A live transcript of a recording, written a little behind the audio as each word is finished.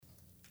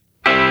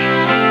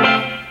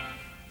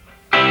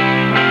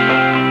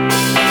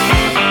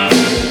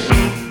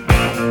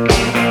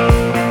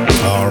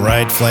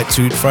Flight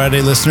Suit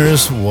Friday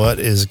listeners, what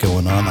is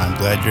going on? I'm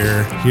glad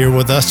you're here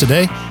with us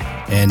today.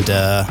 And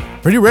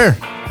pretty rare,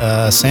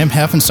 Sam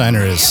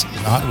Haffensteiner is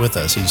not with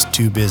us. He's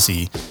too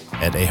busy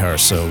at AHAR.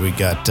 So we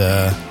got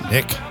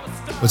Nick.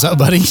 What's up,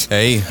 buddy?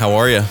 Hey, how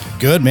are you?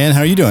 Good, man. How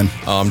are you doing?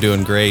 Oh, I'm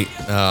doing great.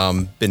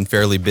 Been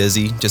fairly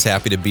busy. Just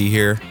happy to be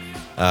here.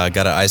 Got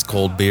an ice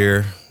cold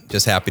beer.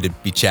 Just happy to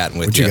be chatting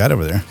with you. What you got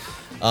over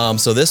there?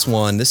 So this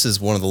is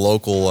one of the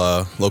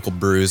local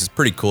brews. It's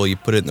pretty cool. You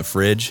put it in the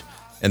fridge,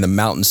 and the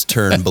mountains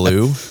turn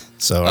blue.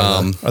 So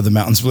are the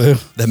mountains blue?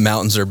 The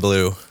mountains are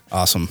blue.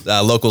 Awesome.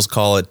 Locals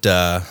call it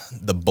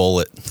the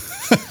bullet.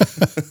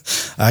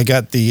 I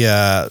got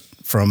the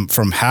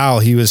from Hal.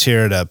 He was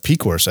here at a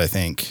P-Course, I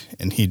think,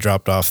 and he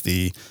dropped off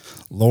the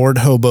Lord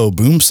Hobo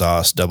Boom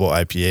Sauce Double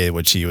IPA,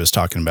 which he was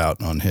talking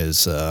about on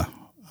his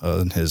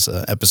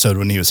episode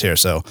when he was here.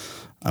 So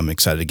I'm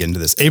excited to get into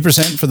this.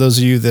 8% for those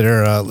of you that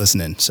are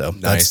listening. So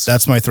nice.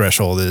 That's my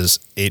threshold is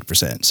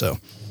 8%. So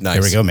nice.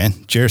 Here we go, man.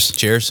 Cheers.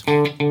 Cheers.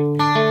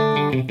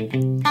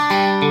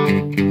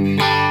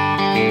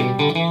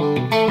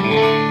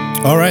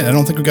 All right. I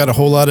don't think we got a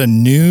whole lot of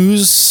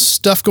news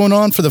stuff going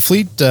on for the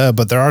fleet,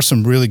 but there are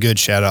some really good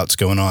shout outs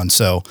going on.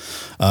 So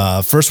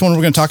first one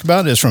we're going to talk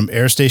about is from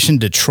Air Station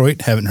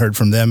Detroit. Haven't heard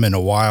from them in a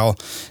while.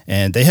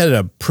 And they had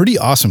a pretty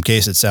awesome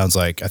case, it sounds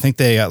like. I think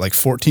they got like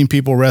 14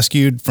 people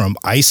rescued from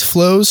ice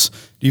flows. Do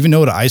you even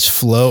know what an ice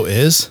flow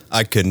is?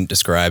 I couldn't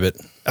describe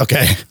it.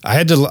 Okay. I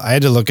had to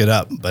look it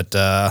up, but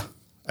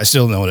I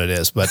still don't know what it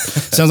is, but it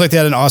sounds like they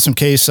had an awesome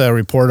case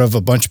report of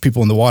a bunch of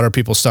people in the water,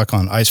 people stuck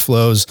on ice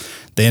flows.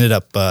 They ended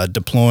up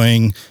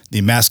deploying the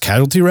mass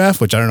casualty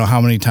raft, which I don't know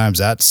how many times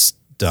that's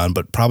done,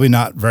 but probably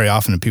not very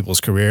often in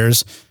people's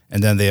careers.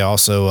 And then they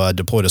also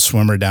deployed a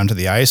swimmer down to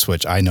the ice,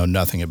 which I know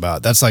nothing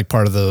about. That's like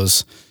part of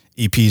those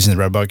EPs in the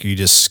Red Bucket. You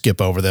just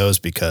skip over those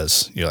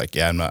because you're like,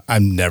 yeah,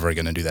 I'm never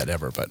going to do that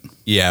ever. But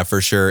yeah,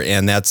 for sure.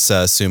 And that's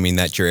assuming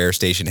that your air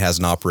station has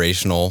an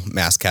operational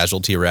mass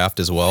casualty raft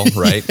as well,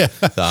 right?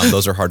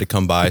 Those are hard to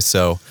come by.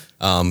 So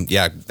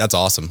yeah, that's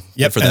awesome.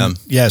 Yep. Good for them.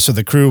 Yeah. So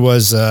the crew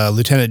was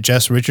Lieutenant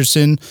Jess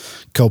Richardson.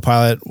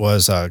 Co-pilot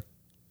was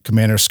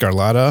Commander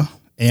Scarlata,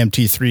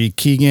 AMT-3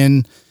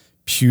 Keegan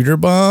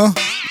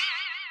Pewterbaugh.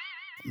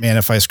 Man,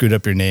 if I screwed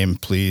up your name,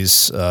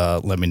 please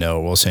let me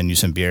know. We'll send you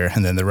some beer.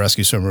 And then the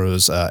rescue swimmer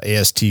was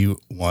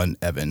AST-1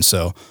 Evan.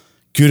 So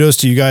kudos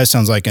to you guys.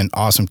 Sounds like an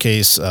awesome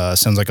case.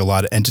 Sounds like a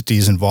lot of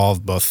entities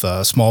involved, both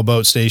small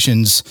boat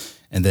stations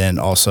and then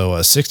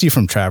also 60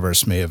 from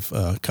Traverse may have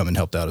come and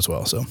helped out as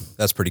well. So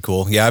that's pretty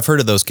cool. Yeah, I've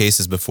heard of those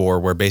cases before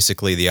where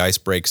basically the ice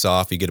breaks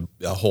off. You get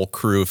a whole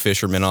crew of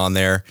fishermen on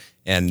there.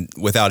 And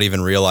without even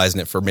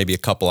realizing it, for maybe a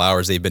couple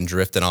hours, they've been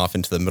drifting off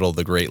into the middle of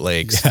the Great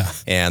Lakes. Yeah.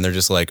 And they're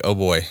just like, oh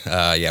boy,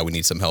 yeah, we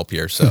need some help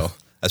here. So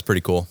that's pretty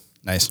cool.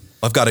 Nice.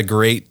 I've got a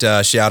great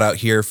shout out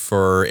here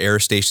for Air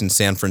Station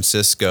San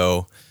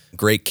Francisco.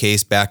 Great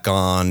case back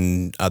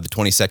on the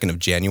 22nd of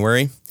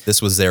January.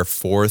 This was their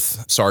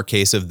fourth SAR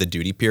case of the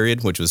duty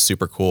period, which was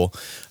super cool.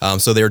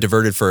 So they were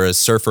diverted for a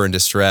surfer in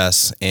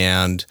distress,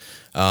 and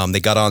they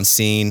got on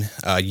scene.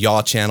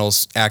 Yaw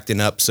channels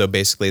acting up, so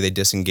basically they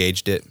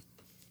disengaged it.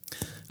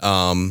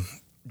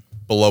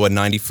 Below a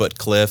 90-foot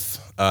cliff,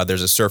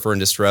 there's a surfer in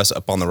distress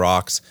up on the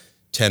rocks,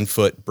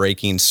 10-foot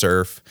breaking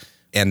surf,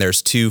 and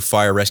there's two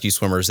fire rescue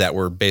swimmers that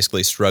were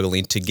basically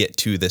struggling to get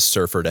to this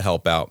surfer to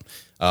help out.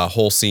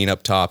 Whole scene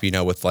up top,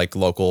 with like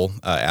local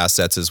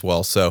assets as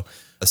well. So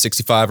a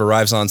 65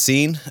 arrives on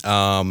scene,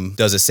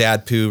 does a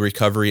sad poo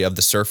recovery of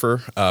the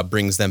surfer,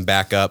 brings them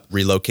back up,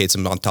 relocates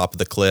them on top of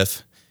the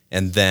cliff,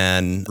 and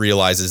then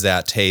realizes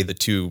that, hey, the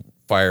two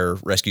fire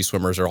rescue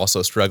swimmers are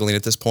also struggling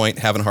at this point,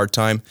 having a hard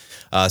time.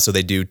 So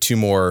they do two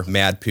more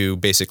mad poo,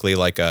 basically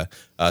like a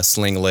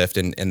sling lift,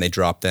 and they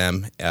drop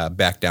them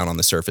back down on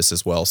the surface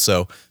as well.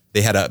 So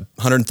they had a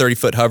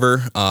 130-foot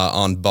hover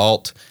on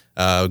Balt,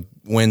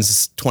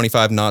 winds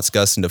 25 knots,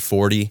 gusting to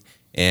 40,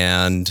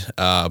 and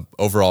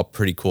overall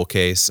pretty cool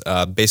case.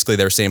 Basically,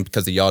 they were saying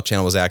because the yaw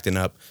channel was acting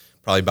up,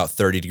 probably about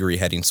 30-degree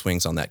heading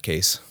swings on that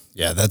case.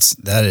 Yeah,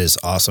 that is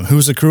awesome.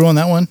 Who's the crew on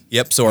that one?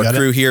 Yep. So our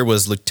crew here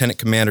was Lieutenant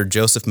Commander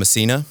Joseph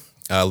Messina,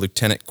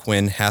 Lieutenant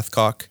Quinn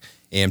Hathcock,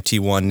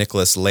 AMT-1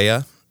 Nicholas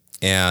Leah,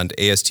 and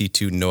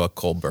AST-2 Noah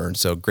Colburn.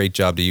 So great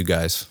job to you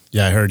guys.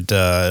 Yeah, I heard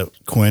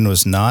Quinn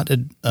was not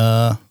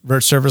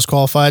vert service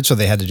qualified, so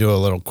they had to do a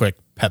little quick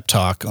pep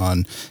talk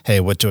on, hey,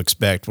 what to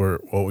expect,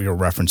 what will your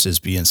references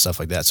be and stuff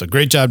like that. So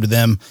great job to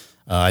them.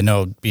 I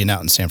know being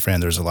out in San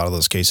Fran, there's a lot of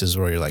those cases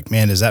where you're like,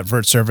 man, is that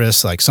vert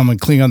service? Like someone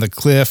clinging on the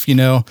cliff,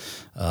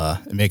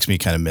 it makes me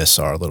kind of miss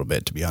SAR a little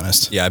bit, to be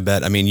honest. Yeah, I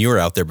bet. I mean, you were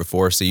out there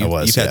before, so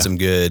you've had some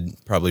good,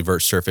 probably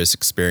vert surface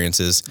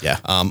experiences. Yeah.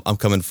 I'm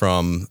coming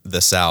from the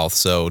South,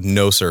 so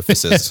no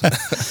surfaces.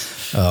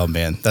 Oh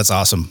man, that's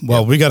awesome.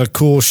 Well, we got a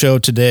cool show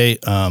today.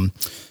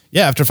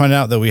 After finding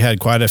out that we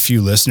had quite a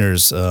few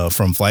listeners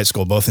from flight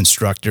school, both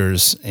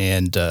instructors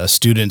and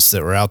students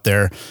that were out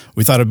there,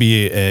 we thought it'd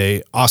be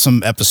a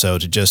awesome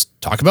episode to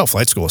just talk about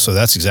flight school. So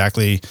that's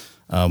exactly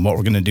what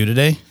we're going to do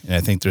today. And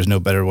I think there's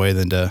no better way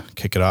than to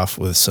kick it off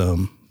with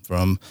some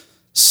from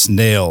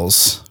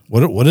SNAILS.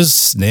 What is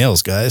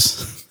SNAILS,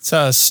 guys?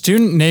 It's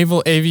student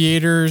naval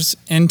aviators,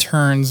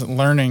 interns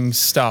learning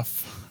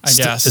stuff, I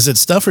guess. Is it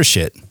stuff or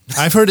shit?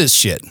 I've heard it's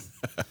shit.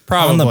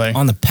 Probably.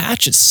 On the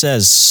patch, it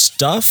says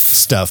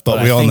stuff,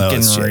 but we all know in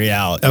it's shit.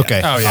 reality.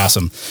 Okay. Oh, yeah.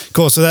 Awesome.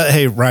 Cool. So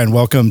hey, Ryan,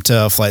 welcome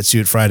to Flight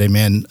Suit Friday,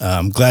 man.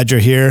 I'm glad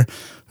you're here.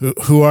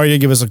 Who are you?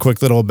 Give us a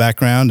quick little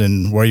background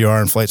and where you are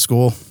in flight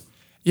school.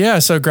 Yeah,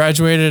 so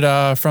graduated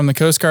from the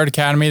Coast Guard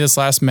Academy this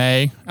last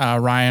May,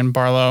 Ryan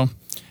Barlow,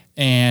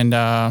 and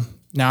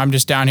now I'm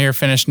just down here,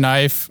 finished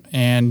knife,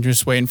 and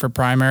just waiting for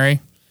primary.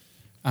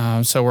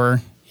 So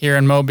we're here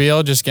in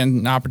Mobile, just getting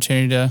an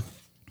opportunity to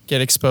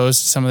get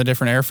exposed to some of the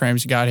different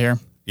airframes you got here.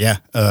 Yeah,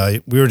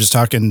 we were just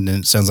talking, and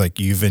it sounds like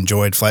you've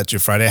enjoyed Flight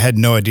Suit Friday. I had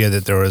no idea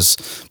that there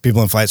was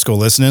people in flight school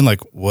listening.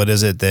 Like, what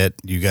is it that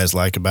you guys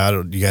like about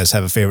it? Do you guys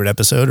have a favorite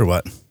episode or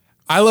what?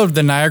 I loved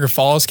the Niagara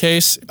Falls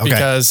case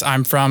because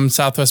I'm from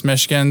Southwest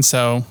Michigan,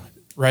 so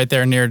right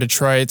there near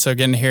Detroit. So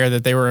getting to hear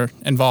that they were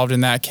involved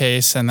in that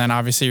case, and then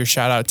obviously your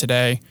shout out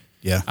today.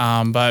 Yeah.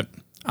 But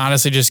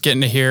honestly, just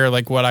getting to hear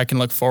like what I can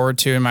look forward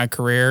to in my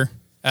career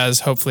as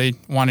hopefully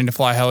wanting to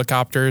fly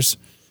helicopters.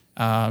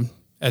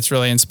 It's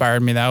really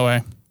inspired me that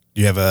way.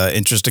 Do you have an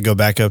interest to go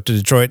back up to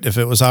Detroit if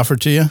it was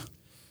offered to you?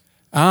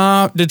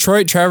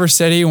 Detroit, Traverse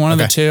City, one of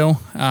the two.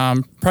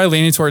 Probably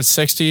leaning towards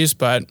 60s,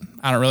 but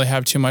I don't really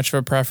have too much of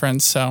a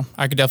preference. So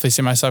I could definitely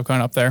see myself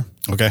going up there.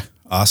 Okay.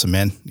 Awesome,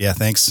 man. Yeah,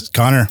 thanks.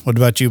 Connor, what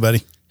about you,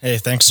 buddy? Hey,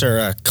 thanks,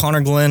 sir.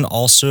 Connor Glenn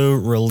also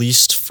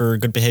released for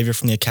good behavior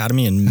from the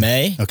Academy in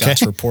May. Okay. Got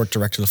to report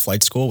direct to the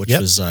flight school, which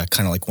was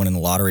kind of like winning the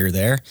lottery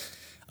there.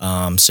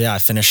 So yeah, I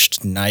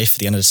finished knife at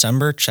the end of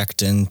December,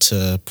 checked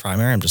into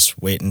primary. I'm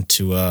just waiting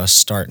to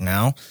start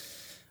now.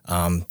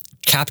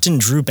 Captain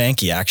Drew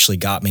Banky actually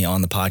got me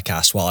on the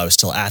podcast while I was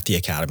still at the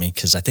Academy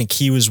because I think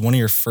he was one of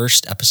your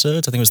first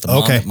episodes. I think it was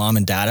the mom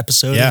and dad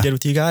episode we did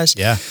with you guys.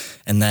 Yeah.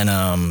 And then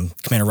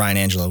Commander Ryan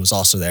Angelo was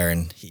also there,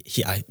 and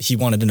he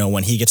wanted to know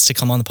when he gets to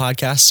come on the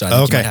podcast. So I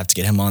think you might have to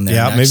get him on there.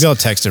 Yeah, next. maybe I'll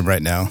text him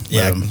right now.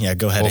 Yeah,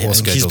 go ahead. We'll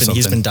schedule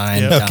he's been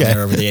dying down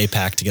there over the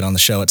APAC to get on the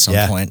show at some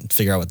point and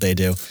figure out what they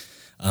do.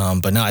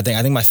 But no, I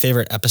think my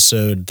favorite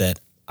episode that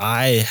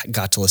I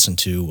got to listen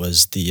to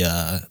was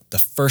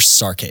the first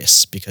SAR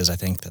case, because I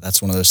think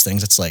that's one of those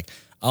things. It's like,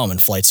 oh, I'm in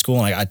flight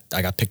school and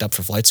I got picked up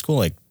for flight school.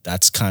 Like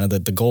that's kind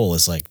of the goal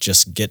is like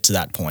just get to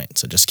that point.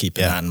 So just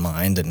keeping that in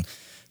mind and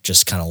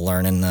just kind of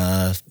learning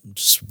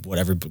just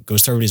whatever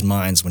goes through everybody's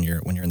minds when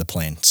you're in the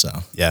plane. So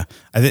yeah,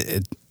 I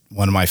think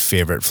one of my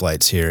favorite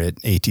flights here at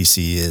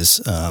ATC is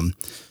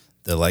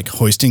the like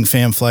hoisting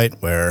fan flight,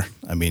 where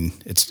I mean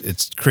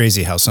it's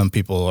crazy how some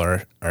people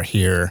are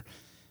here.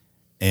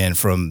 And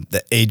from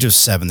the age of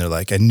 7, they're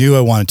like, I knew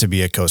I wanted to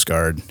be a Coast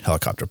Guard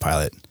helicopter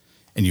pilot.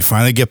 And you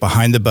finally get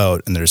behind the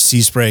boat and there's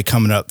sea spray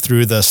coming up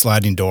through the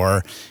sliding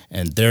door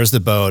and there's the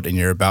boat and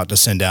you're about to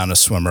send down a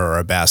swimmer or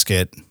a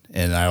basket.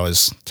 And I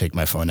always take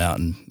my phone out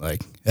and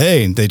like,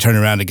 hey, and they turn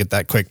around to get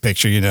that quick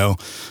picture,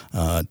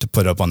 to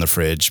put up on the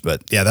fridge.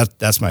 But yeah,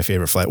 that's my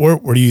favorite flight. Where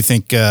do you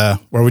think,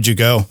 where would you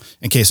go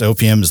in case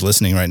OPM is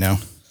listening right now?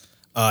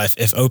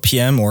 If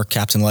OPM or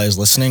Captain Lai is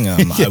listening,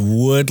 I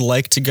would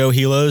like to go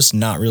helos.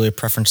 Not really a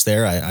preference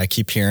there. I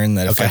keep hearing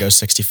that if I go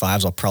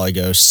 65s, I'll probably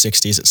go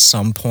 60s at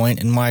some point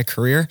in my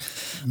career.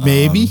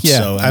 Maybe, yeah.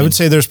 So, I would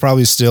say there's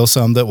probably still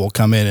some that will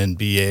come in and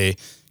be a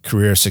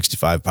career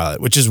 65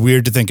 pilot, which is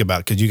weird to think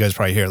about because you guys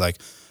probably hear like,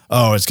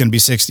 oh, it's going to be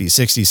 60s,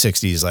 60s,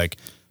 60s. Like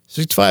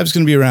 65 is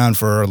going to be around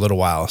for a little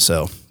while.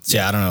 So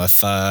yeah, I don't know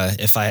if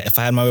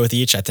I had my way with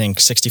each. I think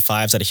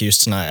 65s out of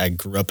Houston. I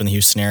grew up in the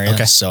Houston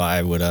area, so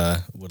I would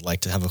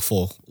like to have a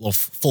full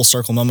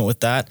circle moment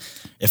with that.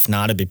 If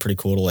not, it'd be pretty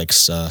cool to like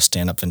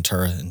stand up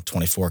Ventura in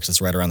 24 because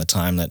it's right around the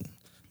time that,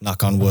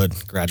 knock on wood,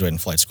 graduate in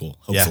flight school.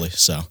 Hopefully,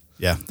 so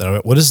yeah.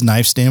 What does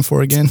NIFE stand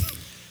for again?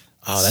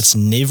 Oh, that's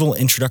Naval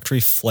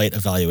Introductory Flight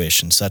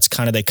Evaluation. So that's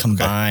kind of they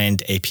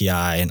combined API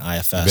and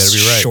IFS. You better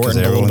be right,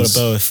 shortened a little bit of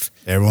both.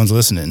 Everyone's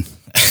listening.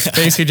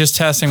 Basically just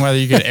testing whether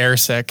you get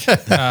airsick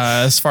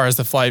as far as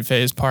the flight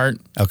phase part.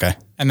 Okay.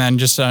 And then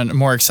just a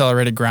more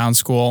accelerated ground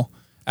school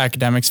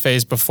academics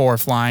phase before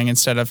flying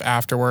instead of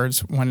afterwards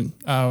when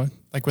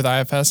like with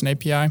IFS and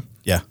API.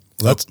 Yeah.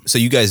 So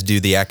you guys do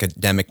the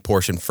academic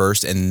portion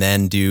first and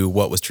then do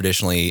what was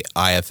traditionally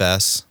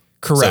IFS?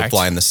 Correct. So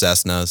flying the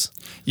Cessnas?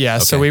 Yeah.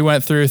 Okay. So we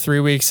went through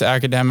 3 weeks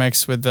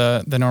academics with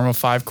the normal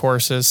 5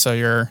 courses. So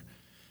your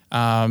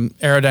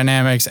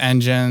aerodynamics,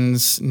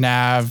 engines,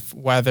 nav,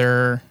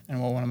 weather,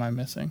 and what one am I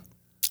missing?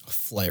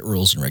 Flight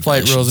rules and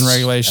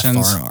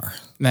regulations. FR&R.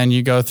 Then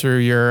you go through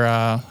your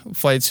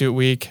flight suit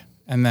week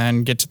and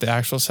then get to the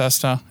actual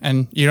Cessna.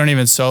 And you don't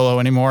even solo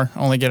anymore.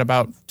 Only get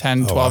about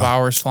 10, 12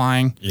 hours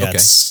flying. Yeah,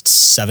 it's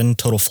 7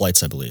 total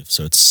flights, I believe.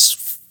 So it's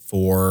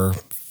 4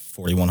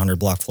 4,100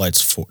 block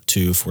flights,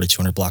 2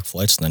 4,200 block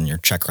flights, and then your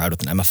check ride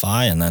with an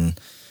MFI, and then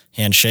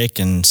handshake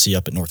and see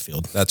up at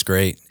Northfield. That's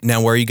great.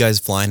 Now, where are you guys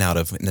flying out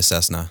of in the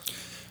Cessna?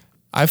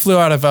 I flew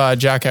out of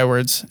Jack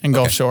Edwards in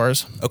Gulf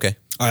Shores. Okay.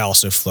 I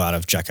also flew out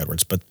of Jack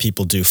Edwards, but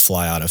people do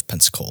fly out of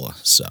Pensacola.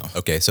 So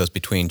Okay, so it's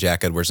between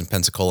Jack Edwards and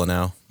Pensacola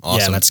now. Awesome.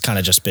 yeah, and that's kind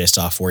of just based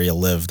off where you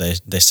live.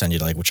 They send you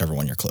to like whichever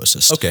one you're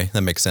closest. Okay,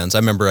 that makes sense. I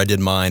remember I did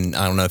mine.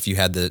 I don't know if you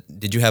had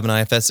did you have an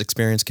IFS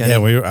experience, Kenny?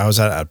 Yeah, I was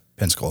at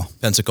Pensacola.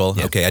 Pensacola.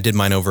 Yeah. Okay, I did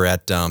mine over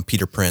at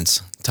Peter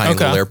Prince, tiny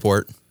little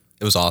airport.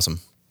 It was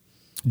awesome.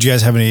 Do you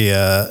guys have any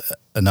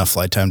enough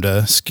flight time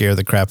to scare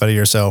the crap out of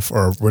yourself,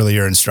 or really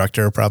your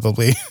instructor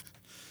probably?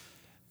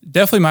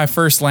 Definitely my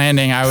first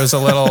landing. I was a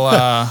little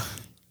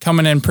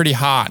coming in pretty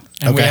hot,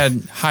 and we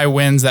had high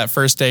winds that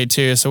first day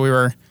too. So we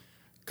were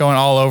going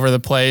all over the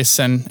place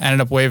and ended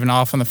up waving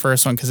off on the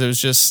first one because it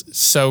was just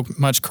so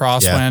much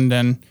crosswind.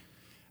 And I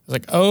was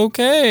like,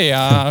 okay,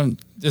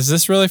 is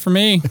this really for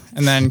me?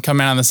 And then come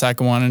in on the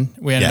second one, and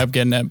we ended up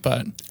getting it.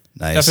 But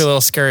definitely a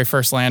little scary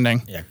first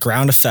landing. Yeah,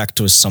 ground effect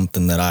was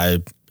something that I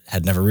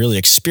had never really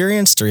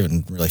experienced or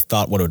even really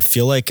thought what it would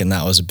feel like, and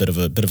that was a bit of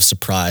a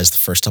surprise the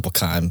first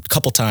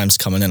couple times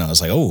coming in. I was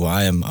like, oh,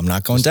 I'm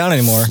not going down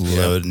anymore.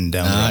 Floating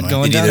down the runway.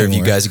 Going Did down either of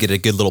anymore. you guys get a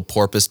good little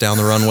porpoise down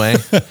the runway?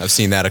 I've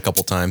seen that a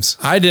couple times.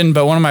 I didn't,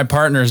 but one of my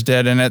partners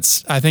did, and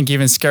it's, I think,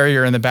 even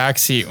scarier in the back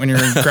seat when you're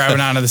grabbing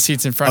onto the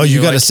seats in front Oh, of you.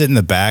 you got to sit in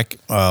the back?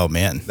 Oh,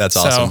 man. That's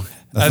awesome. So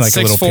That's that's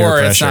like a little peer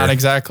 6'4", it's not pressure.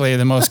 exactly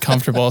the most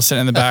comfortable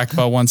sitting in the back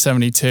about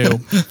 172.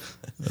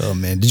 Oh,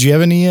 man. Did you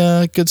have any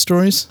good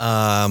stories?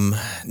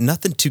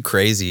 Nothing too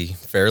crazy.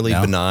 Fairly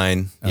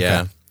benign.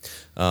 Yeah.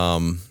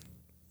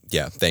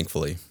 Yeah,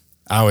 thankfully.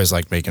 I always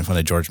like making fun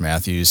of George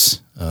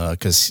Matthews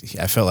because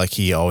I felt like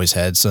he always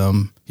had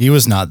some. He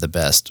was not the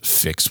best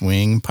fixed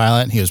wing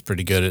pilot. He was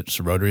pretty good at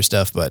some rotary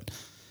stuff, but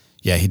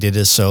yeah, he did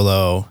his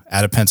solo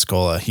out of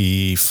Pensacola.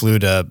 He flew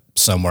to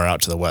somewhere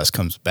out to the west,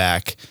 comes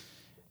back,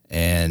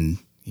 and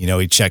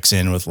he checks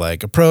in with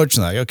like approach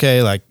and like,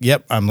 okay, like,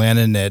 yep, I'm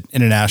landing at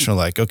international,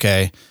 like,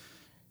 okay.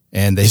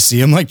 And they see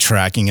him like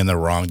tracking in the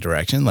wrong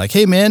direction. Like,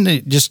 hey man,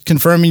 just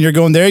confirming you're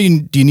going there.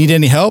 Do you need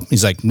any help?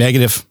 He's like,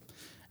 negative.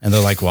 And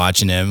they're like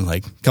watching him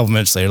like a couple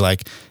minutes later,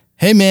 like,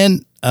 hey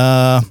man,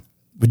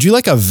 would you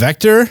like a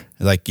vector?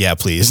 Like, yeah,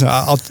 please.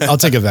 I'll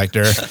take a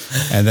vector.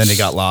 And then he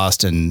got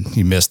lost and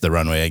he missed the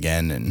runway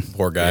again. And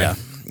Poor guy.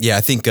 Yeah,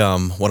 I think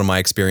one of my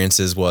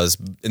experiences was,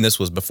 and this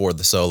was before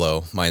the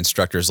solo, my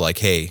instructor's like,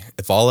 hey,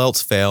 if all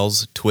else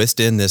fails,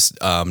 twist in this,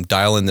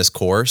 dial in this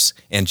course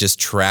and just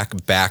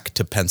track back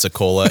to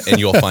Pensacola and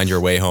you'll find your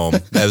way home.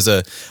 I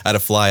had to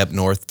fly up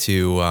north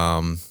to,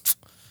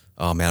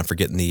 oh man, I'm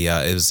forgetting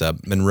it was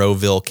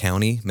Monroe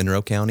County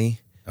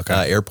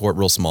airport,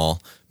 real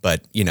small.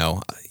 But,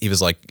 he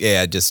was like,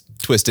 yeah, just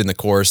twist in the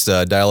course,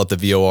 dial up the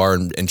VOR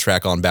and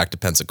track on back to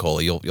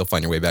Pensacola. You'll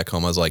find your way back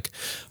home. I was like,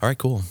 all right,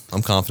 cool.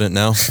 I'm confident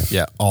now.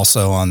 yeah,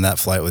 also on that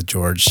flight with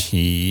George,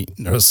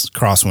 there was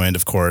crosswind,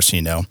 of course,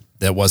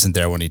 that wasn't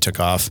there when he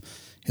took off.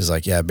 He's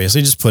like, yeah,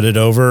 basically just put it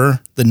over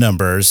the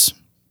numbers,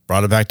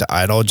 brought it back to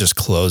idle, just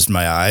closed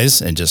my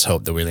eyes and just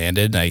hoped that we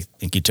landed. And I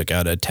think he took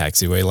out a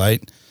taxiway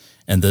light.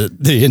 And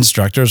the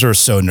instructors were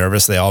so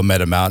nervous. They all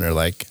met him out and are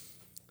like,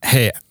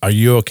 hey, are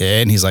you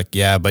okay? And he's like,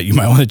 yeah, but you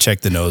might want to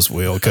check the nose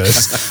wheel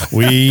because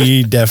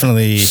we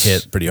definitely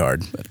hit pretty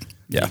hard. But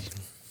yeah.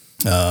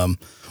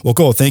 Well,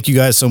 cool. Thank you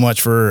guys so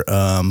much for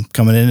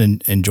coming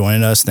in and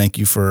joining us. Thank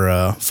you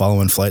for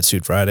following Flight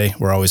Suit Friday.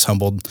 We're always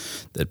humbled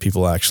that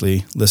people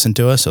actually listen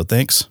to us. So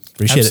thanks.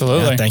 Appreciate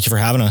Absolutely. it. Yeah, thank you for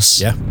having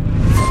us. Yeah.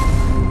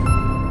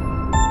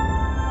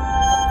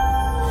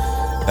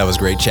 That was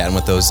great chatting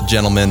with those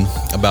gentlemen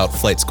about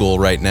flight school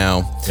right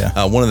now.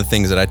 Yeah. One of the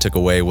things that I took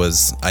away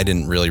was I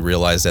didn't really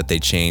realize that they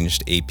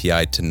changed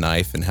API to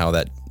knife and how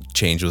that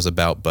change was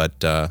about. But,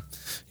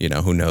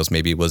 who knows?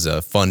 Maybe it was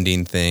a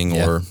funding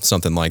thing or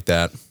something like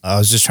that. I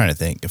was just trying to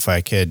think if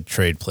I could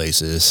trade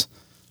places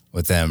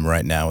with them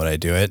right now, would I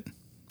do it?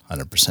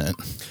 100%.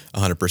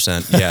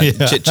 100%.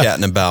 Yeah.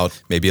 Chit-chatting about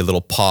maybe a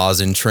little pause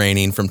in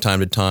training from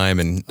time to time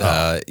and,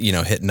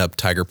 hitting up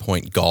Tiger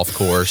Point golf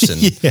course.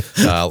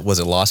 And was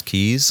it Lost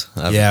Keys?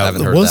 I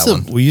haven't heard of that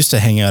one. We used to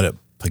hang out at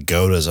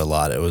Pagodas a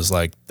lot. It was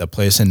like the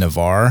place in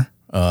Navarre,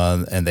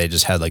 and they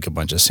just had like a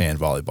bunch of sand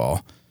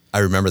volleyball. I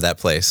remember that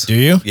place. Do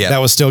you? Yeah. That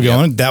was still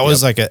going? That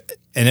was and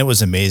it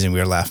was amazing. We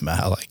were laughing about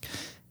how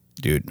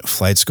dude,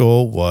 flight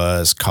school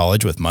was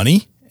college with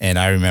money. And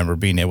I remember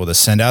being able to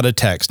send out a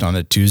text on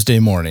a Tuesday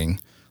morning,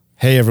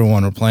 hey,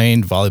 everyone, we're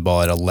playing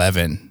volleyball at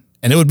 11.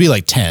 And it would be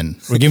like 10.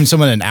 We're giving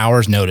someone an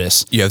hour's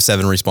notice. You have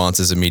 7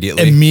 responses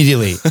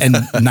immediately. And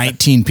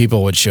 19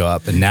 people would show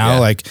up. And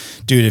now,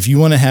 dude, if you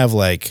want to have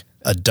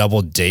a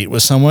double date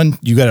with someone,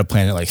 you got to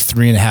plan it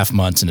 3.5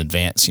 months in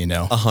advance,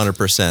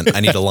 100%. I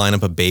need to line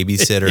up a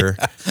babysitter.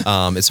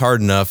 It's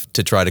hard enough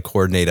to try to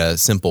coordinate a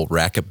simple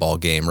racquetball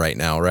game right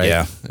now, right?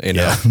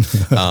 Yeah.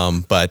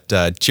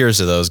 But cheers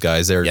to those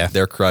guys.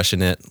 They're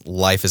crushing it.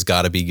 Life has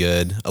got to be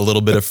good. A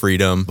little bit of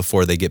freedom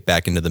before they get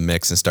back into the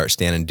mix and start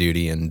standing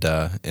duty and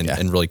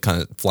really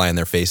kind of flying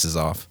their faces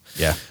off.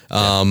 Yeah.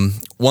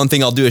 One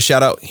thing I'll do a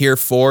shout out here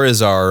for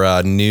is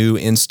our new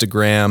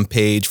Instagram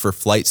page for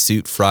Flight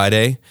Suit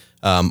Friday.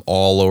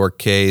 All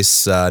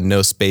lowercase,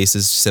 no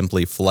spaces,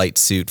 simply Flight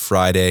Suit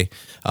Friday.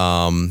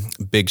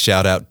 Big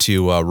shout out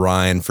to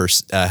Ryan for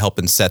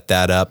helping set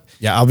that up.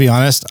 Yeah, I'll be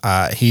honest.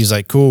 He's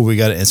like, cool, we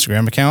got an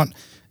Instagram account.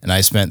 And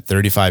I spent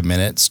 35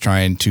 minutes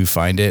trying to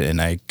find it,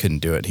 and I couldn't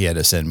do it. He had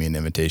to send me an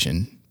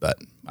invitation, but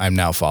I'm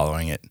now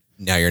following it.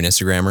 Now you're an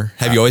Instagrammer.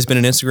 Have you always been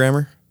an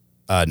Instagrammer?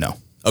 No.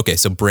 Okay,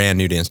 so brand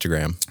new to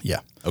Instagram. Yeah.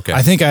 Okay.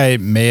 I think I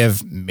may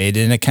have made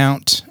an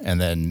account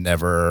and then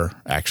never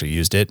actually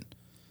used it.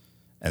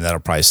 And that'll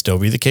probably still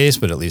be the case,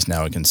 but at least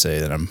now I can say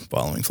that I'm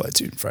following Flight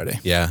Suit Friday.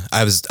 Yeah,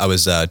 I was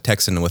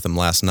texting with him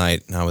last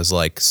night, and I was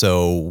like,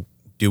 so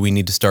do we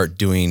need to start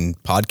doing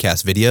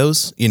podcast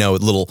videos? You know,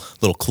 little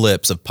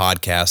clips of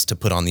podcasts to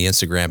put on the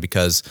Instagram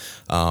because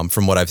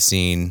from what I've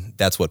seen,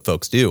 that's what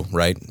folks do,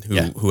 right?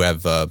 Who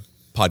have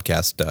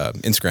podcast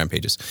Instagram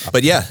pages.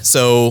 But yeah,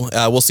 so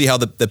we'll see how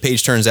the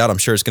page turns out. I'm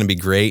sure it's going to be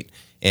great.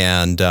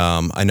 And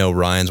I know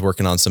Ryan's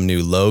working on some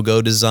new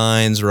logo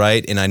designs,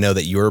 right? And I know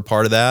that you're a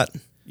part of that.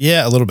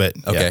 Yeah, a little bit.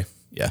 Okay.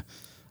 Yeah.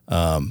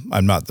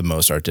 I'm not the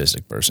most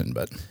artistic person,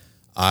 but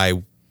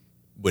I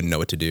wouldn't know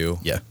what to do.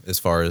 Yeah. As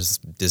far as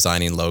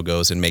designing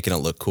logos and making it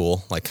look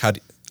cool. Like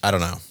I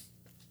don't know.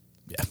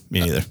 Yeah,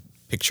 me neither.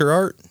 Picture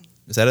art?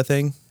 Is that a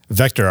thing?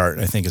 Vector art,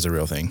 I think, is a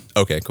real thing.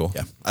 Okay, cool.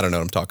 Yeah. I don't know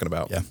what I'm talking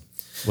about. Yeah.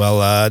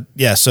 Well,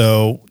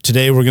 so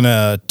today we're going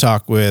to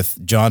talk with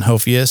John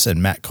Hofius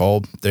and Matt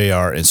Kolb. They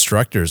are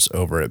instructors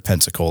over at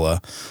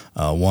Pensacola.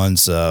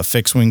 One's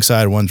fixed wing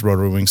side, one's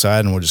rotary wing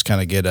side, and we'll just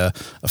kind of get a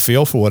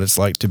feel for what it's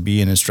like to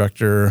be an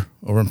instructor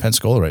over in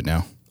Pensacola right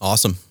now.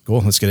 Awesome.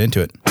 Cool. Let's get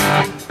into it.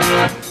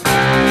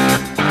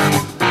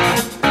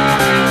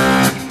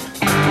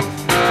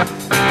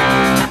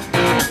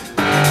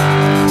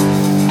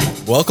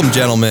 Welcome,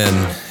 gentlemen.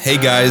 Hey,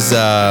 guys.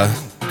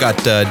 Got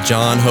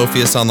John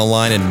Hofius on the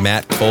line and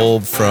Matt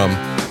Kolb from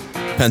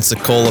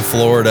Pensacola,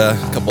 Florida.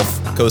 A couple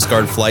of Coast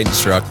Guard flight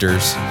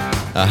instructors.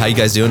 How you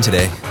guys doing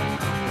today?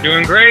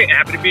 Doing great.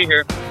 Happy to be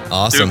here.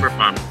 Awesome. Super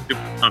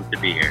pumped to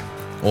be here.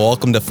 Well,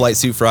 welcome to Flight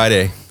Suit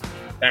Friday.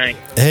 Thanks.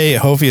 Hey,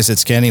 Hofius,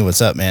 it's Kenny.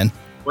 What's up, man?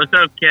 What's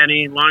up,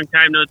 Kenny? Long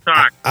time no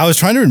talk. I was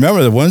trying to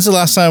remember. When's the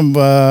last time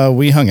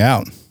we hung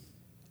out?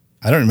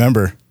 I don't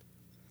remember.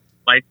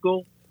 Flight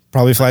school?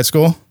 Probably flight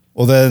school.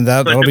 Well, then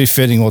that'll be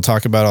fitting. We'll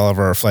talk about all of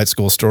our flight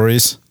school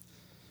stories.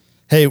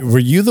 Hey, were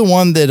you the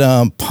one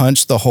that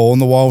punched the hole in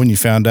the wall when you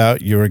found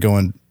out you were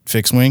going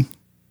fixed wing?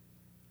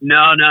 No.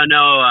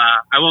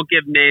 I won't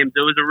give names. It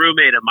was a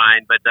roommate of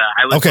mine, but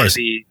I was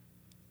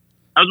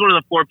one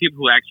of the 4 people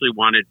who actually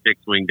wanted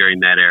fixed wing during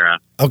that era.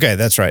 Okay,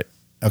 that's right.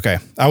 Okay.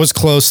 I was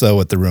close, though,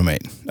 with the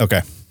roommate.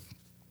 Okay.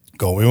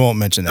 Cool. We won't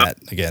mention that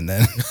again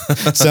then.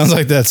 Sounds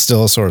like that's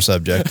still a sore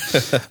subject.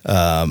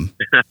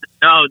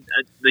 No,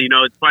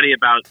 it's funny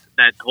about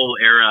that whole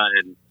era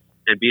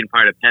and being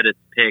part of Pettis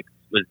Picks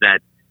was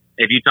that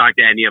if you talk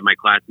to any of my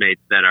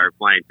classmates that are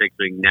flying fixed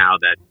wing now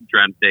that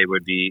dreamt they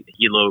would be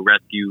helo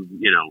rescue,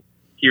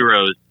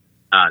 heroes,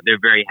 they're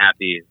very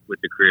happy with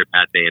the career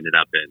path they ended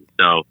up in.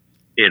 So,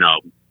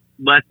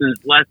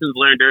 lessons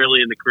learned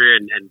early in the career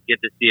and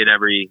get to see it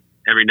every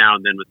now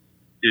and then with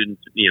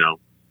students,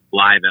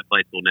 live at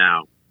flight school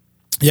now.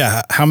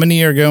 Yeah. How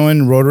many are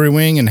going rotary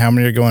wing and how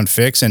many are going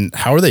fixed? And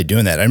how are they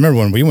doing that? I remember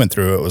when we went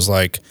through it was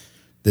like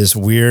this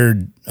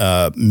weird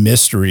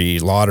mystery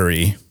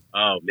lottery.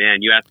 Oh,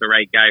 man, you asked the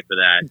right guy for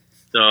that.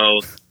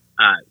 So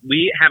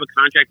we have a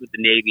contract with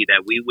the Navy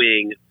that we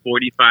wing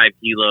 45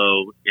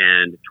 helo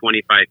and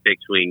 25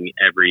 fixed wing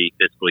every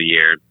fiscal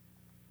year.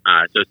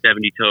 So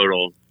 70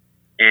 total.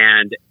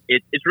 And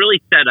it's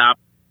really set up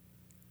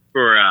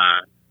for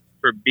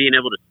being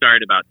able to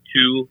start about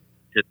 2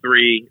 to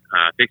 3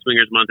 fixed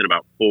wingers a month and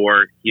about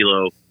 4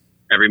 helo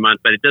every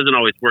month. But it doesn't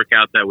always work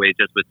out that way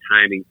just with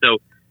timing. So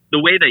the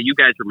way that you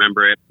guys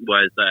remember it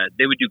was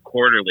they would do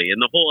quarterly.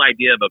 And the whole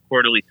idea of a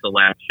quarterly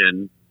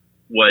selection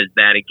was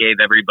that it gave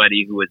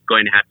everybody who was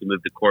going to have to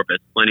move to Corpus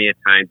plenty of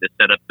time to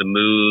set up the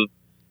move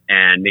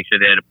and make sure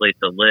they had a place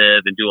to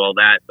live and do all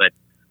that. But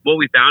what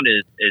we found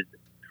is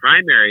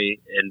primary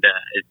and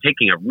is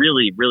taking a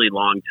really, really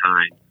long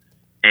time.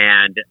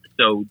 And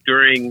so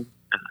during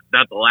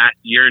about the last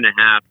year and a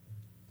half,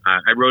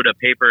 I wrote a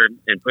paper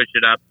and pushed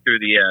it up through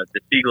the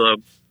Sea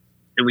Globe,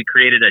 and we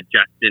created a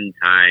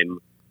just-in-time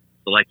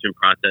selection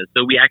process.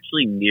 So we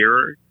actually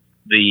mirror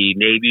the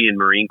Navy and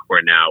Marine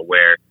Corps now,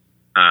 where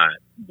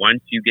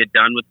once you get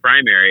done with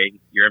primary,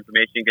 your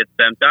information gets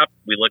sent up.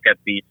 We look at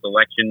the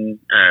selection,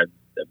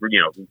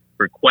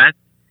 request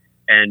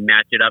and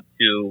match it up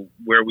to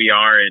where we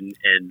are in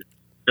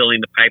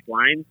filling the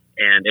pipeline.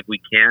 And if we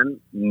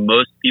can,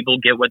 most people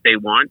get what they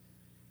want.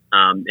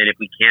 And if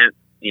we can't,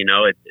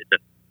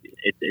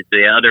 it's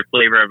the other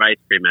flavor of ice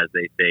cream, as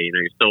they say.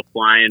 You're still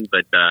flying,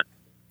 but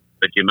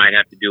you might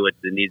have to do what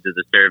the needs of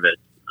the service.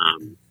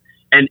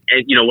 And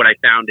what I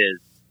found is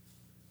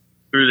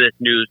through this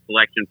new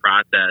selection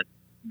process,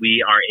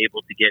 we are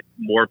able to get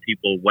more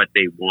people what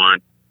they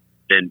want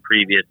than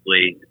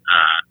previously.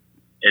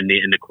 in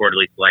the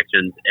quarterly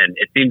selections, and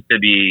it seems to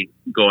be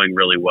going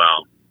really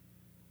well.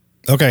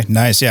 Okay,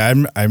 nice. Yeah,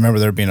 I remember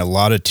there being a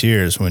lot of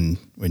tears when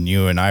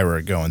you and I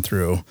were going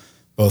through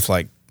both,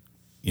 like,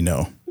 you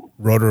know,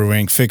 rotary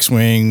wing, fixed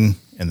wing,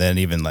 and then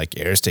even like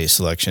air stay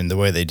selection. The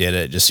way they did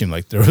it just seemed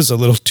like there was a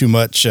little too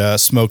much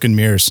smoke and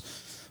mirrors.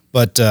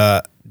 But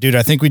dude,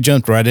 I think we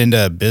jumped right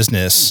into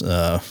business.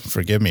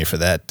 Forgive me for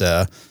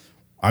that.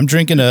 I'm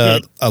drinking a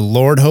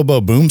Lord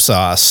Hobo Boom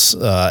Sauce,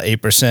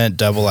 8%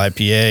 double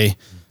IPA.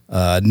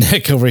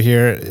 Nick over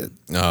here.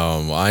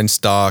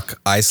 Einstock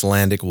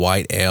Icelandic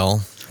White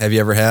Ale. Have you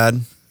ever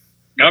had?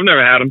 I've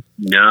never had them.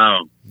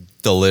 No.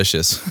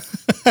 Delicious.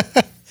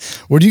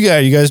 What do you got?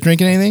 Are you guys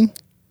drinking anything?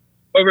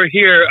 Over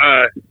here,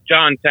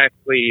 John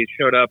technically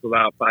showed up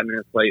about 5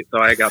 minutes late, so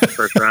I got the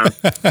first round.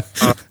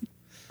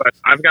 But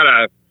I've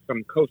got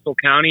from Coastal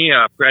County,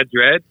 Fred's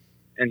Red,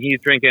 and he's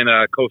drinking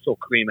a Coastal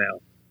Cream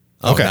Ale.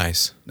 Oh, okay.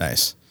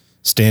 Nice.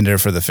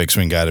 Standard for the fixed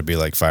wing guy to be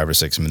like 5 or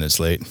 6 minutes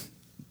late.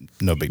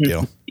 No big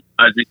deal.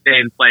 As we say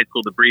in flight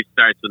school, the brief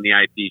starts when the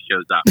IP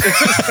shows up.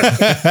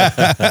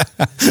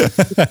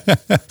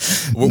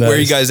 Where are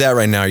you guys at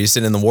right now? Are you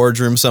sitting in the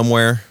wardroom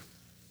somewhere?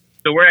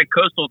 So we're at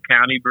Coastal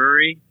County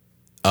Brewery.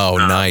 Oh,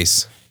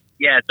 nice.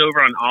 Yeah, it's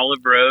over on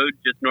Olive Road,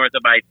 just north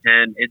of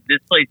I-10. This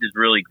place is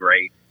really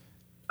great.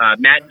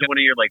 Matt, one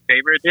of your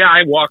favorites? Yeah,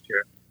 I walked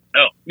here.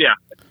 Oh, yeah.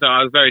 So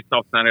I was very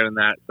self-centered in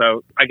that.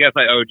 So I guess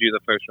I owed you the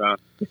first round.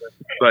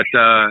 But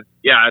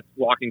yeah, it's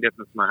walking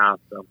distance from my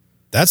house. So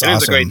that's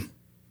awesome.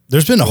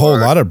 There's been a whole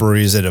lot of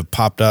breweries that have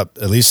popped up,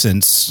 at least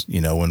since,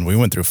 when we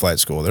went through flight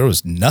school. There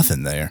was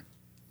nothing there.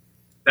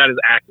 That is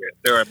accurate.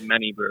 There are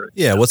many breweries.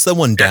 Yeah, what's the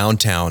one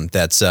downtown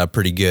that's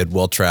pretty good,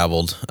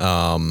 well-traveled?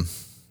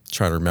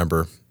 Trying to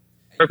remember.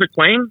 Perfect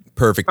Plain?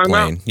 Perfect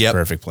Plain. Yep.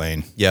 Perfect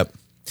Plain. Yep.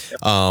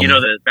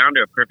 The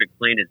founder of Perfect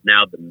Plain is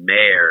now the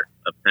mayor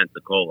of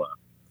Pensacola.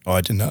 Oh,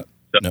 I did not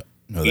know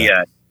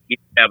that. He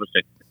established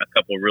a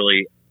couple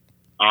really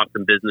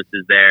awesome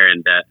businesses there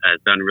and has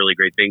done really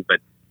great things. But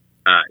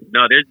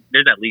no,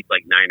 there's at least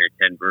 9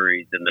 or 10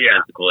 breweries in the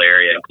Pensacola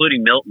area,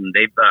 including Milton.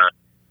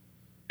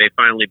 They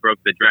finally broke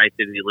the dry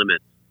city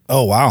limits.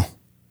 Oh, wow.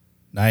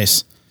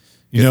 Nice.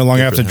 You no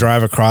longer have to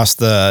drive across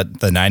the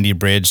 90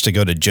 bridge to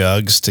go to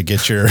Jugs to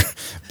get your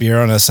beer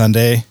on a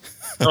Sunday.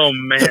 Oh,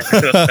 man.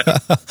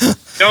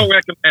 Don't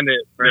recommend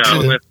it for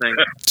anyone listening.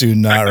 Do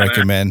not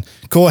recommend.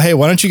 Cool. Hey,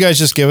 why don't you guys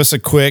just give us a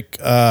quick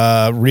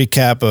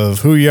recap of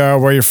who you are,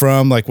 where you're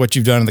from, what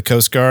you've done in the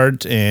Coast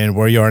Guard, and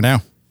where you are now?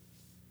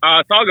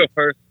 So I'll go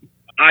first.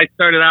 I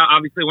started out,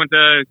 obviously went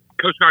to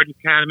Coast Guard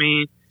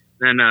Academy,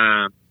 then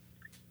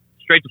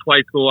straight to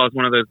flight school. I was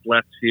one of those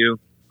blessed few.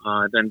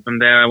 Then from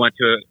there, I went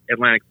to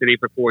Atlantic City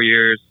for 4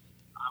 years,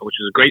 which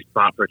is a great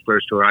spot for a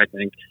first tour, I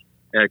think,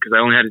 because I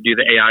only had to do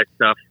the AI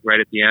stuff right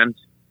at the end,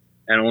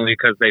 and only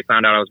because they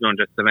found out I was going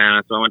to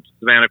Savannah. So I went to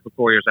Savannah for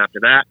 4 years after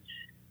that,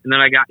 and then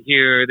I got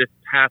here this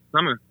past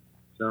summer.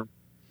 So,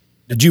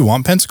 did you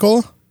want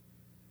Pensacola?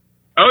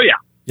 Oh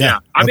yeah.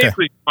 I okay.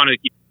 basically wanted to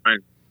keep going.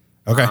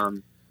 Okay.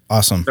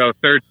 Awesome. So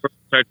third tour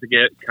starts to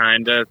get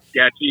kind of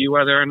sketchy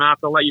whether or not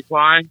they'll let you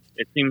fly.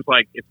 It seems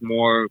like it's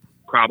more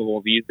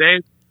probable these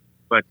days.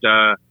 But,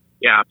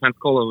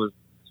 Pensacola was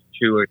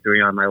 2 or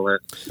 3 on my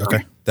list. So.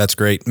 Okay. That's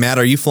great. Matt,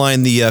 are you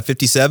flying the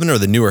 57 or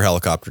the newer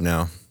helicopter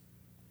now?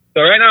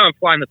 So right now I'm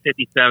flying the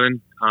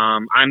 57.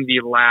 I'm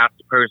the last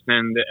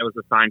person that was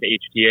assigned to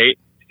HT8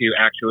 to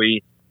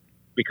actually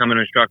become an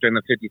instructor in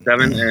the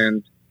 57.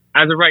 And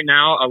as of right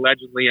now,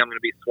 allegedly, I'm going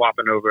to be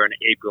swapping over in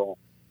April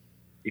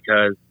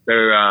because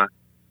they're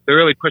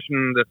really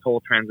pushing this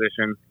whole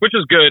transition, which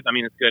is good. I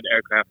mean, it's good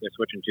aircraft they're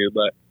switching to,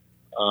 but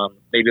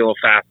maybe a little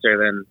faster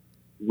than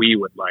we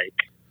would like.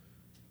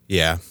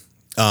 Yeah.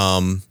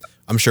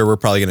 I'm sure we're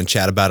probably going to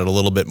chat about it a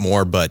little bit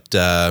more, but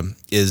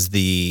is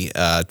the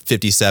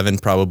 57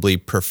 probably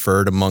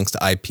preferred amongst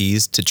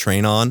IPs to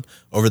train on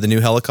over the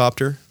new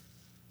helicopter?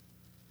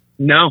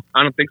 No,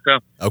 I don't think so.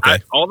 Okay.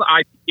 All the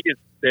IPs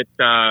that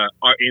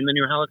are in the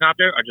new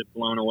helicopter are just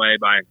blown away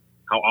by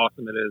how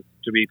awesome it is,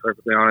 to be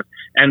perfectly honest.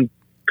 And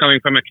coming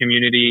from a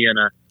community and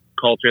a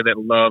culture that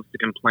loves to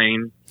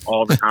complain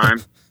all the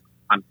time,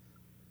 I'm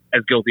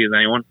as guilty as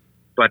anyone.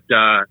 But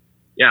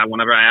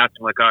whenever I ask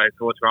them, all right,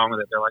 so what's wrong with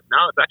it? They're like, no,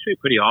 it's actually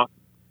pretty awesome.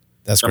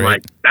 That's so great. I'm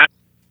like, I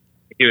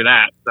hear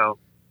that. So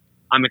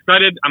I'm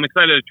excited. I'm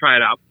excited to try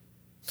it out.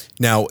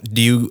 Now,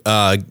 do you,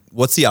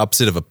 what's the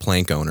opposite of a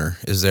plank owner?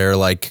 Is there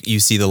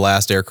you see the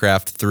last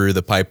aircraft through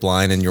the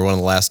pipeline and you're one of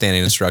the last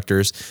standing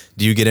instructors?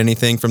 Do you get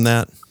anything from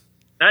that?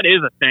 That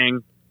is a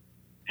thing.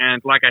 And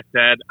like I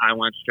said, I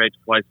went straight to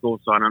flight school,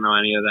 so I don't know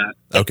any of that.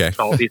 Okay.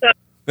 Salty.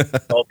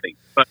 Salty.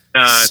 But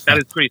that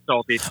is pretty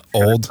salty.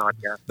 Old.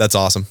 That's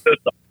awesome.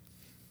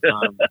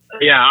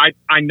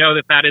 I know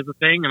that is a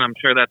thing, and I'm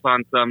sure that's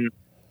on some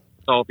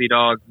salty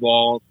dog's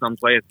wall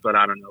someplace, but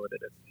I don't know what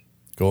it is.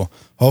 Cool.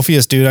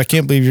 Hophius, dude, I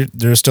can't believe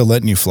they're still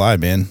letting you fly,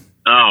 man.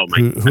 Oh,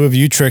 my God. Who have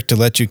you tricked to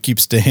let you keep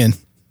staying?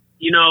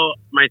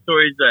 My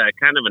story's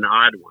kind of an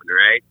odd one,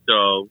 right?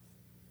 So,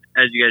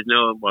 as you guys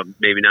know, well,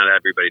 maybe not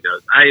everybody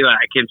knows,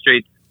 I came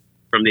straight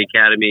from the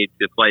academy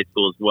to flight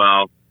school as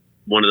well.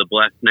 one of the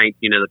blessed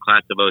 19 of the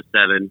class of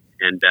 07,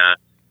 and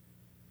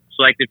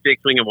selected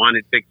fixed wing and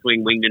wanted fixed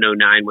wing, winged in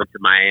 09, went to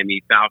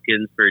Miami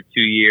Falcons for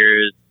 2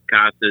 years,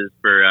 Casas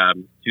for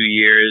 2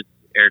 years,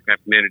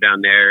 aircraft commander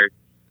down there.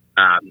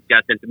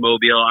 Got sent to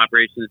Mobile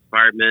Operations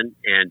Department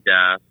and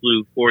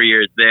flew 4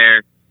 years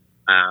there.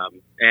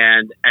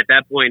 And at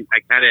that point, I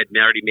kind of had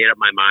already made up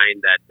my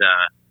mind that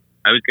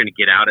I was going to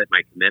get out at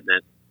my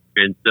commitment.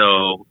 And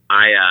so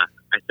I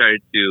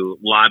started to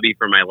lobby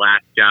for my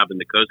last job in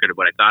the Coast Guard,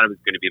 what I thought it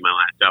was going to be my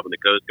last job in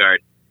the Coast Guard,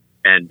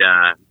 and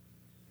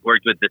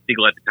worked with the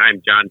Seagull at the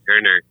time, Captain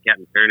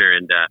Turner,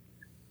 and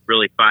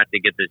really fought to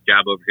get this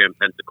job over here in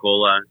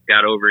Pensacola.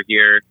 Got over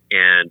here,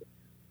 and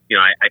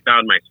I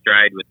found my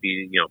stride with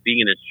being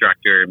an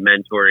instructor,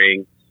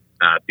 mentoring,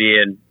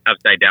 being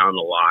upside down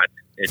a lot.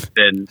 It's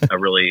been a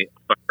really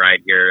fun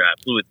ride here.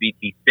 Flew with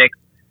E66,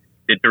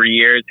 did 3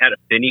 years, had a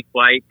Finney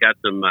flight, got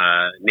some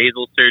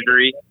nasal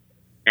surgery,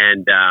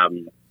 and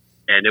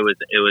it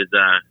was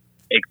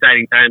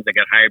exciting times. I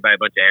got hired by a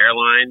bunch of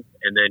airlines,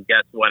 and then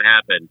guess what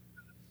happened?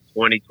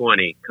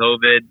 2020,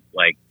 COVID,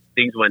 like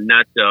things went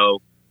nuts.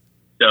 So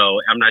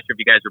I'm not sure if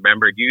you guys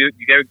remember. Do you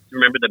guys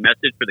remember the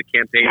message for the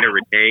campaign to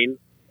retain?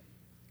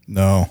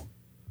 No.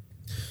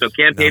 So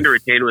campaign to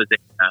retain was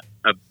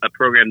a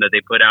program that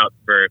they put out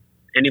for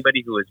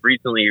anybody who was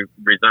recently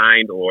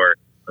resigned or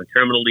on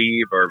terminal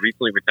leave or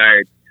recently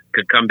retired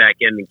could come back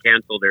in and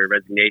cancel their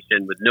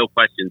resignation with no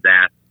questions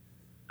asked.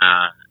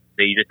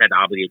 You just had to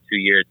obligate 2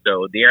 years.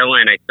 So the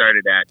airline I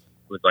started at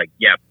was like,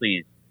 yeah,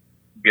 please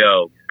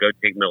go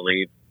take no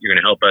leave. You're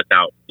going to help us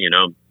out,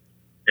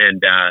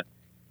 And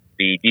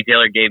the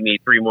detailer gave me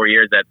 3 more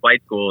years at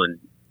flight school, and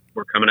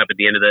we're coming up at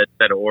the end of the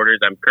set of orders.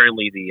 I'm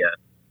currently the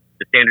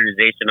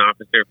standardization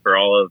officer for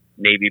all of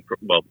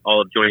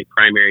all of joint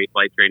primary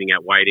flight training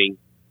at Whiting.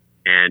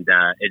 And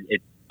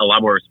it's a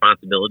lot more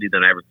responsibility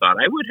than I ever thought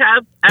I would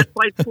have at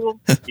flight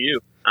school.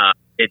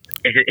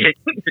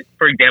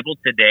 For example,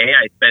 today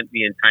I spent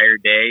the entire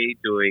day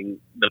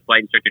doing the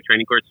flight instructor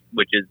training course,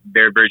 which is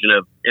their version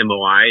of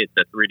MOI. It's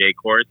a 3-day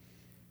course.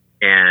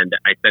 And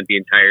I spent the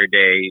entire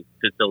day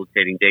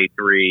facilitating day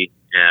 3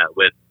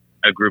 with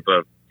a group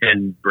of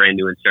 10 brand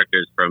new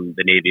instructors from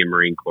the Navy and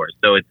Marine Corps.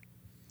 So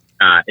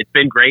it's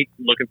been great.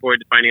 Looking forward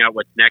to finding out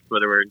what's next,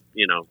 whether we're,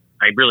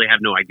 I really have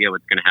no idea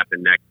what's going to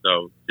happen next.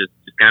 So just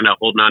kind of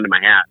holding on to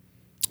my hat.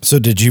 So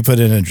did you put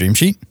in a dream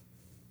sheet?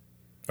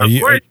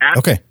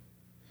 Okay.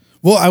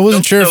 Well, I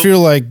wasn't sure if you're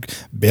like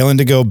bailing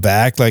to go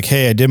back, like,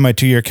 hey, I did my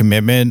 2-year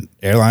commitment.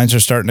 Airlines are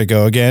starting to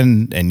go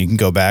again, and you can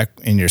go back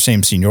in your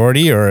same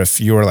seniority, or if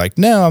you were like,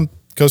 no,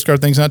 Coast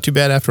Guard thing's not too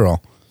bad after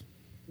all.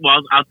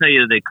 Well, I'll tell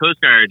you, the Coast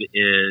Guard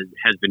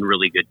has been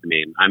really good to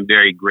me. I'm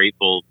very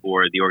grateful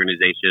for the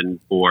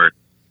organization for,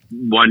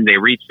 one, they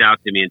reached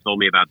out to me and told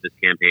me about this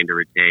campaign to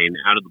retain.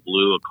 Out of the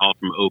blue, a call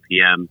from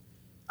OPM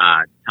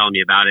telling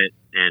me about it.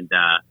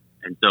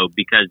 And so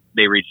because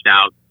they reached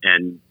out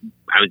and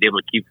I was able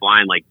to keep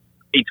flying, like,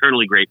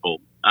 eternally grateful.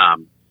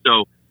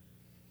 So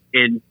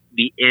in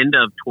the end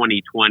of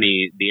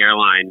 2020, the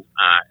airline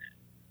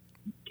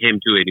came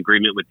to an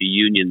agreement with the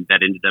union that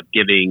ended up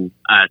giving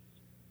us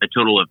a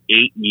total of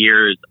 8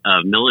 years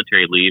of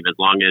military leave, as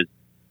long as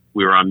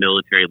we were on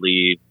military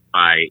leave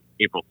by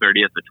April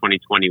 30th of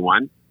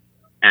 2021.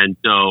 And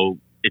so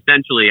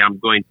essentially I'm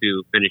going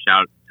to finish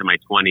out to my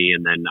 20,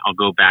 and then I'll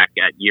go back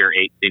at year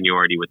 8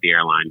 seniority with the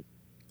airline.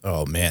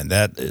 Oh man,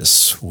 that is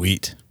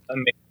sweet.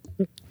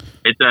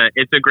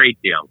 It's a great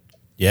deal.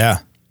 Yeah.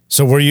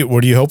 So what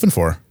are you hoping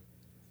for?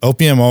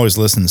 OPM always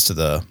listens to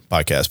the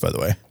podcast, by the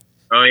way.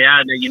 Oh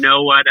yeah. You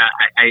know what?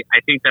 I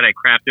think that I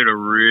crafted a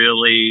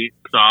really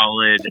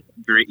solid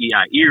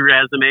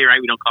e-resume,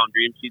 right? We don't call them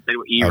dream sheets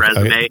anymore.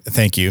 E-resume. Okay.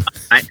 Thank you.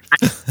 I got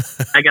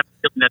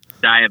the feeling that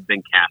the die have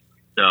been cast.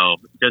 So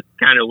just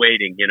kind of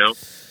waiting,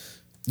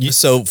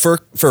 So for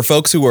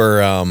folks who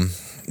are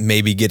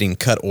maybe getting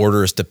cut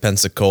orders to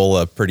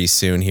Pensacola pretty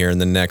soon here in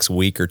the next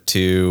week or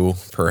two,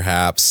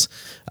 perhaps,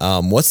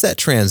 what's that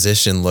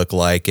transition look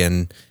like?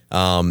 And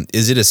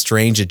is it a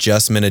strange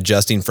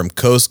adjusting from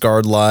Coast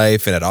Guard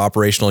life and an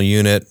operational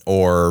unit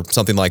or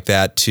something like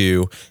that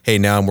to, hey,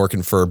 now I'm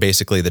working for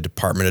basically the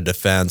Department of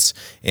Defense,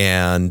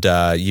 and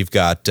you've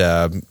got,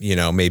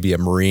 maybe a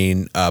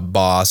Marine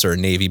boss or a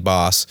Navy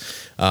boss.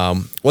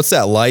 What's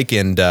that like?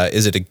 And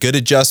is it a good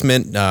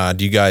adjustment?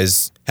 Do you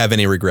guys have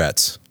any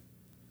regrets?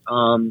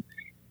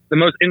 The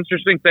most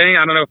interesting thing,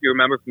 I don't know if you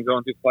remember from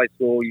going through flight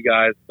school, you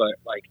guys, but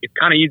like it's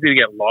kind of easy to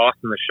get lost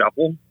in the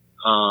shuffle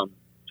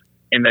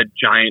in the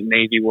giant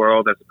Navy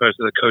world as opposed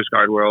to the Coast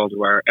Guard world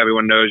where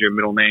everyone knows your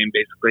middle name,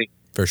 basically.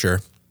 For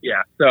sure.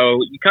 Yeah.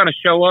 So you kind of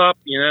show up,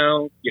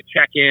 you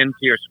check into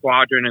your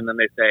squadron, and then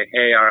they say,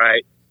 hey, all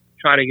right,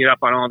 try to get up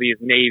on all these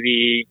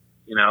Navy,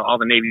 all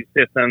the Navy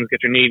systems,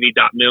 get your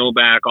Navy.mil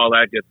back, all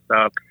that good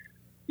stuff.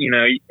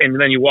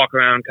 And then you walk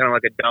around kind of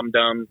like a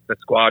dum-dum, the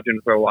squadron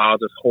for a while,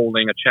 just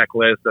holding a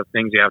checklist of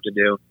things you have to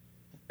do.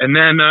 And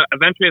then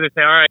eventually they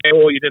say, all right,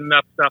 well, you did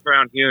enough stuff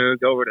around here,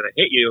 go over to the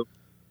hit you,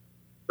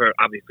 for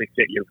obviously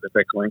fit you for the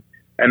fixed wing.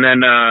 And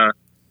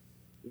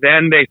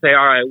then they say,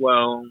 all right,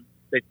 well,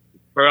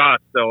 for us,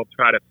 they'll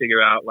try to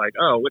figure out like,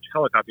 oh, which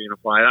helicopter you're going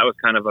to fly. That was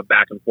kind of a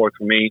back and forth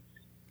for me.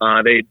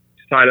 They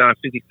decided on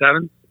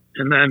 57,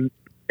 and then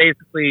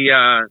basically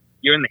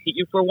you're in the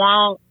HITU for a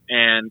while,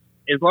 and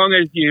as long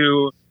as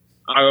you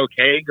are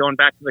okay going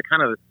back to the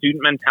kind of the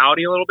student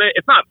mentality a little bit,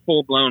 it's not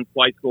full blown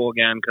flight school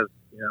again because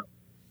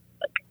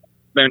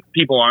then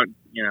people aren't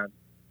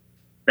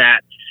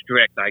that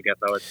strict, I guess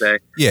I would say.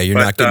 Yeah, you're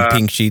not getting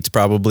pink sheets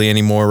probably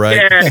anymore, right?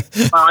 Yeah,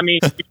 I mean,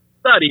 you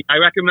study. I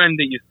recommend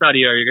that you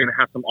study, or you're going to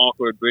have some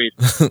awkward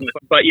briefs.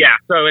 But yeah,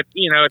 so it's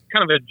it's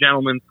kind of a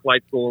gentleman's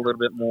flight school a little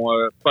bit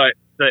more, but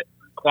the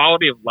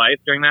quality of life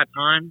during that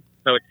time.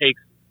 So it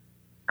takes,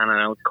 I don't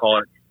know, let's call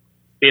it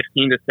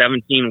 15 to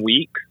 17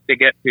 weeks to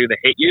get to the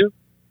HITU.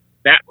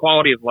 That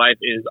quality of life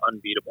is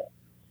unbeatable.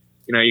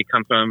 You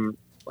come from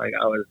like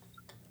I was.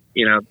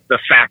 The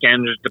FAC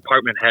end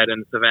department head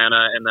in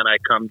Savannah, and then I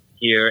come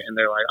here and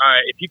they're like, all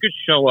right, if you could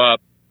show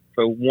up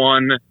for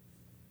 1.5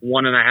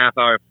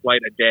 hour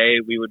flight a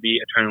day, we would be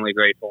eternally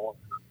grateful.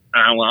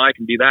 Well, I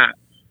can do that.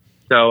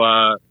 So,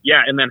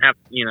 and then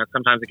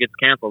sometimes it gets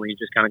canceled and you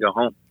just kind of go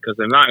home because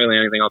there's not really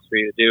anything else for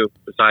you to do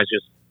besides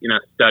just,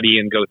 study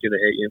and go to the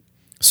HITU.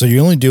 So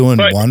you're only doing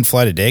one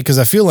flight a day? Because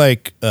I feel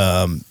like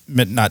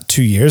not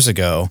 2 years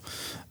ago,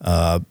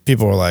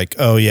 people were like,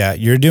 oh yeah,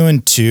 you're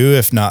doing 2,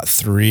 if not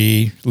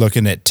 3,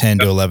 looking at 10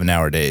 to 11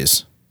 hour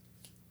days.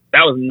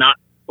 That was not,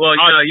 well,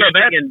 that's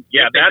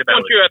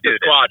once you're at the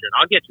squadron.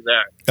 I'll get you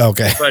there.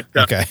 Okay. But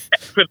okay.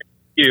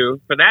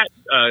 For that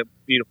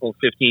beautiful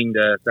 15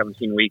 to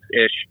 17 weeks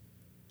ish,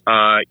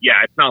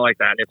 it's not like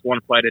that. It's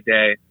one flight a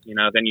day,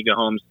 then you go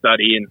home,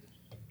 study and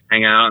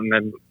hang out and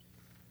then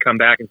come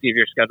back and see if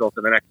you're scheduled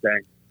for the next day.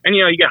 And,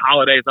 you get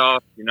holidays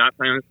off. You're not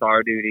planning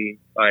SAR duty.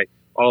 Like,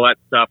 all that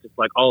stuff. It's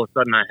like all of a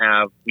sudden I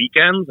have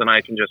weekends and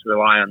I can just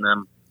rely on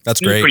them. That's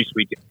great. It's pretty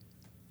sweet.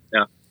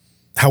 Yeah.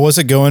 How was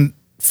it going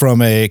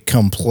from a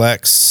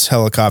complex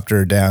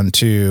helicopter down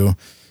to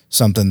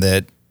something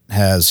that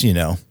has,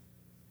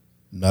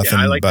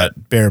 nothing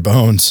but bare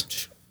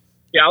bones?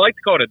 Yeah, I like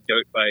to call it a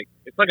dirt bike.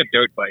 It's like a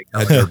dirt bike.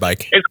 A dirt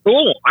bike. It's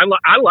cool. I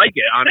like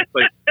it,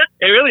 honestly.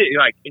 It really,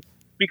 it's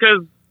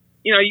because,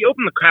 you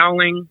open the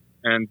cowling,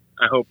 and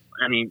I hope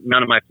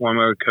none of my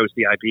former Coast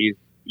IPs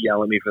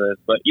yell at me for this,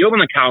 but you open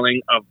the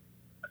cowling of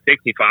a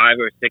 65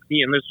 or a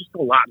 60 and there's just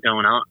a lot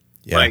going on.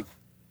 Yeah. Like,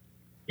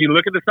 you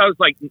look at the stuff, it's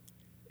like,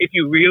 if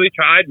you really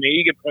tried, maybe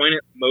you could point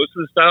at most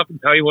of the stuff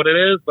and tell you what it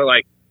is, but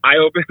like, I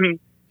open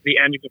the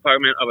engine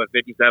compartment of a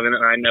 57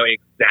 and I know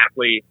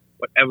exactly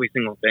what every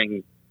single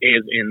thing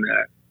is in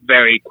there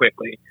very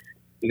quickly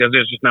because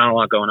there's just not a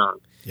lot going on.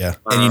 Yeah.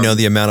 And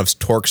the amount of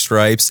torque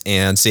stripes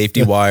and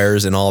safety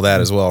wires and all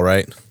that as well,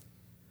 right?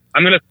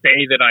 I'm going to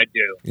say that I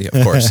do. Yeah,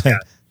 of course. Yeah.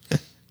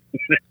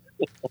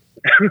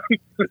 I'm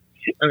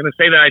going to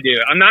say that I do.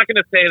 I'm not going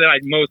to say that I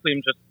mostly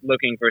am just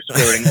looking for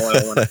squirting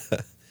oil when I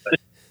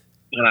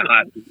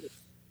hot.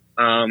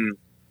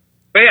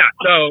 But yeah,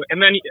 so,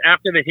 and then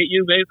after they hit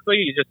you, basically,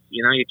 you just,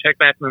 you check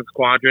back in the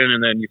squadron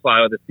and then you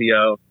fly with the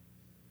CO.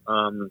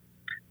 Kind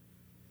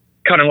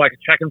of like a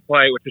check-in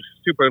flight, which is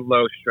super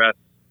low stress,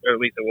 or at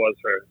least it was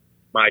for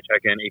my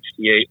check-in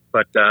HT8.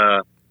 But,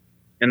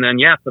 and then,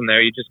 from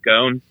there you just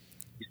go and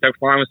you start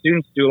flying with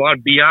students, do a lot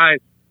of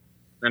BIs.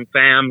 And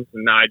FAMs,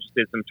 and I just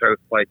did some turf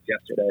flights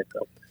yesterday.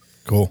 So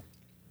cool.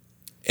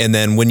 And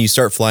then when you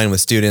start flying with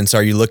students,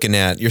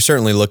 you're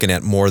certainly looking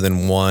at more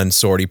than one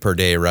sortie per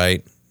day,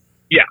 right?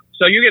 Yeah.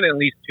 So you're getting at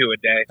least 2 a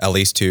day. At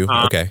least 2.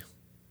 Okay.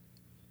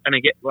 And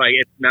I get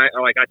it's not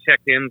like I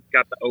checked in,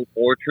 got the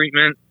 04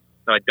 treatment,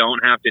 so I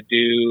don't have to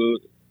do.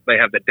 They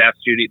have the death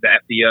duty, the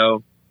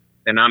FDO.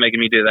 They're not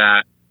making me do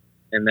that.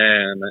 And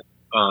then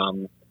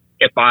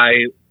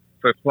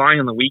for flying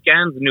on the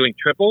weekends and doing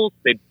triples,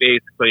 they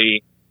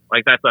basically.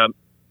 Like, that's a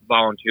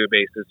volunteer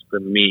basis for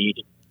me,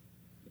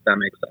 if that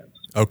makes sense.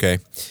 Okay.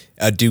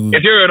 If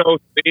you're an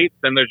 08,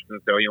 then they're just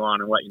going to throw you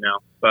on and let you know.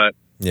 But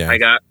yeah. I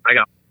got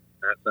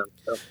that sense.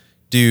 So.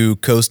 Do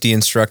Coastie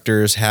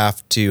instructors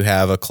have to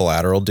have a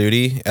collateral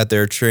duty at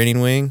their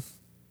training wing?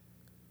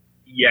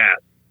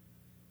 Yes.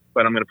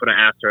 But I'm going to put an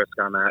asterisk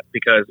on that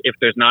because if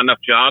there's not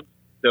enough jobs,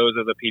 those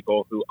are the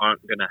people who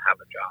aren't going to have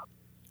a job.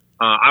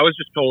 I was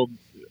just told,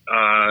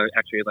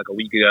 actually, like a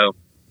week ago,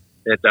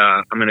 that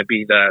I'm going to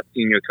be the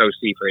senior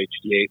Coastie for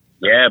HT8.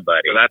 Yeah,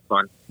 buddy. So that's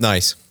fun.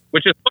 Nice.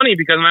 Which is funny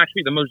because I'm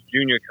actually the most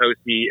junior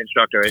Coastie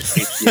instructor at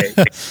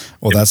HT8.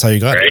 Well, that's how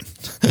you got it.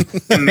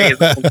 Amazing.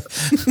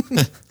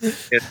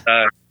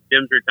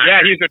 Jim's retiring.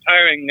 Yeah, he's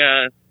retiring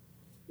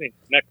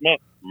next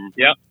month. Mm-hmm.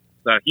 Yep.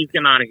 So he's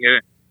getting out of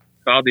here.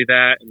 So I'll do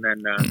that. And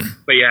then,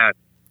 but yeah,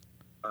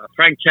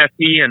 Frank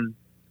Chesky and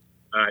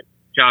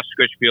Josh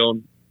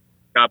Scritchfield,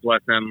 God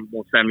bless them,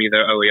 will send me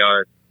their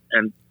OERs.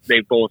 And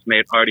they both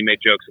already made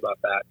jokes about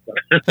that. So.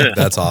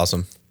 That's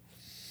awesome.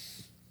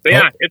 But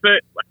yeah, it's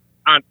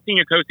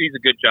senior Coastie is a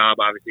good job.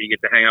 Obviously, you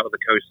get to hang out with the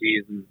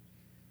Coasties and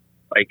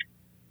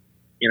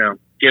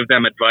give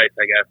them advice,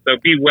 I guess. So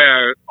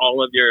beware,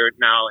 all of your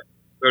now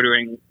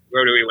rotary wing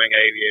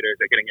aviators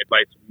are getting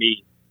advice from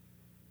me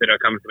that are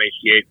coming from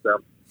HT8. So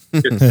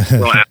just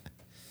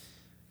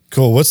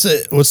Cool. What's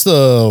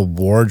the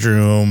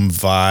wardroom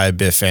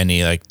vibe, if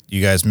any? Like,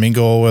 you guys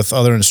mingle with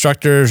other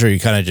instructors, or you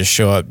kind of just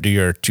show up, do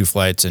your 2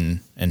 flights, and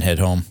head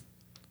home?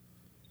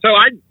 So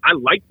I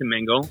like to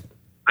mingle.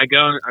 I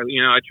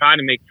try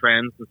to make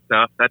friends and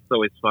stuff. That's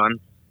always fun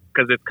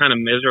because it's kind of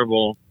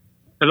miserable.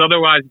 Because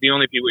otherwise, the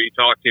only people you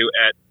talk to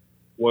at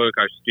work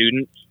are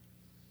students,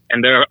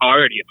 and they're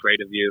already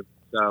afraid of you.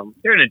 So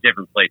they're in a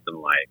different place in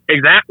life.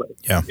 Exactly.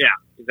 Yeah. Yeah.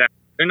 Exactly.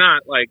 They're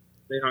not like,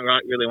 they don't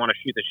really want to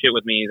shoot the shit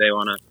with me. They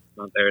want to.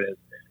 Oh, there it is.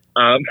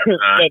 But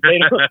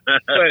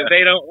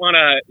they don't want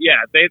to.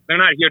 Yeah, they're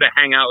not here to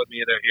hang out with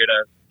me. They're here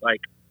to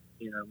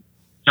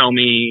tell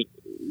me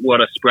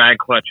what a sprag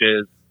clutch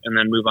is, and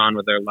then move on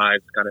with their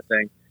lives, kind of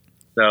thing.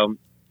 So,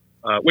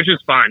 which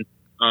is fine.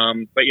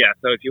 But yeah,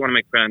 so if you want to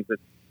make friends,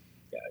 it's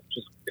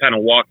just kind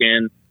of walk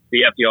in,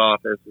 be at the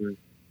office, and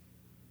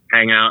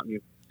hang out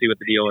and see what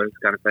the deal is,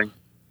 kind of thing.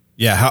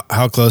 Yeah.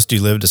 How close do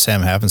you live to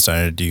Sam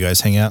Happenstein? Do you guys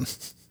hang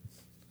out?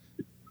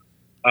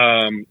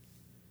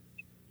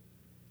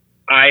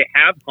 I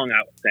have hung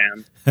out with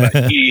Sam,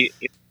 but he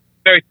is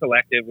very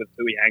selective with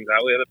who he hangs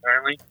out with,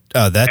 apparently.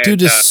 Oh, that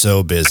dude is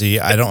so busy.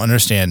 I don't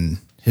understand.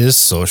 His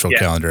social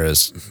calendar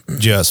is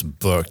just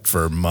booked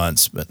for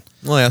months. But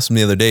well, I asked him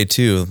the other day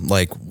too,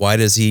 like, why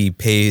does he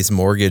pay his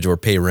mortgage or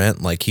pay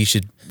rent? Like, he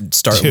should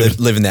start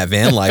living that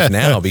van life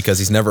now because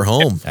he's never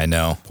home. I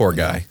know. Poor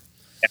guy.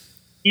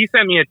 He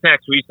sent me a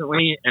text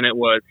recently, and it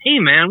was, "Hey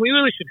man, we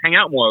really should hang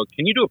out more.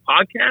 Can you do a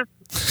podcast?"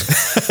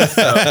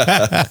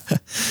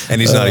 And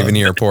he's not even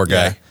here, poor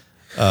guy.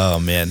 Oh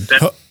man.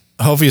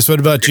 Hopefully, what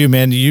about you,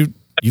 man? You've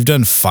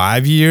done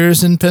 5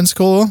 years in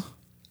Pensacola?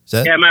 Is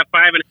that? Yeah, I'm at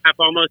 5.5,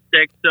 almost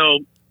 6. So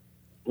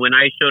when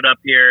I showed up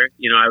here,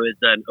 I was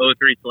an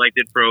 03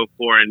 selected for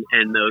 04,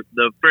 and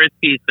the first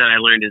piece that I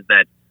learned is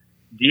that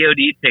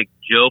DOD takes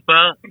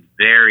JOPA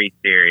very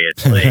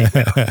seriously.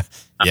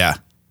 Yeah.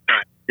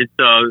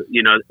 So,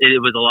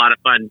 it was a lot of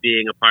fun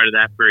being a part of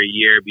that for a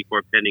year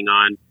before pinning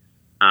on.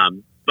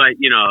 But,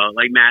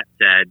 like Matt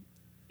said,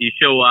 you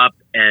show up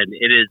and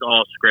it is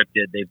all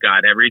scripted. They've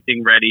got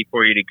everything ready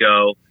for you to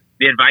go.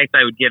 The advice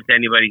I would give to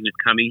anybody who's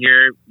coming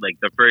here, like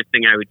the first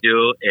thing I would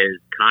do is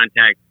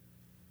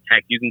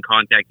you can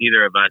contact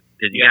either of us,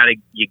 because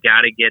you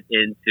gotta get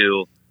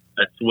into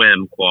a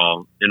swim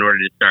qual in order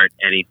to start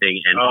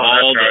anything. And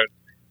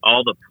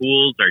all the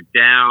pools are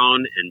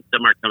down, and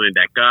some are coming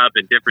back up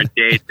at different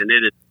dates, and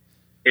it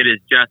is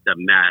just a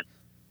mess.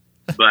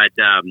 But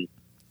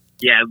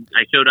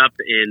I showed up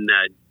in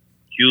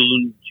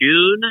June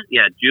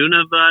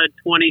of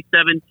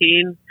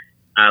 2017.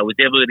 Was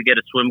able to get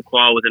a swim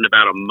qual within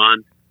about a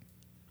month.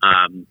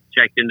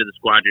 Checked into the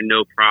squadron,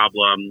 no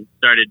problem.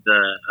 Started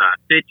the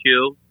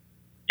FITU,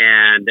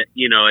 and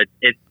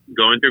it's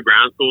going through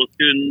ground school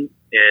students.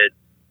 It's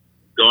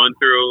going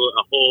through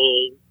a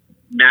whole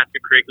master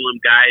curriculum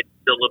guide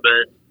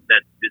syllabus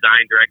that's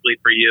designed directly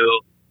for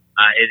you.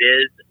 It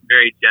is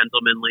very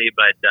gentlemanly,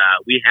 but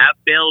we have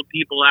bailed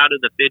people out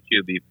of the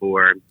FITU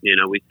before.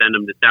 We send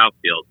them to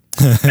Southfield.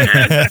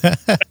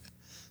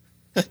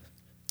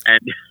 And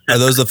are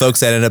those the folks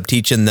that end up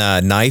teaching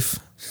the knife?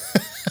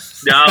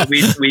 No,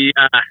 we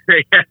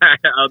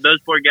those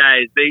poor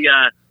guys.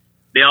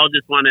 They all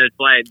just want to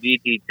fly at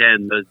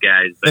DT-10. Those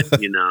guys,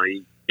 but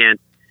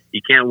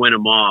you can't win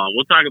them all.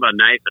 We'll talk about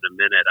knife in a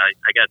minute.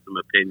 I got some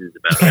opinions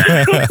about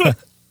that.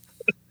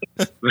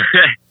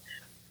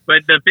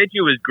 But the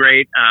FITU was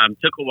great.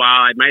 Took a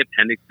while. My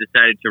appendix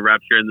decided to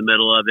rupture in the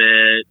middle of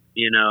it.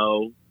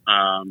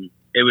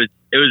 It was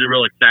a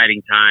real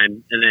exciting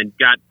time, and then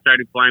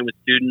started flying with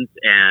students,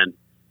 and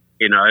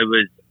it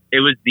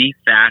was the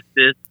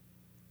fastest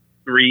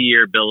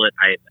 3-year billet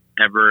I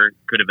ever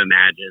could have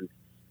imagined.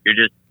 You're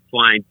just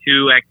flying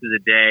 2 X's a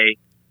day.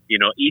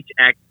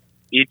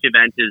 Each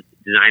event is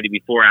designed to be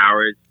 4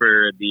 hours.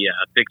 For the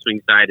fixed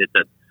wing side, it's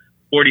a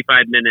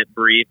 45-minute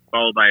brief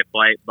followed by a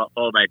flight,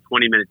 followed by a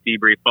 20-minute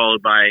debrief,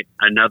 followed by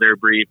another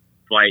brief,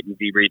 flight, and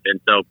debrief. And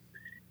so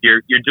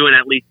you're doing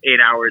at least 8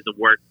 hours of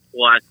work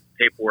plus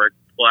paperwork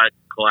plus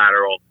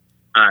collateral.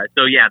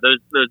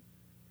 Those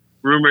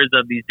rumors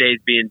of these days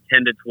being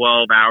 10 to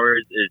 12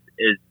 hours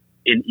is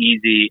an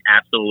easy,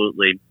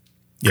 absolutely.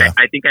 Yeah.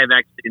 I think I've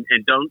actually,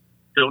 and don't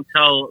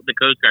tell the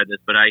Coast Guard this,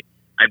 but I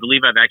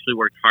believe I've actually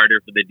worked harder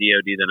for the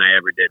DOD than I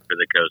ever did for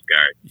the Coast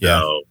Guard. Yeah.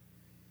 So,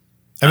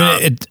 I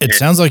mean, it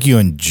sounds like you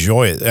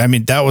enjoy it. I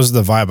mean, that was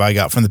the vibe I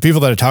got from the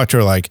people that I talked to.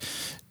 Are like,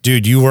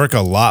 dude, you work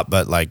a lot,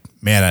 but like,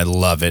 man, I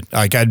love it.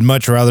 Like, I'd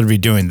much rather be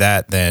doing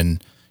that than,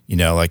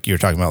 like you're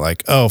talking about,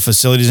 like, oh,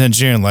 facilities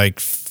engineering, like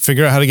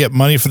figure out how to get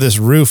money for this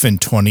roof in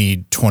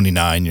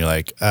 2029. You're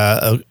like,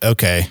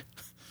 okay.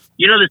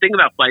 The thing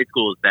about flight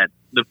school is that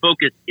the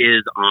focus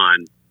is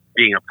on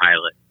being a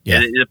pilot. Yeah.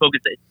 And the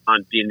focus is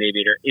on being an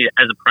aviator.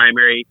 As a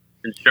primary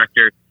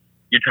instructor,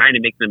 you're trying to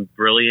make them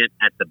brilliant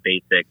at the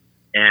basics.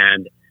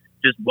 And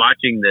just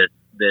watching this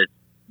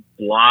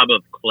blob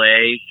of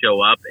clay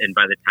show up, and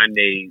by the time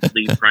they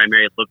leave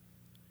primary, it looks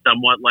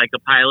somewhat like a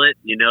pilot.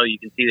 You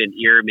can see an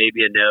ear,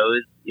 maybe a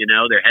nose.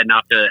 They're heading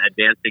off to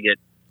advance to get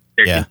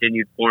their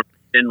continued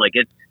formation. Like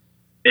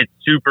It's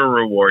super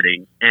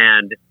rewarding.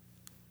 And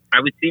I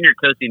was senior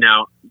coasting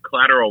now,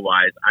 collateral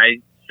wise, I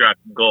struck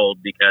gold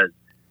because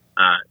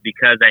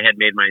I had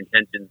made my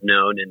intentions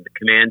known, and the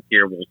commands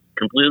here will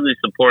completely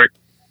support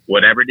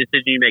whatever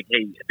decision you make.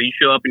 Hey, if you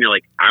show up and you're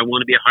like, I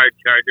want to be a hard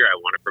charger, I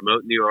want to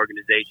promote in the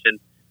organization,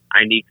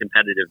 I need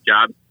competitive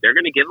jobs, they're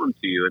going to give them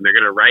to you, and they're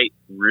going to write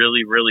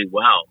really, really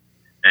well.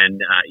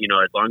 And,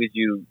 as long as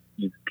you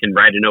can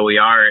write an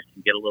OER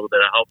and get a little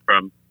bit of help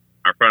from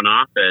our front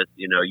office,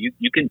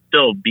 you can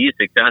still be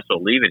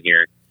successful leaving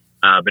here.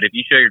 But if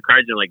you show your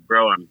cards and you're like,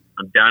 bro, I'm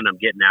done, I'm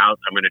getting out,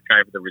 I'm going to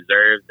try for the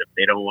reserves. If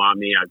they don't want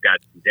me, I've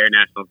got some Air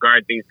National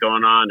Guard things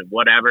going on and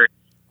whatever,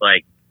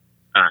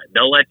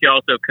 they'll let you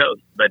also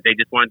coast, but they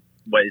just want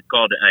what is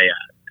called a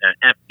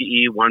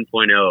FTE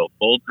 1.0,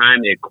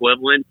 full-time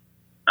equivalent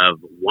of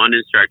one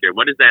instructor.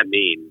 What does that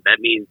mean? That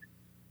means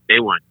they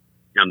want,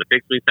 on the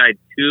fixed wing side,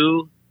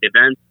 2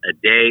 events a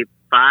day,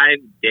 5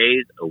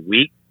 days a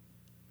week.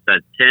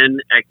 That's 10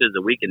 X's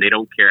a week, and they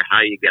don't care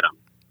how you get them.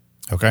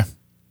 Okay.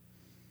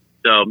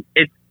 So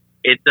it's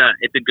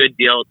a good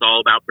deal. It's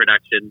all about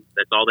production.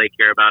 That's all they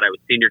care about. I was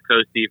senior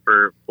coastie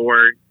for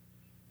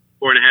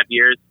 4.5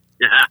 years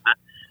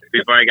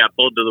before I got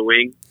pulled to the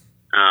wing,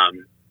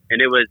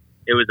 and it was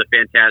a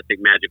fantastic,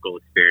 magical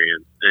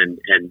experience. And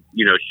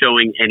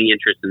showing any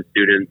interest in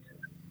students,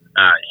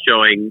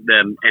 showing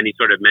them any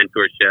sort of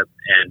mentorship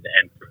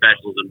and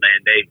professionalism,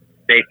 and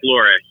they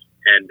flourish,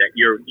 and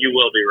you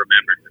will be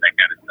remembered for that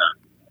kind of stuff.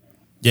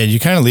 Yeah, you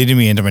kind of leading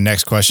me into my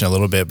next question a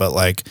little bit,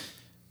 but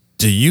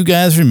do you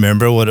guys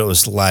remember what it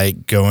was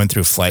like going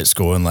through flight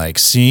school and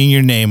seeing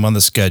your name on the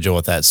schedule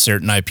with that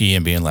certain IP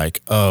and being like,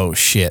 oh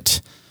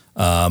shit?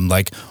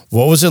 What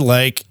was it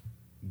like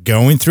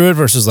going through it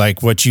versus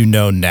what you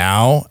know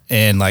now?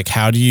 And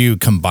how do you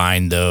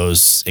combine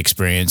those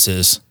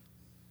experiences?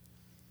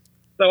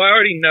 So I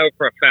already know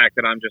for a fact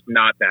that I'm just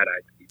not that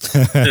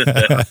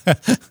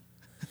IP.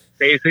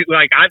 Basically,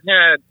 like I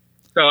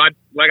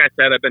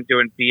said, I've been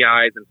doing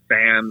BIs and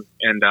SAMs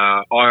and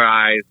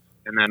RIs,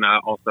 and then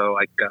also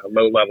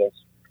low levels.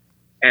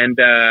 And,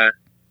 I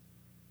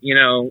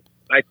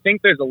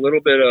think there's a little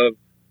bit of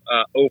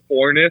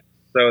 04-ness.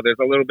 So there's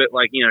a little bit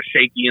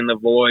shaky in the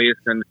voice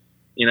and,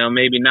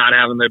 maybe not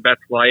having their best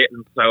flight.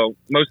 And so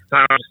most of the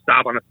time I just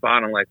stop on the spot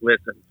and I'm like,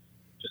 listen,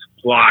 just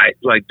fly.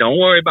 Don't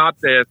worry about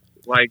this.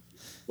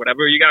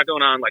 Whatever you got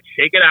going on,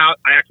 shake it out.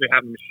 I actually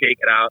have them shake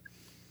it out.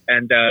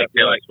 And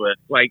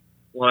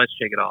well, let's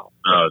shake it off.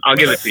 Oh, I'll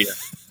give it to you.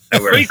 It's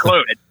pretty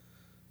close.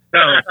 So,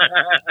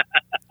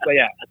 but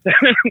yeah,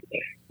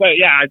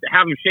 I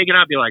have them shake it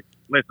up. Be like,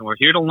 listen, we're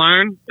here to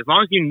learn. As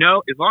long as you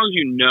know,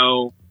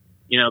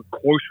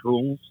 course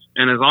rules,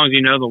 and as long as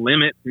you know the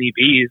limits and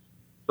EPs,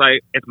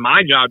 it's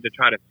my job to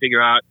try to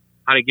figure out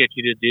how to get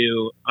you to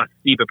do a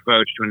steep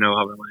approach to a no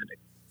hover landing.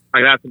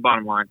 That's the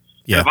bottom line.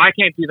 Yeah. And if I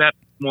can't do that,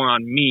 more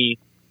on me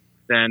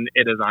than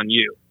it is on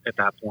you at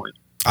that point.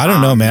 I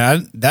don't know,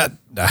 man.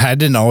 I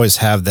didn't always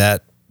have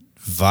that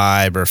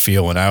vibe or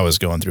feel when I was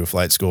going through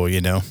flight school. I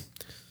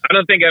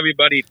don't think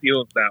everybody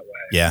feels that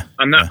way. Yeah.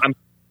 I'm not. I'm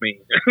me.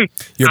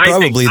 You're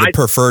probably the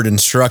preferred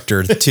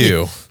instructor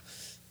too.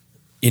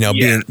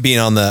 Being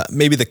on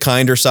maybe the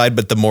kinder side,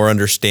 but the more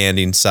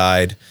understanding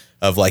side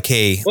of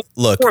hey,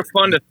 look. It's more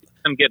fun to see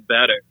them get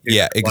better.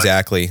 Yeah,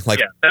 exactly.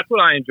 That's what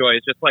I enjoy.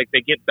 It's just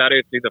they get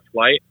better through the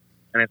flight,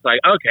 and it's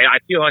okay, I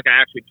feel like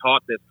I actually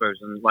taught this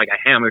person. I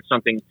hammered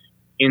something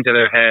into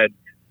their head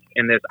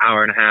in this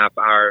hour and a half,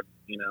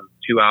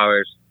 2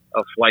 hours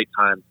of flight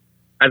time,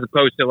 as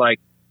opposed to I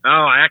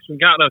actually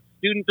got a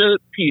student to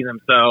pee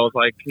themselves.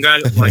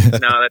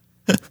 Congratulations. No,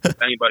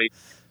 that's anybody.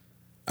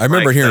 I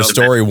remember hearing a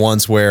story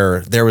once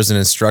where there was an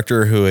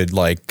instructor who would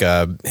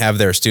have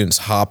their students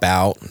hop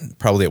out,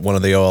 probably at one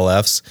of the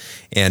OLFs,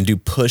 and do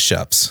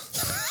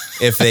push-ups.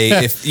 if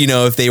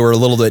they were a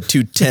little bit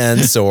too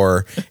tense,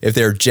 or if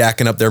they're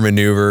jacking up their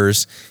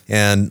maneuvers,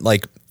 and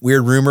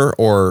weird rumor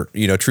or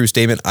true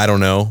statement, I don't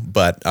know,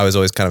 but I was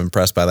always kind of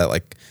impressed by that.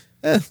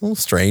 A little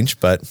strange,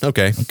 but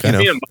okay.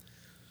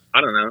 I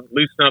don't know,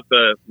 loosen up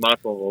the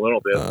muscles a little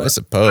bit. I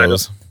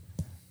suppose.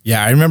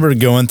 Yeah, I remember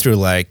going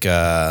through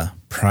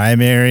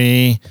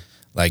primary,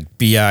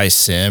 BI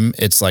sim.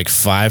 It's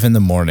 5 a.m,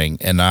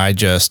 and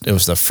it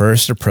was the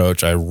first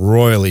approach. I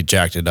royally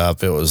jacked it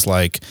up. It was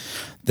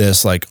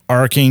this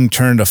arcing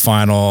turn to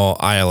final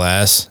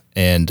ILS,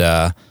 and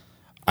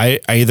I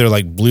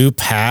either blew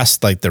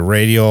past the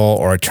radial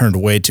or I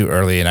turned way too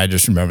early, and I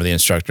just remember the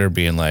instructor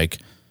being like,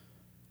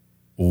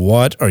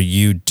 what are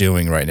you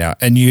doing right now?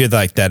 And you had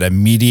that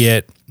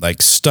immediate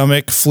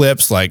stomach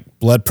flips,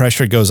 blood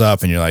pressure goes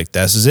up, and you're like,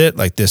 this is it.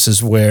 This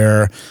is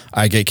where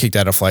I get kicked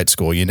out of flight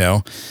school,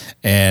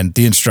 And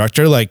the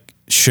instructor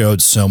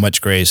showed so much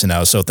grace, and I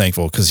was so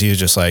thankful because he was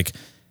just like,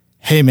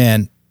 hey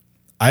man,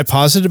 I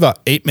paused it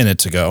about 8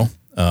 minutes ago.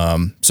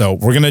 So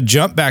we're going to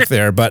jump back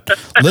there, but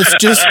let's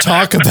just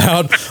talk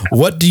about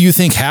what do you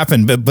think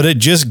happened? But it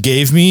just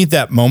gave me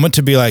that moment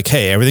to be like,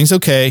 hey, everything's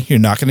okay. You're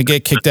not going to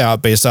get kicked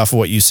out based off of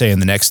what you say in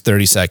the next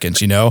 30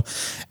 seconds,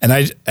 And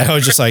I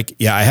was just like,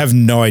 yeah, I have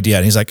no idea.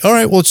 And he's like, all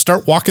right, well, let's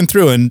start walking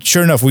through. And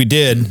sure enough, we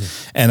did.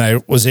 And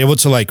I was able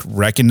to like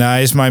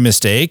recognize my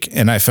mistake.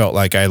 And I felt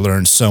like I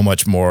learned so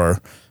much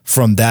more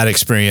from that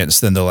experience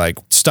than to like,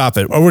 stop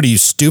it. Or what are you,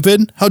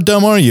 stupid? How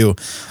dumb are you?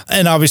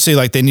 And obviously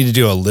like they need to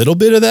do a little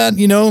bit of that,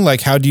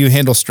 like how do you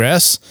handle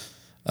stress?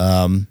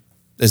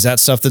 Is that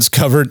stuff that's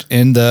covered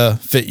in the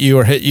Fit You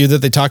or Hit You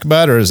that they talk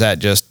about? Or is that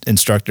just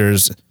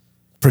instructors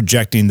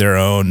projecting their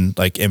own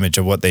like image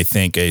of what they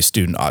think a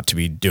student ought to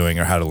be doing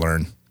or how to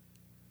learn?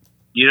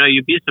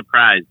 You'd be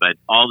surprised, but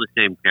all the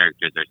same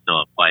characters are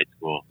still at flight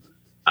school.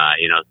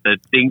 So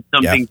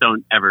some things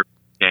don't ever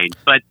change,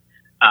 but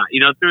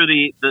through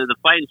the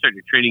flight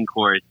instructor training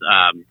course,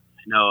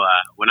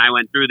 when I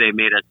went through, they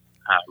made us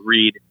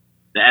read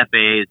the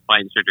FAA's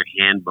flight instructor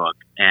handbook,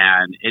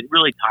 and it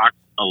really talks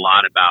a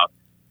lot about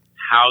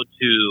how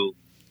to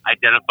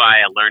identify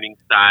a learning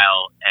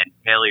style and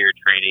tailor your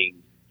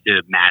training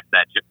to match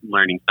that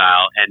learning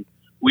style. And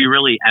we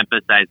really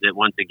emphasize it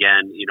once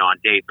again, on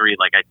day 3,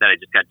 like I said, I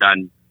just got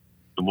done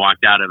and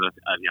walked out of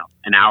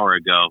an hour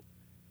ago,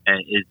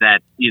 is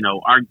that,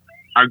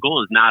 our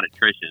goal is not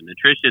attrition.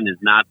 Attrition is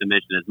not the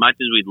mission. As much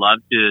as we'd love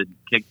to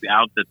kick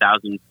out the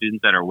 1,000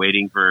 students that are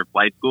waiting for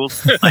flight school,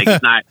 like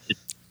it's not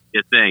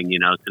a thing.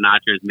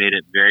 Sinatra has made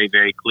it very,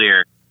 very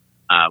clear.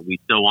 We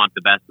still want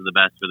the best of the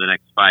best for the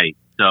next fight.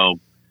 So,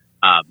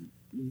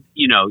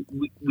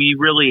 we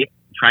really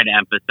try to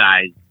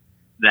emphasize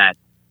that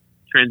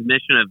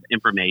transmission of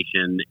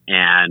information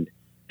and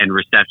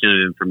reception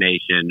of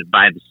information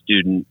by the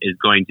student is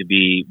going to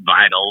be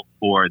vital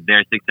for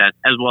their success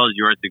as well as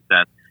your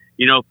success.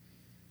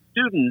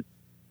 Students,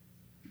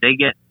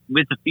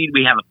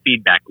 we have a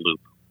feedback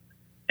loop,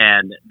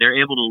 and they're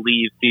able to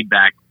leave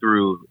feedback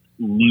through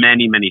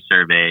many, many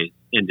surveys,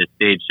 into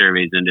stage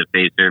surveys, into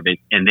phase surveys,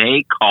 and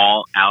they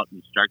call out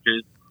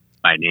instructors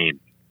by name.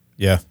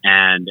 Yeah.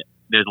 And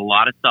there's a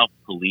lot of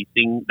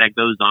self-policing that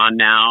goes on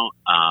now.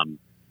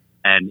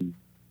 And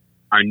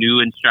our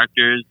new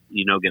instructors,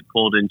 get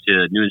pulled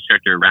into new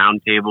instructor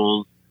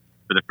roundtables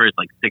for the first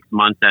 6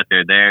 months that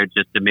they're there,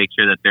 just to make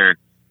sure that they're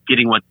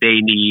getting what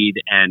they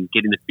need and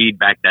getting the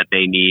feedback that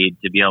they need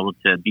to be able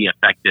to be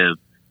effective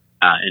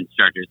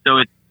instructors. So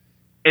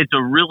it's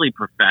a really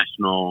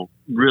professional,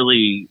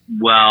 really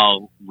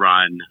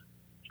well-run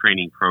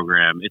training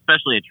program,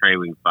 especially at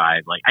Trailwing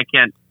 5. I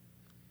can't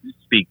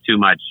speak too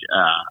much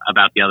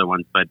about the other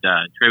ones, but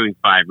Trailwing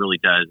 5 really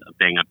does a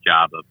bang-up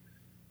job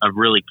of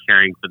really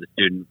caring for the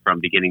student from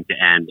beginning to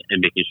end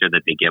and making sure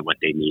that they get what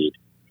they need.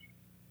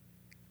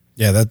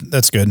 Yeah,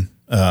 that's good.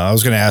 I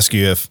was going to ask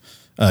you if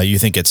you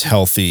think it's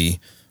healthy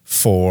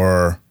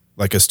for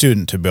a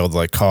student to be able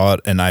to call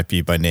it an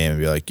IP by name and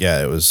be like,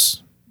 yeah, I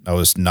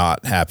was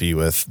not happy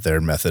with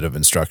their method of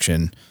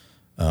instruction.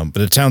 But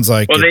it sounds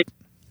like,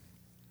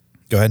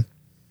 go ahead.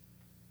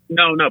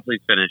 No,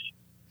 please finish.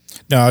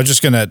 No, I was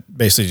just going to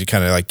basically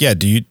kind of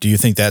do you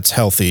think that's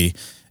healthy?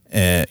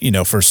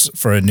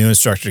 For a new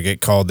instructor to get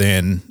called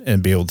in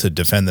and be able to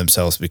defend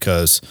themselves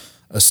because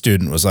a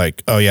student was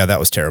like, oh yeah, that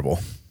was terrible.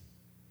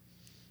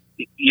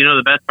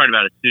 The best part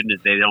about a student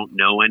is they don't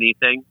know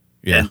anything.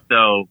 Yeah. And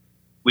so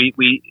we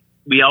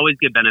always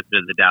give benefit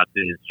of the doubt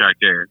to the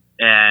instructor,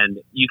 and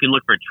you can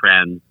look for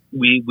trends.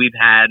 We've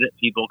had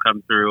people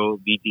come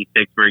through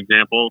VT6, for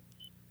example,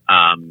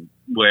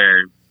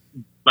 where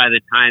by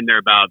the time they're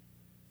about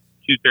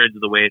 2/3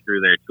 of the way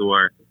through their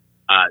tour,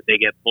 they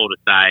get pulled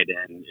aside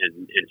and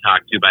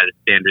talked to by the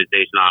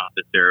standardization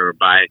officer or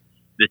by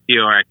the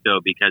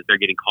CORXO because they're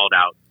getting called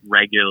out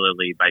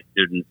regularly by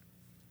students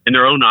in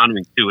their own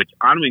on-wings too, which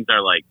on-wings are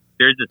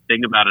there's this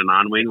thing about an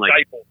on-wing,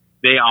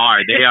 they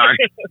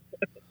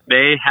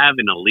have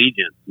an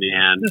allegiance,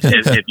 man.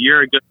 If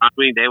you're a good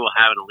on-wing, they will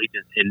have an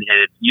allegiance. And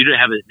if you don't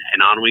have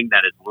an on-wing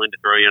that is willing to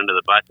throw you under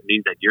the bus, it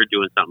means that you're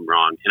doing something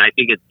wrong. And I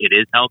think it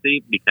is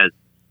healthy because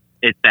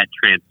it's that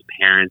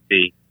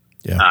transparency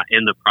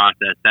in the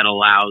process that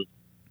allows,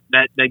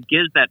 that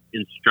gives that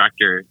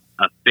instructor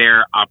a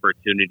fair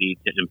opportunity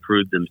to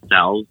improve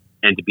themselves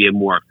and to be a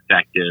more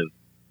effective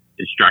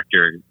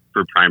instructor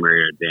for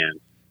primary or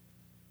advanced.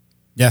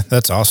 Yeah,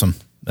 that's awesome.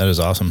 That is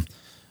awesome.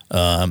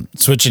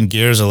 Switching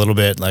gears a little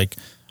bit,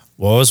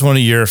 what was one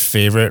of your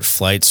favorite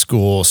flight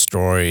school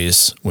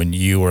stories when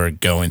you were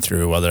going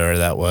through, whether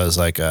that was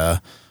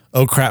a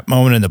oh crap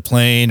moment in the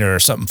plane or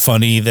something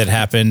funny that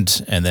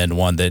happened, and then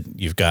one that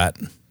you've got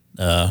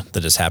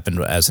that has happened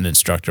as an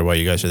instructor while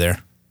you guys are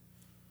there?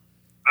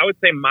 I would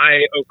say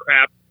my oh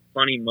crap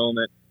funny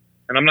moment,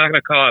 and I'm not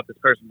going to call out this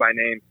person by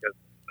name because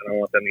I don't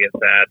want them to get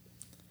sad,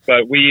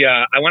 but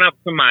I went up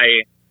to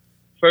my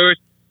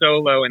first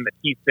solo in the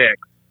T6.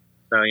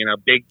 So,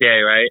 big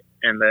day, right?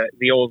 And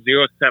the old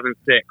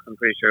 076, I'm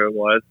pretty sure it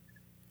was.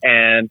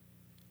 And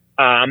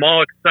I'm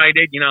all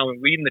excited,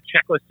 I'm reading the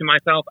checklist to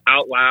myself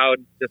out loud,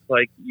 just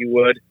like you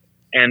would.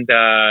 And,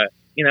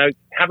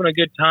 having a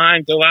good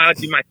time, go out,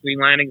 do my 3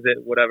 landings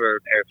at whatever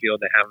airfield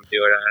they have them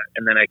do it at.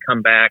 And then I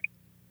come back,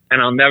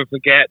 and I'll never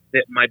forget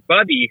that my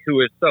buddy who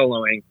was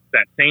soloing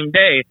that same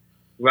day,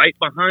 right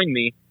behind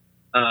me,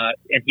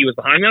 and he was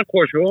behind me on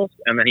course rules,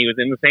 and then he was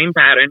in the same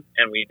pattern,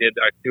 and we did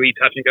our 3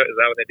 touch and goes. Is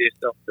that what they do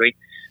still? 3?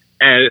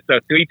 And so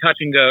 3 touch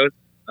and goes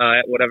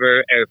at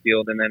whatever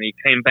airfield, and then he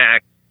came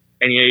back,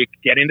 and you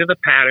get into the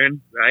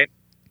pattern, right?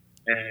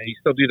 And you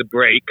still do the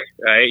break,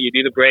 right? You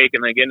do the break,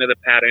 and then get into the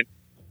pattern.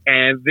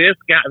 And this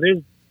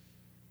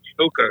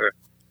joker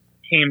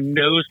came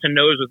nose to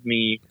nose with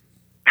me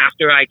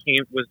after I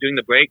was doing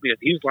the break because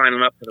he was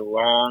lining up for the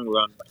wrong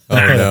runway.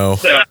 Oh no!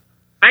 So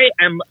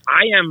I'm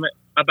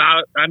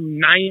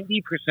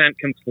 90%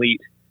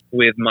 complete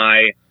with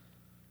my,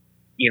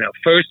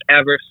 first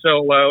ever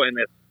solo in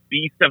this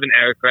beast of an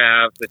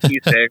aircraft, the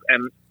T6,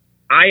 and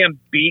I am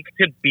beak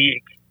to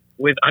beak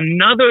with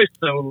another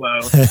solo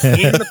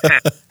in the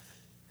past.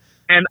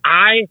 And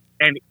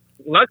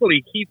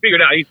luckily he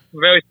figured out, he's a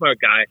very smart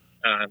guy.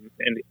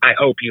 And I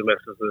hope he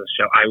listens to the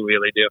show. I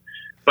really do.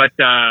 But,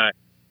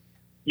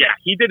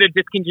 he did a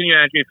discontinued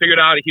entry, figured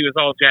out he was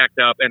all jacked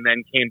up, and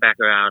then came back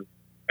around.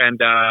 And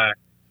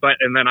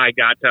then I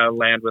got to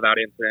land without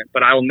incident.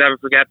 But I will never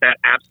forget that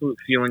absolute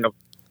feeling of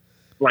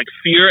like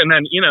fear. And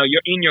then,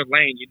 you're in your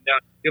lane,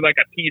 you're like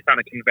a piece on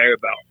a conveyor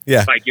belt.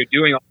 Yeah. Like you're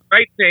doing all the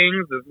right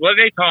things. This is what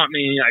they taught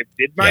me. I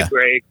did my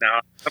break. Now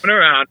I'm coming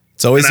around.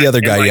 It's always the other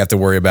guy you have to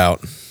worry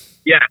about.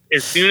 Yeah.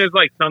 As soon as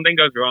like something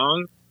goes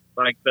wrong,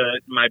 like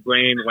my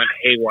brain went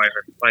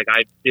haywire. Like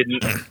I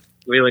didn't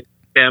really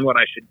understand what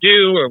I should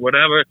do or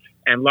whatever.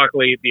 And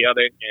luckily the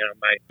other,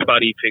 my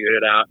buddy figured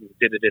it out and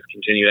did a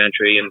discontinued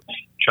entry and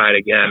tried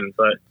again.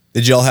 But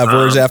did y'all have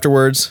words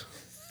afterwards?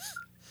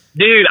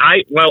 Dude,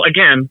 I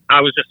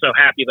was just so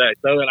happy that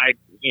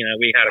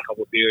we had a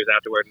couple of beers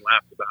afterward and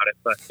laughed about it.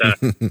 But,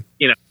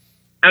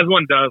 as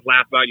one does,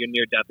 laugh about your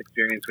near-death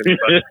experience with your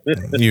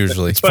buddy.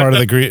 Usually. It's part of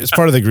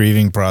the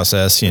grieving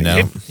process,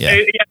 Yeah. Yeah,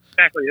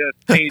 exactly.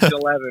 That's page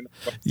 11.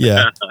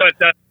 Yeah. But,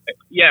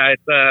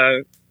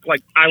 it's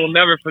like I will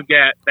never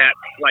forget that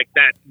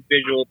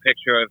visual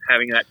picture of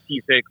having that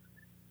T6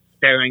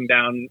 staring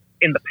down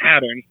in the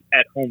pattern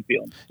at home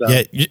field. So.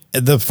 Yeah.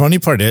 The funny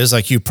part is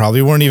like, you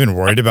probably weren't even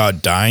worried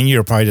about dying.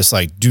 You're probably just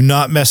like, do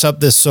not mess up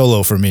this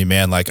solo for me,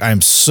 man. Like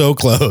I'm so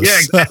close. Yeah,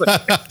 exactly.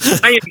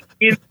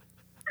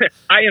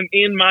 I am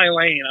in my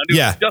lane. I'm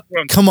doing just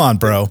what I'm Come on,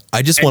 bro.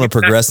 I just want to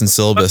progress in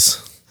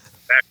syllabus.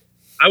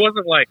 I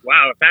wasn't like,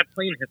 wow, if that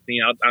plane hits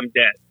me, I'm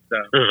dead. So,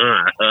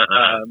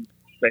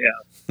 but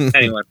yeah.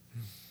 Anyway,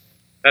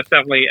 that's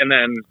definitely. And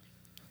then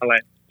I'll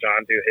let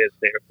John do his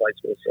favorite flight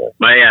school solo.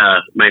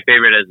 My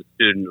favorite as a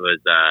student was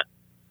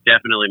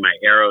definitely my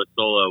aero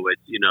solo. Which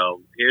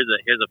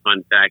here's a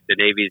fun fact: the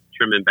Navy's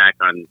trimming back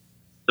on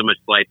so much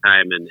flight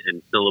time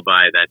and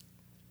syllabi that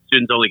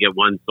students only get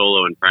one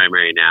solo in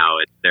primary now.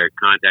 It's their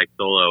contact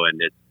solo,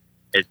 and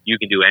it's you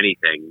can do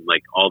anything.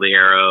 Like all the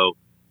aero,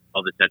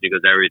 all the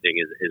technicals, everything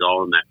is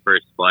all in that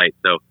first flight.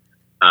 So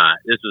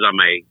this was on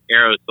my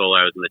aero solo.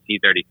 I was in the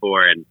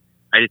T-34, and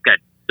I just got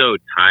so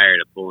tired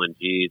of pulling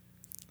G's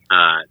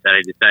that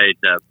I decided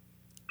to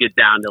get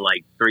down to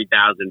like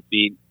 3,000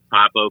 feet,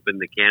 pop open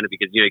the canopy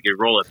because you could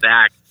roll it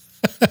back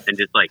and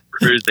just like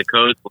cruise the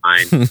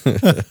coastline.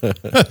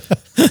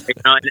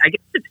 And I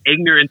guess it's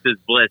ignorance is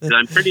bliss. And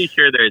I'm pretty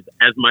sure there's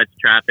as much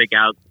traffic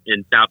out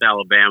in South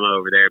Alabama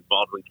over there in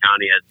Baldwin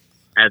County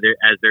as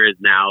there is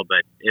now.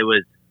 But it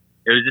was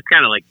just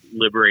kind of like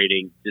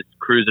liberating, just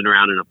cruising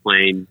around in a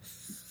plane.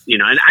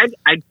 And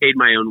I'd paid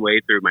my own way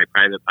through my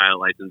private pilot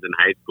license in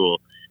high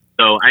school,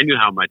 so I knew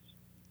how much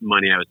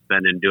money I was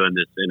spending doing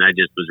this, and I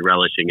just was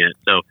relishing it.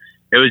 So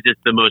it was just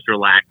the most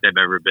relaxed I've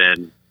ever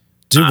been.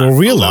 Dude, were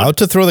we allowed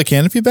to throw the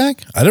canopy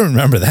back? I don't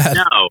remember that.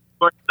 No, of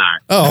course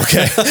not. Oh,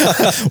 okay.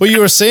 Well, you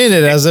were saying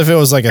it as if it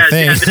was like a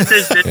thing. Yeah, this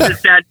is for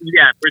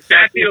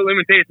statute of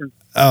limitations.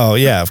 Oh,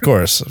 yeah, of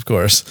course.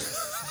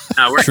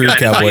 No, we're true good.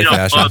 cowboy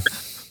fashion.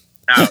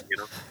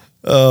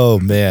 Oh,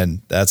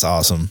 man, that's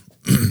awesome.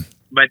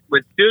 But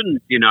with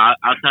students,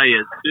 I'll tell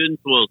you,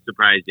 students will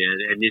surprise you,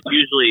 and it's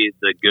usually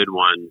the good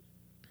ones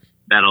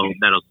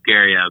that'll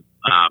scare you.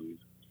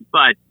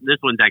 But this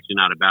one's actually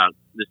not about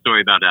the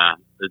story about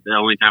the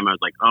only time I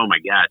was like, oh my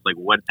gosh, like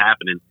what's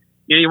happening?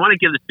 You want to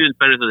give the students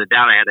benefit of the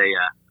doubt. I had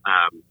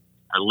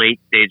a late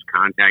stage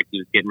contact. He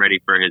was getting ready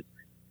for his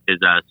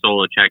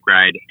solo check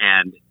ride,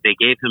 and they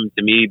gave him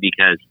to me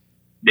because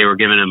they were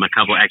giving him a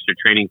couple extra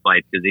training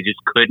flights because they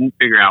just couldn't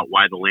figure out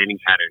why the landing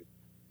pattern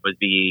was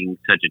being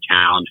such a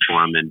challenge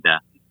for him. And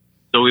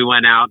so we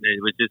went out, and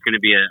it was just going to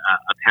be a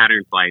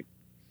pattern flight.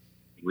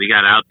 We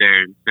got out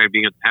there and started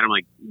being at the pattern. I'm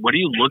like, what are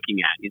you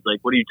looking at? He's like,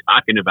 what are you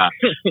talking about?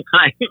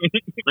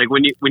 Like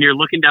when you're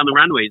looking down the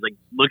runway, he's like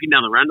looking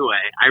down the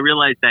runway. I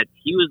realized that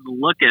he was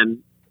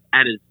looking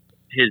at his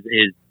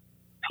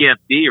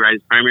PFD, right?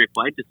 His primary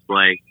flight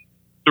display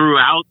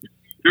throughout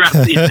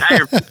the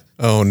entire.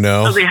 Oh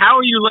no. I was like, how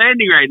are you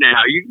landing right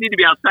now? You need to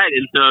be outside.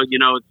 And so,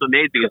 it's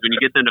amazing because when you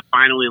get them to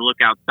finally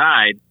look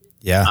outside,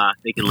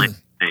 they can land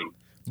the thing.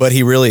 But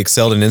he really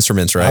excelled in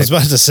instruments, right? I was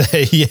about to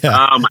say,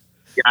 yeah. Oh my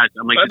gosh.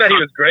 I'm like, I bet he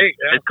was great.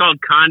 Yeah. It's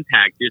called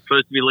contact. You're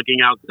supposed to be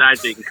looking outside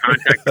so you can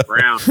contact the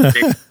ground.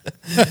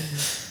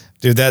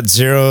 Dude, that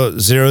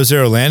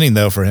 0-0 landing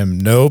though for him,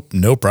 no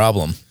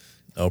problem.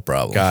 No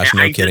problem. Gosh,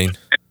 no kidding.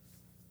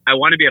 I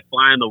want to be a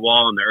fly on the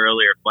wall in the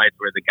earlier flights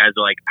where the guys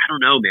are like, I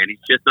don't know, man. He's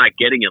just not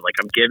getting it. Like,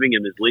 I'm giving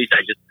him his leash.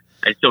 I just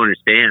don't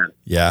understand.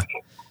 Yeah.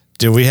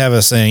 Dude, we have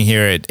a saying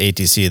here at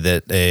ATC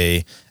that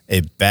a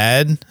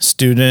bad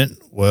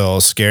student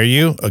will scare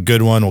you. A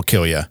good one will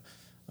kill you.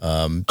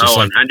 100%.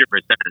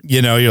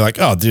 You know, you're like,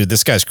 oh, dude,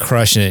 this guy's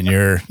crushing it. And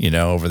you're,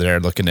 over there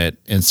looking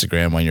at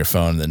Instagram on your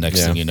phone. And the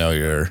next thing you know,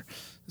 you're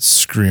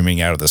screaming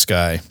out of the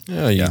sky.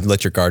 Oh, you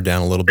let your guard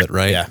down a little bit,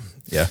 right? Yeah.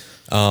 Yeah.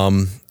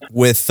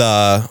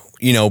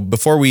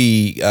 Before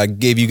we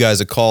gave you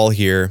guys a call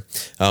here,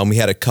 we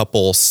had a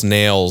couple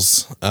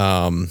snails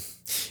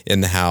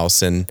in the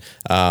house. And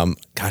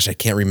gosh, I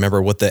can't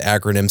remember what the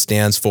acronym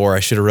stands for. I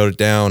should have wrote it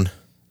down.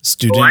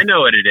 Oh, I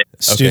know what it is.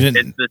 Student.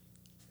 It's the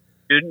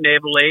Student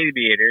Naval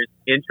Aviators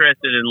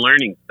interested in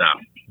learning stuff.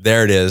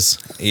 There it is.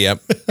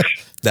 Yep.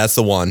 That's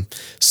the one.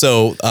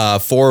 So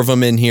 4 of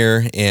them in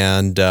here,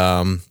 and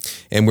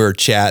we were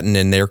chatting,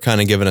 and they were kind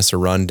of giving us a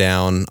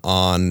rundown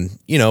on,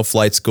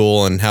 flight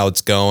school and how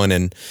it's going,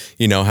 and,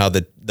 how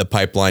the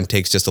pipeline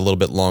takes just a little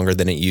bit longer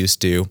than it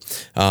used to.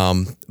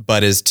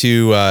 But as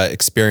 2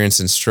 experienced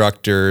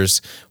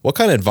instructors, what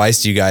kind of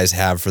advice do you guys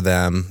have for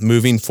them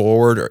moving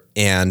forward,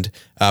 and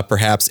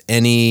perhaps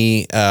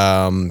any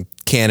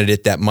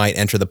candidate that might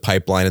enter the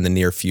pipeline in the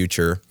near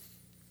future?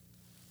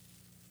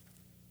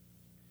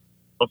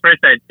 Well,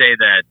 first I'd say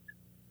that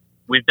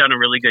we've done a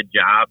really good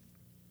job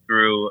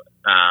through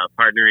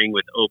partnering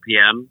with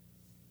OPM,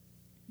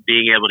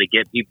 being able to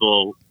get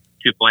people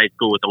to flight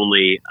school with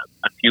only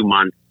a few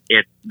months,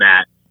 if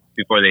that,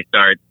 before they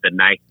start the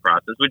NICE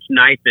process, which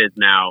NICE is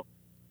now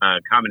a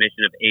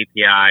combination of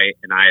API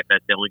and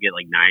IFS. They only get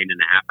like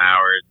 9.5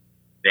 hours.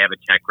 They have a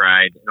check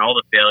ride, and all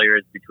the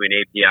failures between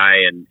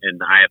API and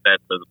the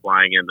IFS, so the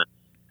flying and the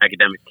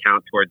academic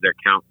count towards their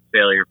count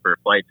failure for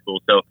flight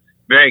school. So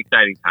very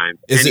exciting time.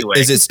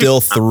 Is it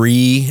still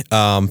 3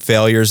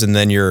 failures and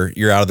then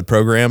you're out of the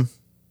program?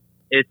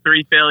 It's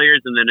 3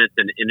 failures and then it's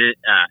an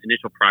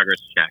initial progress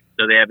check.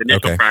 So they have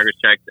initial progress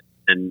checks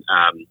and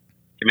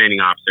commanding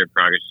officer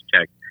progress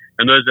checks,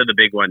 and those are the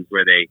big ones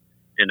where they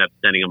end up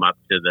sending them up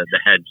to the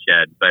head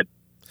shed. But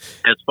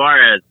as far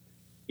as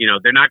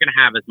they're not going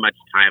to have as much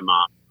time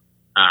off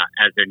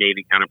as their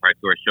Navy counterparts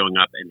who are showing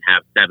up and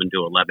have 7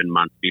 to 11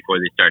 months before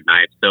they start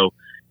knives. So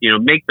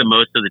make the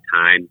most of the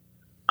time.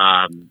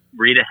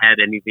 Read ahead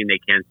anything they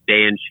can,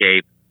 stay in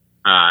shape,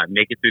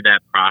 make it through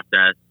that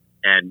process,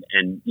 and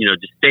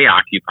just stay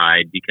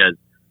occupied, because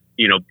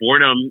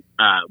boredom,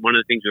 one of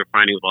the things we're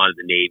finding with a lot of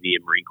the Navy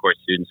and Marine Corps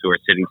students who are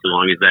sitting too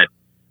long is that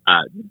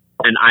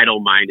an idle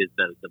mind is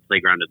the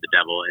playground of the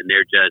devil, and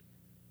they're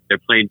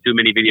playing too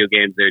many video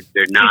games.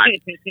 They're not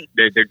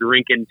they're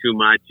drinking too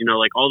much,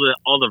 like all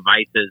the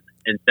vices,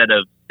 instead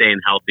of staying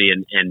healthy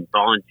and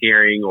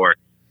volunteering or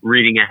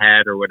reading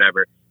ahead or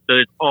whatever. So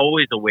there's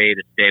always a way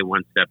to stay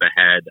one step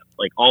ahead.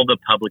 Like, all the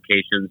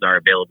publications are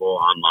available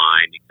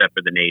online except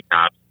for the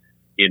NATOPS.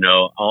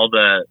 All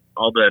the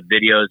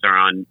videos are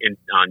on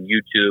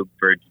YouTube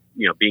for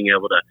being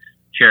able to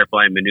chair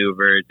fly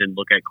maneuvers and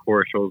look at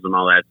commercials and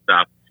all that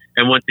stuff.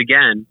 And once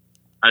again,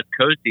 us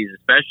coasties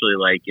especially,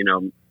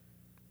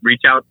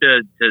 reach out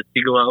to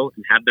Sigalo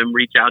and have them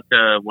reach out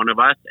to one of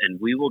us,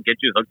 and we will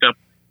get you hooked up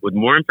with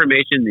more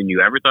information than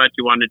you ever thought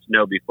you wanted to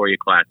know before you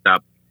classed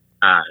up,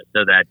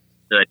 so that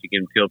you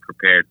can feel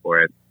prepared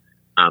for it.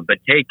 But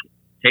take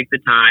the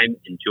time,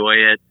 enjoy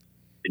it,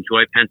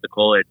 enjoy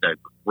Pensacola. It's a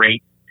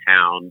great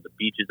town. The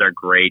beaches are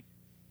great,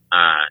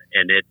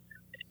 and it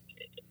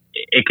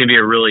can be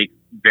a really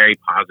very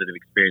positive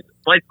experience.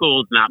 Flight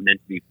school is not meant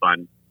to be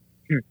fun,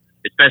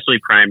 especially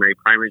primary.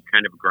 Primary is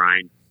kind of a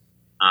grind,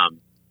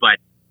 but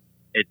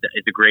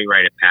it's a great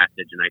rite of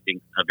passage, and I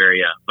think a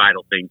very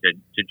vital thing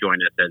to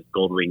join us as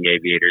Goldwing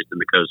aviators in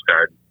the Coast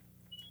Guard.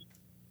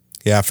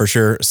 Yeah, for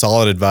sure.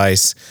 Solid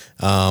advice.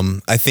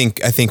 I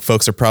think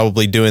folks are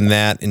probably doing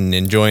that and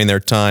enjoying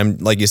their time.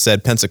 Like you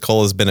said,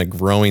 Pensacola has been a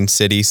growing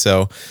city,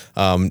 so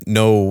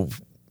no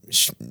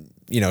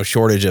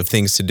shortage of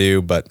things to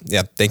do. But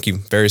yeah, thank you.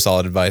 Very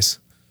solid advice.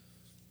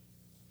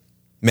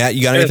 Matt,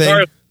 you got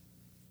anything?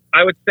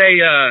 I would say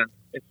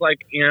it's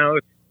like,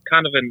 it's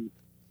kind of an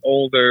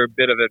older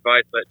bit of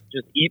advice, but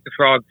just eat the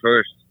frog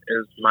first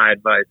is my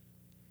advice.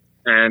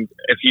 And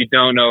if you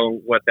don't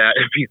know what that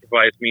piece of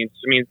advice means,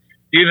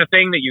 do the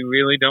thing that you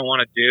really don't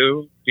want to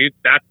do.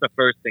 That's the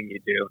first thing you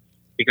do,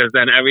 because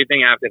then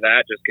everything after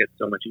that just gets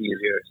so much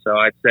easier. So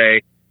I'd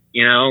say,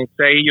 it's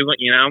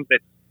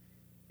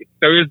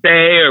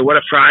Thursday or what,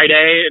 a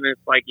Friday, and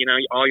it's like,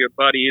 all your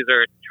buddies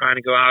are trying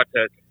to go out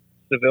to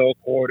Seville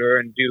Quarter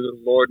and do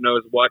Lord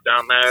knows what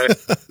down there.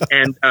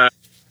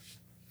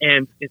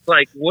 And it's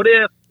like, what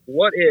if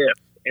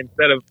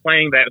instead of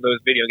playing those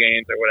video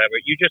games or whatever,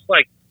 you just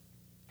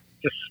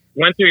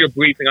went through your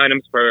briefing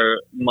items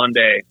for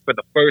Monday for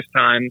the first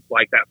time,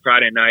 like that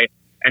Friday night,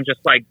 and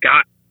just got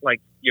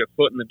your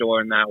foot in the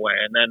door in that way.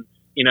 And then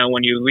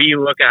when you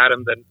re-look at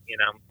them, then,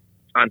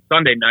 on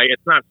Sunday night,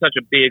 it's not such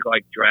a big,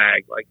 like,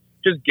 drag. Like,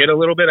 just get a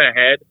little bit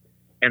ahead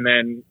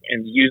and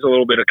use a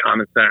little bit of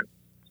common sense.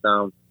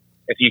 So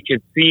if you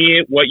can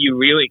see what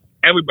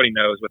everybody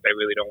knows what they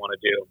really don't want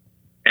to do,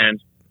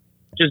 and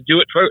just do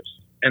it first.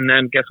 And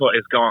then guess what?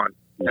 It's gone.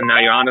 And now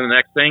you're on to the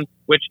next thing,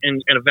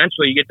 and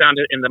eventually you get down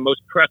to, and the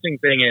most pressing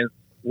thing is,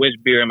 which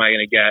beer am I going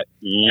to get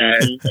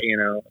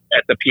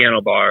at the piano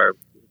bar,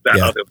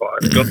 other bar?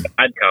 Go to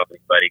Odd Colony,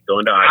 buddy.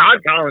 Going to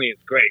Odd Colony is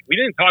great. We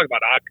didn't talk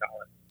about Odd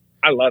Colony.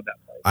 I love that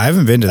place. I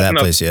haven't been to that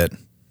place yet.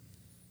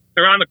 It's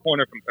around the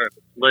corner from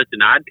Purpose.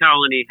 Listen, Odd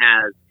Colony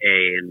has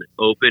an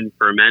open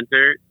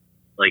fermenter,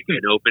 like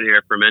an open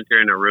air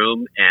fermenter in a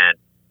room, and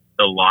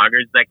the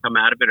lagers that come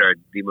out of it are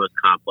the most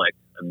complex,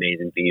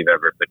 amazing thing you've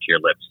ever put to your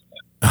lips.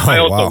 Oh, I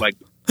also wow. like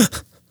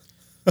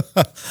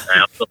I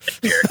also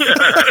like beer.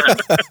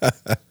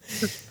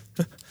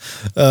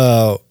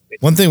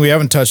 One thing we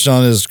haven't touched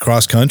on is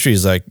cross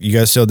countries. Like, you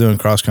guys still doing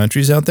cross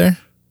countries out there?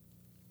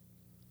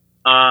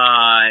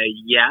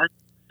 Yes.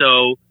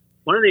 So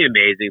one of the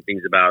amazing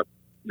things about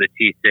the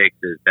T6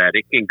 is that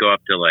it can go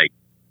up to 27,000.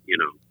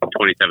 It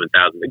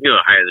can go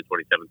higher than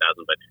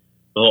 27,000, but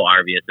the whole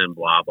RVS and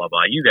blah, blah,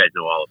 blah. You guys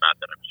know all about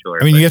that, I'm sure.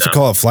 I mean, you have to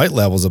call it flight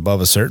levels above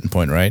a certain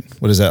point, right?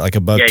 What is that, like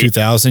above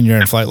 2,000, you're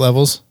in flight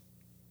levels?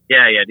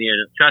 Yeah.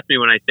 Trust me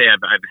when I say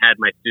I've had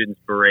my students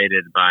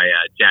berated by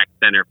Jack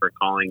Center for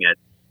calling it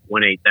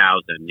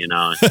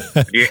 1,800.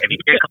 If you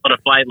can't call it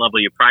a flight level,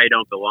 you probably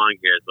don't belong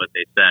here, is what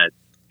they said.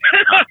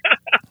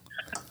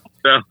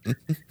 So,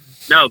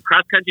 no,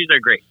 cross countries are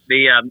great.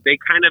 They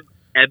kind of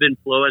ebb and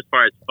flow as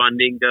far as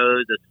funding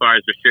goes, as far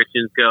as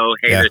restrictions go.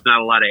 Hey, there's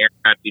not a lot of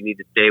aircraft. You need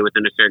to stay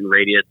within a certain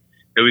radius.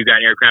 And we've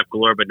got aircraft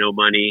galore, but no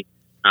money.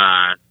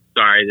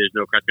 Sorry, there's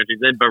no cross countries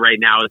in. But right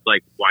now it's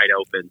like wide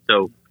open.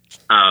 So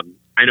I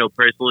know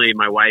personally,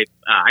 my wife.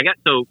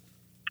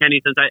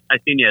 Kenny, since I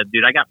seen you,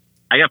 dude, I got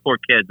 4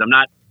 kids. I'm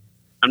not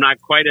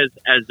quite as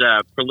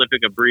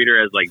prolific a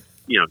breeder as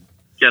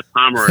Jeff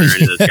Palmer or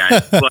any of those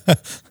guys.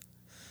 But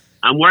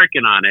I'm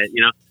working on it,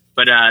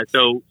 But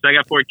so I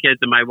got 4 kids,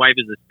 and my wife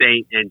is a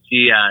saint, and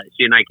she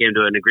and I came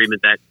to an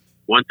agreement that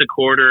once a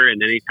quarter,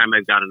 and anytime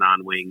I've got an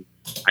on wing,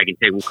 I can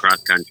take them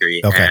cross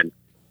country, and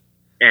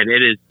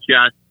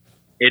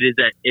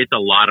it's a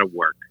lot of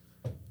work.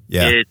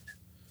 Yeah,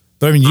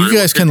 but I mean, you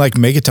guys can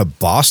make it to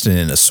Boston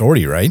in a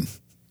sortie, right?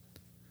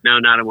 No,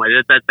 not in one.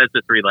 That's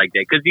a 3-leg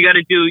day because you got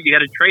to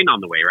train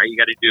on the way, right? You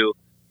got to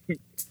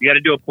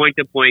do a point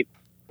to point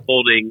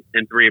holding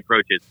and 3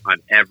 approaches on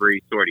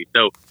every sortie.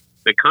 So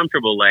the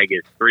comfortable leg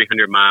is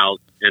 300 miles,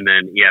 and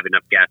then you have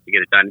enough gas to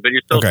get it done. But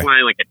you're still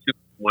flying like a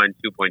 2.1,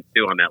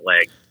 2.2 on that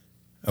leg.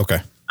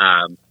 Okay.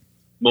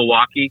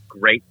 Milwaukee,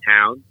 great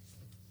town,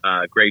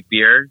 great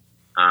beer,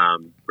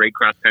 great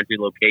cross-country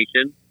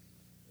location.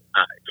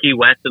 Key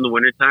West in the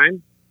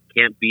wintertime,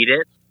 can't beat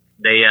it.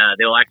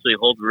 They'll actually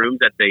hold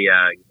rooms at the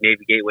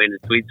Navy Gateway and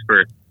the Suites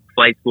for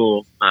flight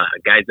school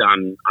guys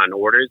on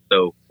orders.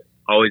 So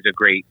always a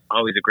great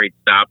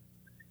stop.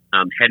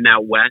 Heading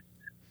out west,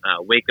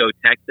 Waco,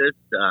 Texas.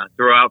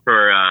 Throw out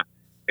for I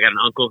got an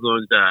uncle who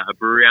owns a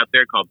brewery out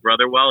there called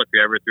Brotherwell. If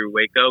you're ever through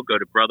Waco, go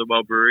to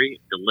Brotherwell Brewery.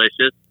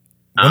 Delicious.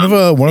 One of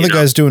the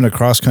guys doing a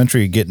cross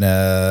country getting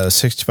a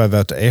 65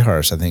 out to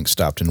Ahars, I think,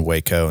 stopped in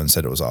Waco and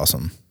said it was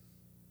awesome.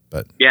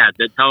 But yeah,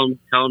 tell them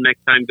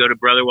next time go to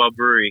Brotherwell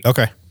Brewery.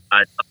 Okay.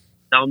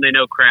 Tell them they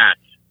know Crash.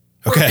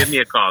 Or give me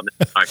a call.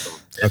 Talk to them.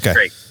 It's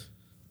great.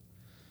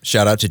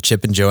 Shout out to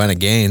Chip and Joanna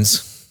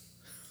Gaines.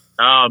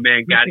 Oh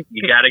man,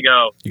 you gotta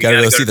go. You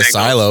gotta go see the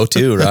silo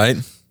too, right?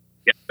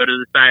 Go to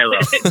the silo.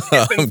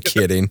 I'm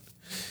kidding.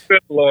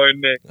 Good Lord,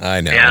 Nick.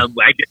 I know. Yeah,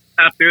 I just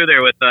stopped through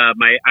there with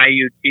my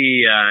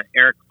IUT,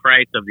 Eric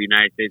Price of the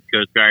United States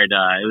Coast Guard.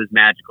 It was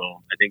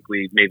magical. I think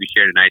we maybe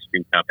shared an ice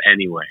cream cup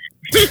anyway.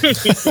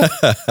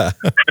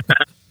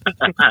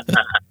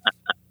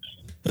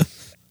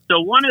 So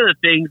one of the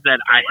things that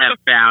I have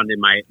found in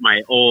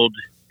my old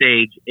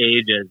stage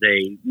age as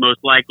a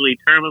most likely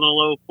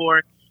Terminal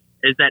 04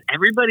 is that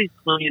everybody's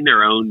playing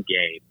their own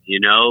game.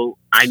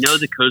 I know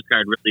the Coast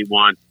Guard really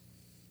wants,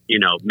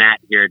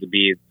 Matt here to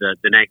be the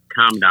next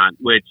commandant,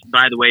 which,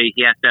 by the way,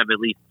 he has to have at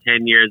least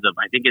 10 years of,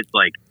 I think it's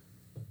like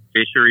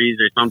fisheries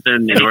or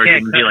something in order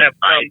to be like,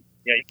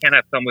 yeah, you can't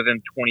have some within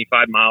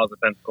 25 miles of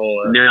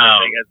Pensacola.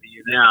 No.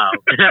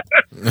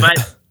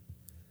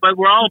 But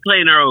we're all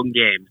playing our own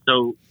game.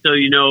 So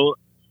I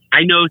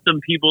know some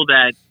people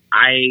that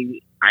I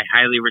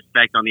highly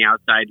respect on the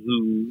outside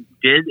who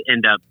did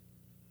end up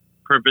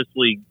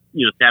purposely,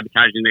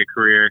 sabotaging their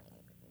career,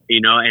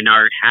 and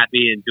are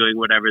happy and doing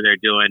whatever they're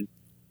doing.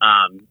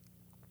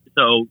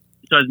 So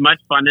as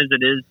much fun as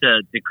it is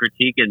to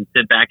critique and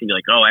sit back and be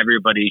like, oh,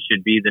 everybody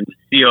should be the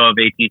CEO of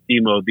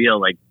ATC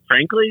Mobile. Like,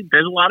 frankly,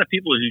 there's a lot of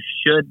people who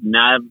should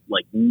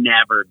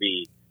never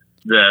be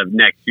the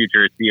next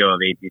future CEO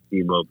of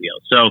ATC Mobile.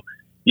 So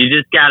you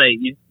just gotta,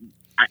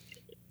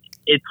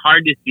 it's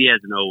hard to see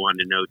as an 01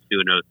 and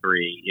 02 and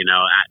 03,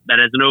 that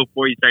as an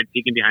 04, you start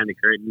peeking behind the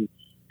curtain.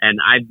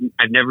 And I've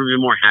never been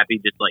more happy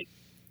just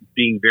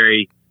being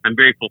very I'm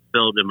very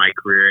fulfilled in my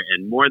career,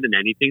 and more than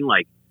anything,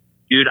 like,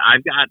 dude,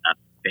 I've got a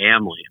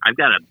family. I've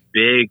got a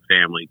big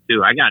family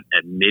too. I got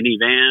a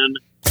minivan,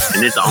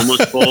 and it's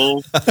almost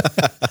full.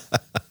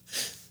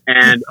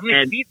 And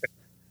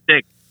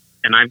six,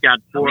 and I've got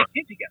four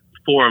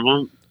of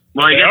them.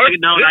 Well, I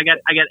got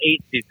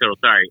 8 seats total.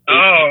 Sorry.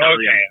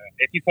 Okay.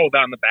 If you pull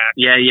down the back.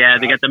 Yeah.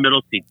 They got the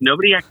middle seats.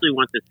 Nobody actually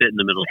wants to sit in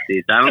the middle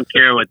seats. I don't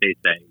care what they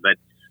say, but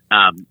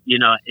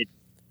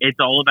it's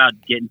all about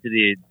getting to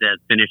the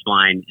finish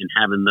line and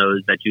having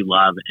those that you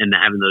love and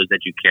having those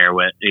that you care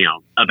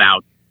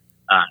about.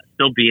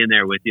 Still being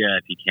there with you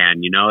if you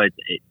can.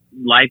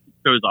 Life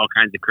throws all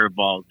kinds of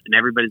curveballs, and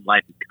everybody's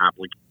life is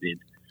complicated.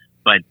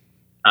 But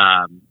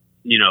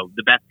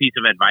the best piece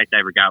of advice I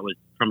ever got was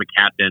from a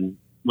captain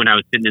when I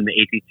was sitting in the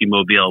ATC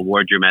Mobile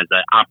wardroom as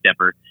an op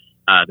depper,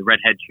 the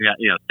redhead,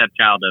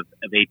 stepchild of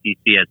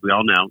ATC, as we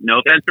all know. No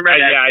offense to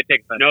redhead. Yeah, I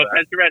take offense. No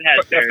offense to redhead.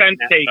 Offense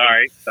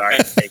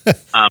taken.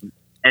 Sorry.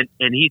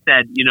 And he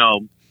said,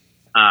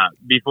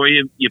 before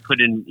you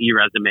put in your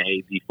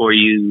resume, before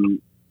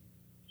you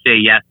say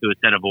yes to a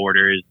set of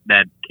orders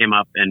that came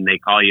up and they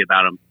call you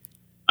about them,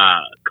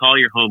 call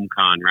your home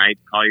con, right?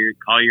 Call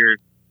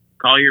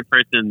your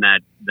person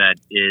that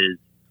is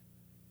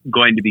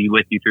going to be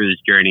with you through this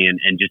journey,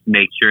 and just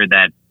make sure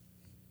that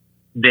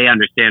they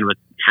understand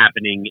what's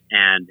happening.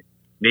 And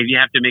maybe you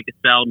have to make a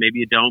sell, maybe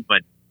you don't,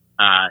 but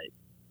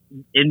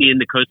in the end,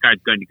 the Coast Guard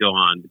is going to go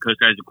on. The Coast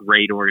Guard is a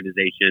great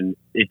organization.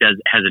 It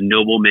has a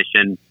noble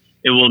mission.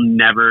 It will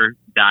never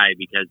die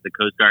because the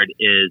Coast Guard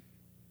is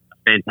a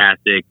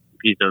fantastic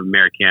piece of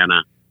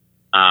Americana.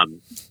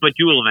 But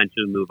you will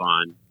eventually move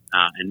on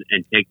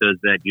and take those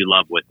that you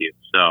love with you.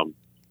 So,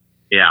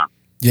 yeah.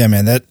 Yeah,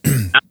 man,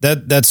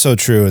 that's so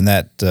true, and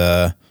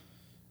that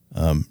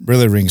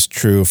really rings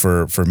true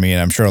for me,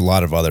 and I'm sure a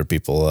lot of other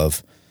people.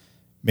 Of,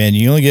 man,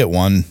 you only get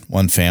one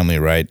family,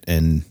 right?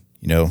 And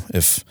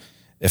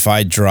if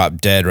I drop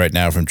dead right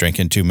now from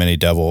drinking too many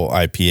double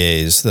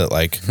IPAs, that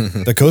like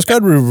the Coast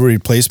Guard would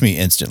replace me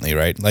instantly,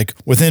 right? Like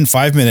within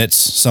 5 minutes,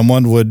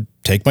 someone would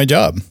take my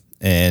job,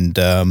 and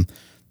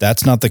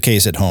that's not the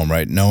case at home,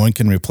 right? No one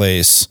can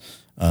replace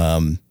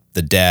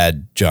the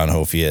dad, John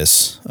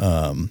Hofius.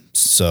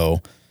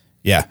 So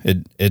yeah,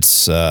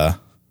 it's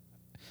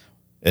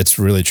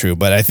really true.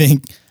 But I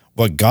think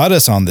what got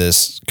us on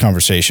this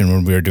conversation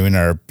when we were doing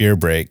our beer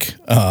break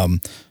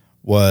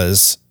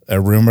was a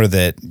rumor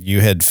that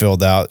you had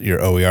filled out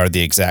your OER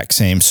the exact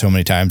same so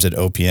many times that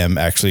OPM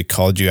actually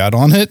called you out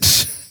on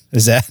it.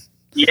 Is that?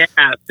 Yeah.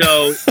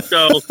 So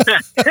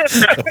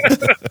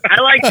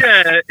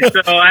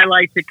I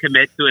like to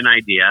commit to an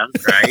idea,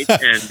 right?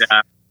 And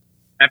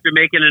after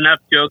making enough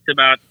jokes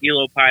about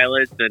helo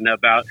pilots and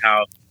about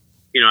how,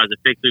 as a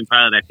fixed wing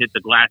pilot, I've hit the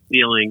glass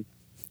ceiling,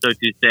 so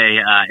to say,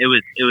 it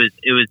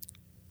was.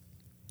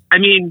 I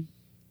mean,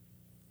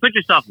 put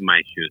yourself in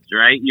my shoes,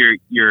 right?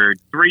 You're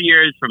 3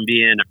 years from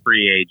being a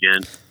free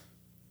agent.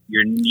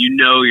 You're not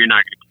going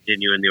to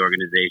continue in the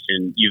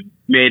organization. You've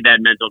made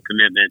that mental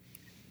commitment,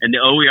 and the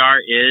OER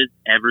is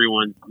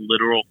everyone's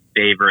literal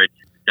favorite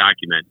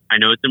document. I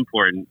know it's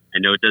important. I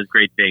know it does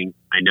great things.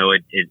 I know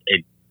it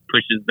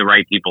pushes the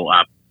right people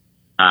up.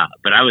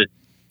 But I was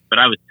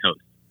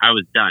toast. I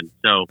was done.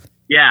 So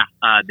yeah,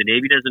 the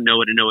Navy doesn't know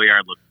what an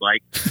OER looks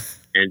like,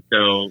 and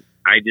so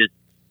I just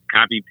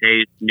copy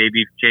paste,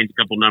 maybe change a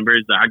couple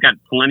numbers. I've got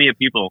plenty of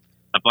people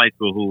at flight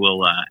school who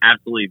will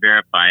absolutely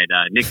verify it.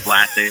 Nick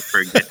Vlasic,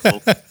 for example,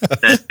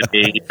 says to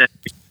me,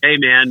 "Hey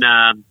man,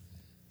 can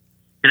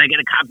I get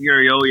a copy of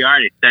your OER?"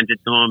 And I sent it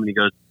to him, and he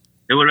goes,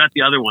 "Hey, what about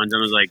the other ones?"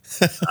 And I was like,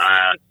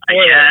 "I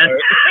guess."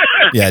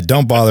 Yeah,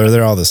 don't bother.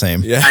 They're all the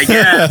same. Yeah. I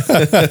guess.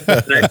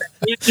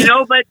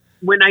 But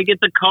when I get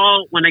the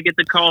call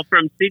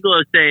from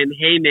Siglo saying,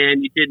 "Hey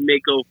man, you didn't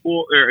make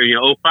 04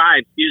 or 05,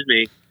 excuse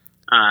me,"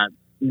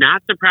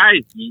 not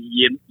surprised.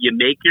 You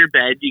make your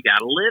bed, you got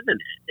to live in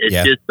it. It's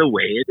just the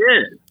way it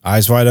is.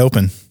 Eyes wide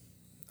open,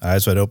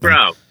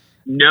 bro.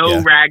 No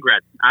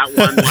regrets, not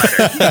one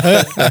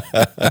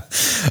letter.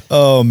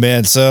 Oh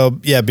man, so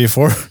yeah,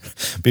 before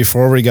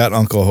we got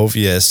Uncle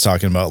Hofius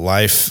talking about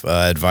life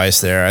advice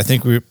there, I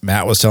think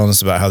Matt was telling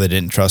us about how they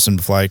didn't trust him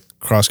to fly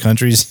cross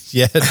countries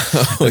yet.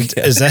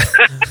 Is that?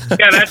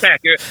 Yeah, that's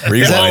accurate.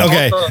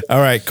 Okay,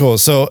 all right, cool.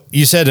 So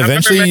you said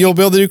eventually you'll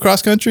be able to do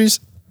cross countries?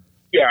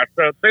 Yeah,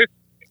 so there's,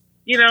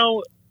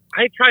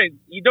 I try.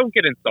 You don't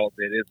get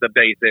insulted. Is the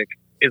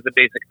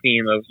basic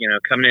theme of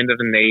coming into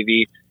the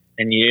Navy.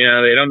 And,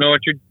 they don't know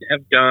what you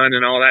have done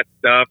and all that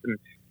stuff. And,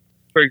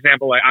 for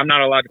example, like, I'm not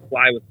allowed to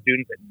fly with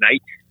students at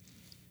night.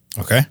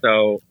 Okay.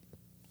 So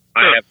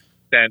I have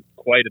spent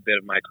quite a bit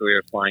of my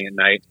career flying at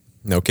night.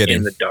 No kidding.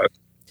 In the dark.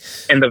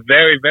 In the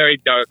very, very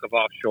dark of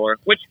offshore.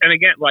 And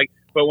again,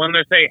 but when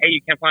they say, hey,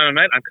 you can't fly at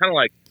night, I'm kind of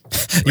like.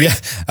 Yeah,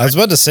 I was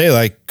about to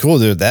say, cool,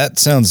 dude, that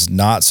sounds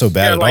not so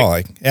bad at all.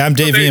 I'm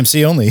Dave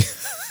VMC only.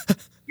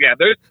 Yeah,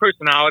 there's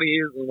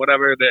personalities and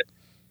whatever that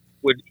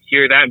would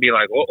hear that and be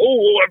like,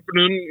 I've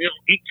been in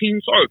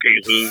 18 SAR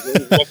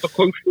cases off the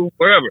coast,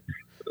 wherever.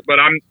 But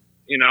I'm,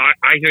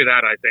 I hear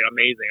that. I say,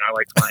 amazing. I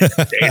like flying in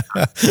the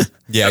daytime.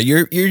 Yeah,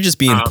 you're just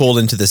being pulled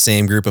into the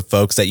same group of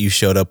folks that you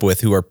showed up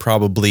with, who are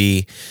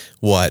probably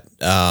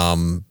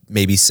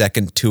maybe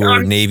second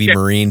tour Navy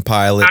Marine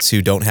pilots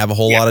who don't have a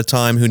whole lot of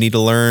time, who need to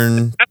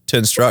learn to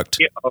instruct.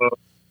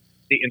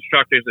 The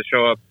instructors that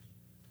show up,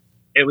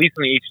 at least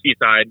on the HT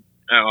side,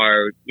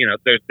 are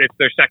it's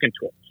their second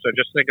tour. So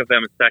just think of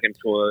them as second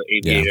tour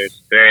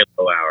aviators, very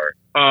low hour.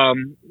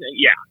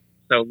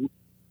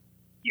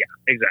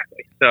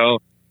 Exactly. So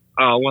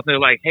once they're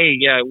like, hey,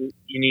 you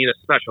need a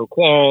special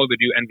qual to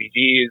do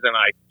NVGs, and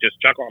I just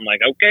chuckle. I'm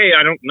like, okay,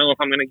 I don't know if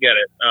I'm going to get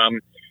it.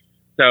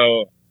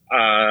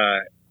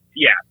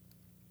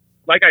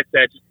 Like I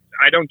said,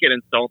 I don't get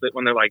insulted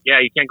when they're like, yeah,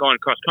 you can't go on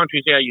cross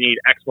countries. Yeah, you need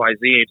X, Y,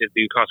 Z to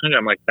do cross country.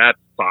 I'm like, that's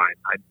fine.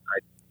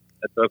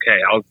 That's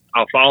okay.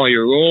 I'll follow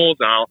your rules.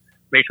 I'll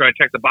make sure I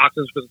check the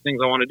boxes for the things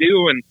I want to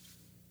do, and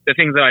the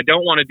things that I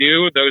don't want to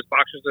do, those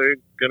boxes are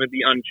going to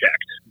be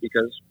unchecked,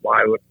 because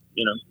why would,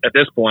 at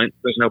this point,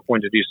 there's no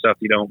point to do stuff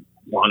you don't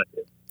want to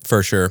do.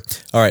 For sure.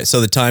 All right.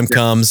 So the time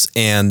comes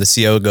and the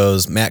CO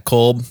goes, Matt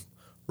Kolb,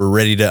 we're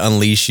ready to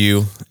unleash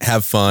you.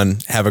 Have fun.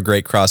 Have a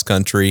great cross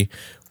country.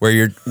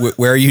 Where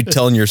are you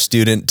telling your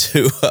student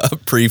to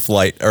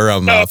pre-flight or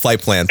flight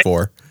plan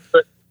for?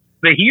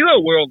 The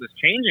helo world is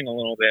changing a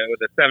little bit with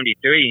the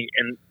 73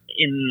 and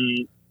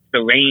in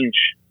the range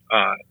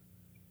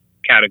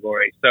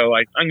category. So,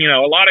 a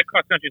lot of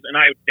cross countries, and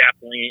I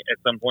definitely at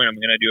some point I'm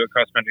going to do a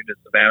cross country to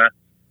Savannah.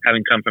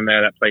 Having come from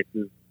there, that place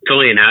is it's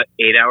only an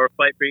 8-hour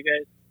flight for you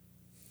guys.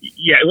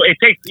 Yeah, it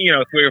takes 3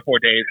 or 4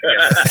 days.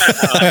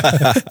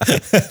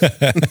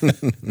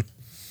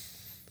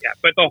 Yeah,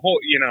 but the whole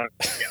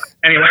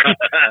Anyway,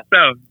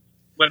 so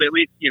but at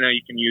least you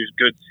can use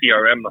good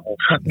CRM the whole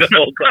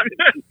time.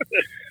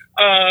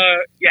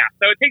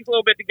 So it takes a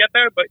little bit to get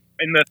there, but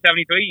in the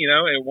 73,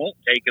 it won't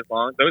take as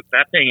long.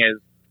 That thing is,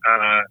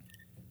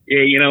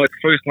 its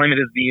first limit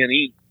is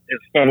D&E, is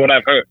from what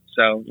I've heard.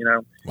 So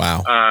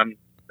wow.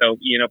 So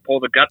pull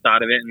the guts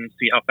out of it and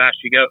see how fast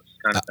she goes,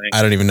 kind of thing.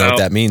 I don't even know what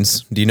that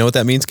means. Do you know what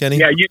that means, Kenny?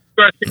 Yeah, you're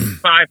a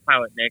 65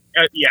 pilot, Nick.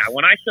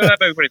 When I showed up,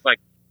 everybody's like,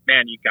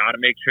 man, you got to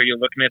make sure you're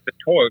looking at the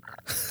torque,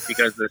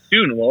 because the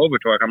student will over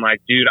torque. I'm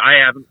like, dude, I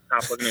haven't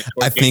stopped looking at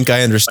torque. I think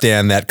I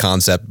understand that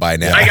concept by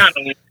now. I got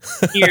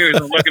years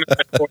of looking at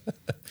the torque.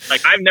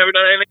 Like, I've never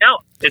done anything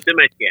else. It's in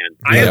my scan.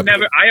 I have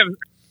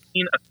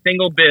seen a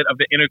single bit of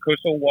the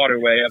intercoastal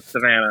waterway of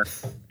Savannah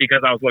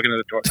because I was looking at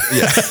the torque.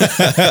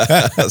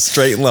 Yeah,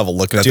 straight and level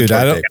looking at the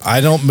torque. Dude,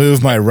 I don't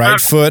move my right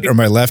foot or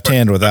my left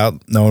hand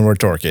without knowing where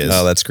torque is.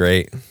 Oh, that's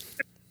great.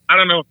 I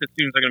don't know if the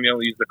students are going to be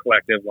able to use the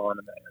collective law in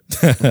a minute.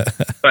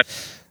 But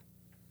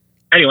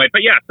anyway, so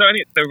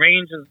the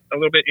range is a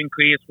little bit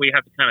increased. We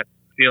have to kind of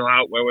feel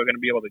out where we're going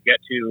to be able to get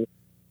to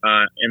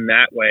in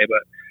that way.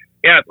 But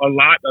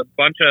a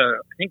bunch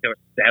of, I think there were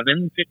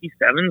 7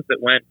 57s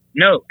that went.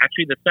 No,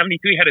 actually, the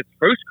 73 had its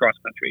first cross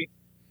country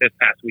this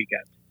past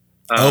weekend.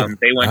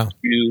 They went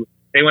to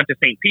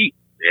St. Pete.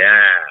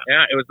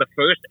 Yeah, it was the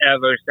first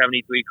ever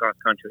 73 cross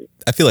country.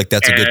 I feel like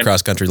that's a good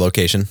cross country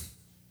location.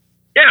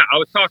 Yeah, I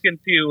was talking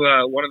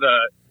to one of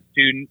the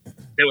students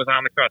that was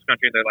on the cross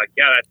country. They're like,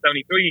 yeah, that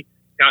 73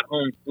 got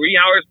home 3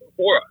 hours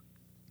before us.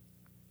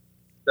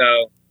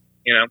 So,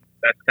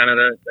 that's kind of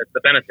the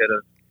benefit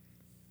of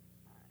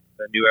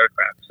the new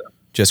aircraft. So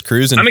just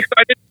cruising. I'm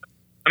excited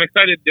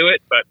to do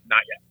it, but not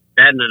yet.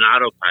 They had an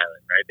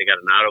autopilot, right? They got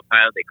an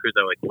autopilot. They cruise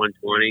at like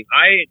 120.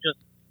 I just,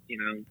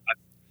 I'm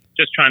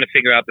just trying to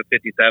figure out the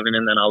 57,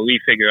 and then I'll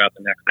refigure out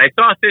the next. I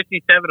saw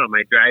 57 on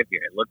my drive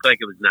here. It looked like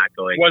it was not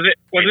going. Was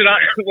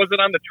it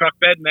on the truck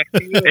bed next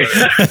to you?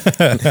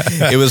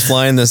 It was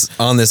flying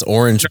on this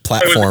orange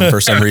platform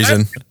for some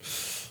reason.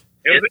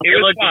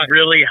 It looked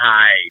really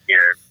high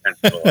here.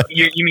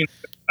 You mean?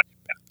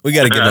 We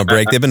got to give them a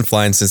break. They've been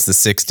flying since the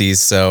 60s,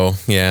 so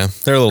yeah,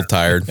 they're a little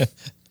tired.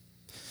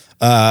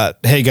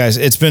 Hey guys,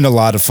 it's been a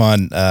lot of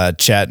fun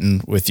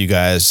chatting with you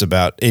guys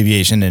about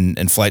aviation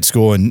and flight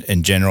school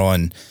in general.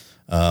 And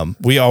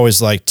we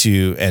always like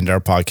to end our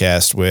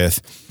podcast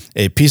with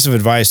a piece of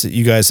advice that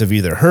you guys have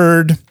either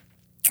heard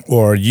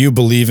or you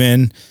believe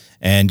in,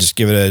 and just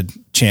give it a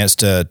chance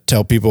to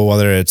tell people,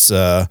 whether it's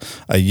a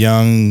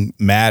young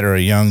Matt or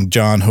a young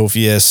John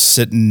Hofius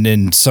sitting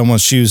in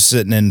someone's shoes,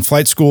 sitting in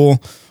flight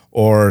school,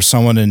 or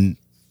someone in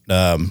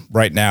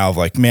right now of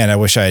like, man, I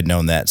wish I had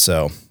known that.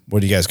 So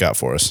what do you guys got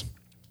for us?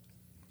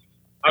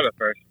 I'll go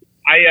first.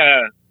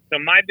 So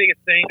my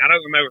biggest thing, I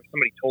don't remember if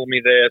somebody told me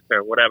this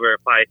or whatever,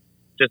 if I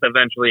just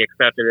eventually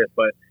accepted it,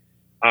 but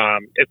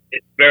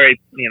it's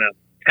very,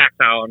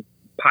 tactile and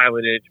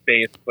pilotage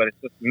based, but it's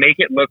just make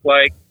it look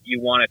like you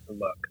want it to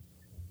look.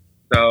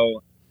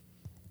 So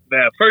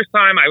the first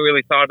time I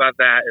really thought about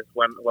that is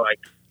when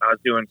I was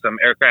doing some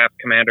aircraft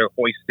commander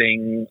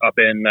hoisting up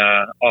in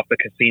off the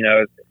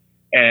casinos,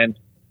 and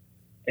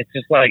it's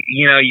just like,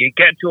 you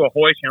get to a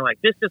hoist and you're like,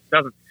 this just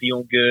doesn't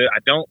feel good.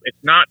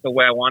 It's not the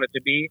way I want it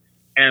to be.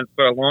 And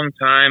for a long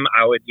time,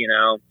 I would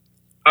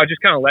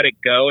just kind of let it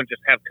go and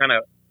just have kind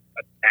of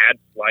a bad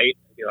flight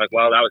and be like,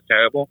 well, that was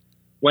terrible.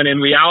 When in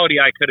reality,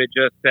 I could have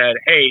just said,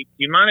 hey, do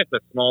you mind if the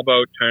small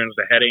boat turns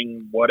the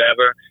heading,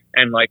 whatever,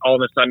 and like all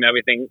of a sudden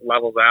everything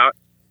levels out?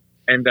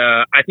 And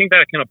I think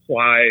that can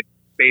apply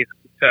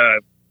basically to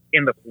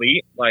in the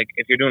fleet. Like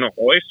if you're doing a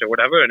hoist or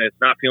whatever and it's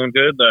not feeling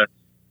good, the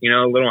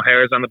little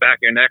hairs on the back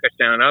of your neck are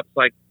standing up. It's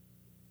like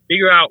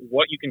figure out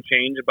what you can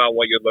change about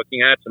what you're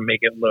looking at to make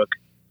it look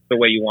the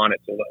way you want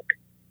it to look.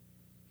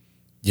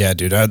 Yeah,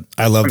 dude,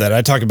 I love that.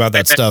 I talk about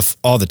that stuff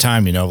all the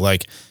time,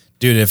 like,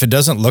 dude, if it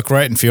doesn't look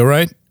right and feel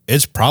right,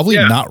 it's probably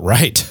not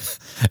right.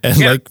 And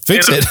like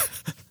fix it.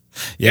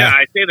 Yeah,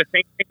 I say the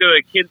same thing to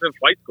the kids in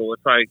flight school.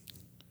 It's like,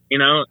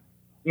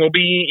 we'll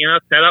be,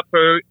 set up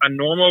for a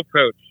normal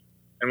approach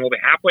and we'll be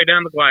halfway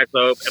down the glide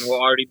slope and we'll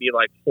already be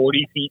like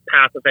 40 feet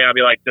past the thing. I'll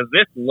be like, does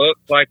this look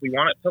like we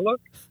want it to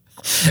look?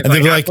 And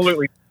they're like,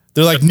 absolutely.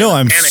 They're like, no,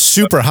 I'm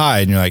super high.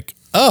 And you're like,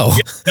 oh,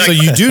 so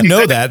you do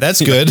know that.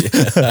 That's good.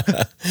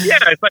 Yeah,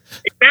 it's like,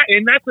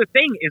 and that's the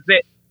thing is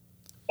that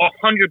 100%,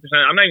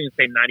 I'm not even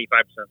saying 95%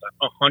 of the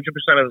time,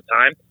 100% of the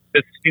time,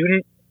 the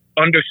student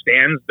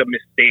understands the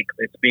mistake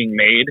that's being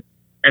made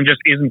and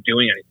just isn't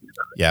doing anything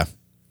about it. Yeah.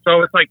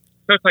 So it's like,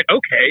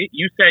 okay,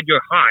 you said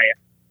you're high.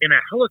 In a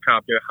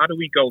helicopter, how do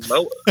we go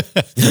lower?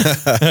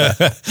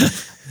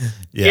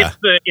 Yeah.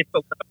 It's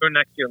the lever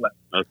next to your left.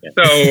 Okay.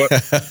 So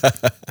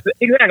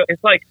exactly,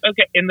 it's like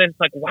okay, and then it's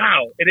like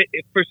wow. It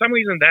for some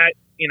reason that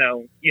you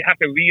have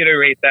to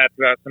reiterate that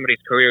throughout somebody's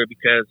career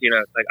because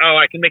it's like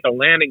I can make a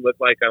landing look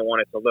like I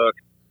want it to look,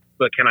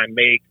 but can I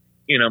make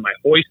my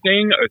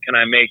hoisting or can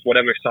I make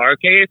whatever SAR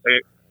case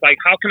or like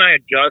how can I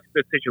adjust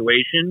the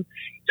situation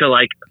to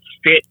like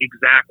fit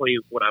exactly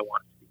what I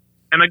want it to be?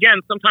 And again,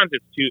 sometimes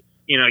it's too.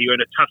 You're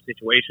in a tough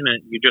situation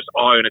and you just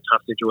are in a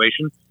tough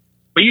situation,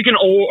 but you can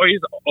always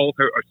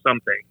alter or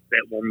something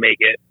that will make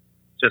it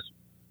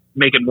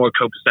more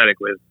copacetic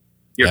with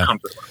your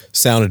comfort level.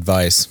 Sound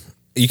advice.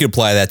 You can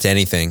apply that to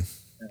anything.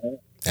 Mm-hmm.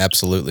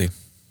 Absolutely.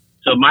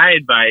 So my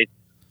advice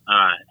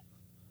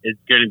is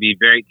going to be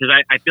because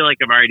I feel like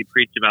I've already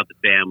preached about the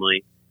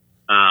family.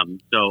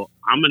 So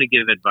I'm going to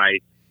give advice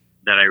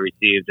that I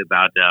received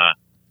about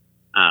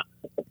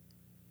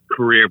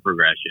career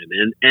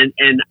progression. And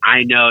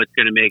I know it's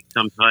going to make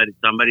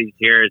somebody's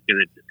here is going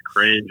to just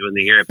cringe when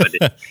they hear it, but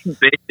it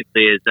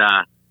basically is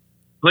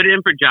put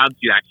in for jobs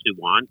you actually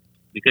want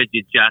because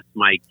you just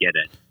might get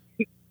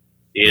it.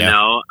 You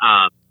know,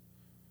 I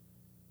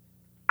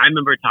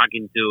remember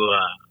talking to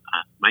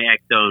my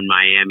ex in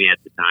Miami at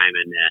the time,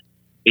 and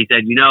he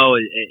said,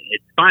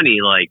 it's funny,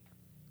 like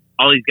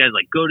all these guys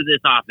like go to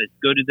this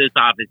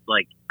office,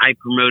 like I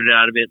promoted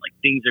out of it, like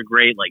things are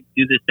great, like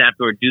do this staff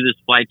tour, do this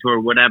flight tour,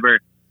 whatever.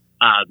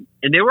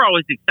 And they were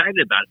always excited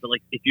about it. But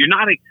like, if you're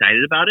not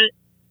excited about it,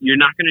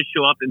 you're not going to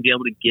show up and be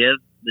able to give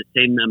the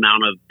same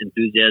amount of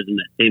enthusiasm,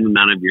 the same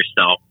amount of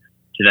yourself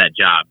to that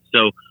job.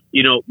 So,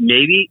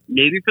 maybe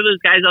for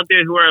those guys out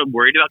there who are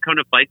worried about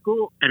coming to flight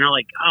school and are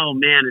like, oh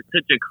man, it's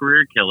such a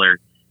career killer.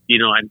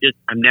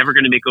 I'm never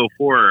going to make 04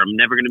 or I'm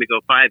never going to make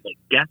 05. Like,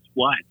 guess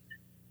what?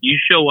 You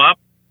show up,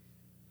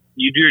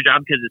 you do your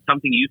job because it's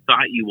something you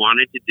thought you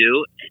wanted to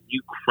do and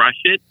you crush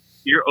it.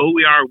 Your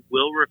OER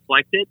will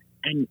reflect it.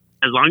 And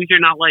as long as you're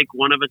not like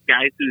one of us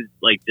guys who's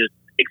like just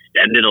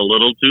extended a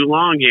little too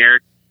long here,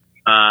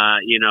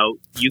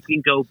 you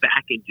can go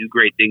back and do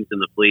great things in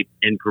the fleet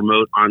and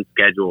promote on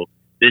schedule.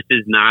 This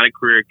is not a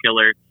career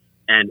killer.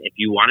 And if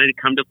you wanted to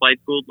come to flight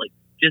school, like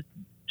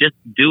just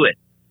do it,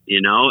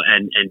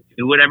 and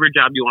do whatever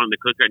job you want in the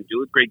Coast Guard and do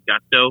it with great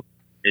gusto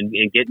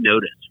and get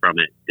noticed from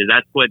it. Because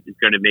that's what is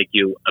going to make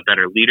you a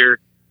better leader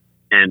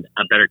and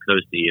a better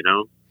coastie,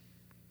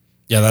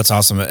 Yeah, that's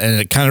awesome. And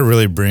it kind of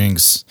really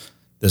brings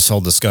this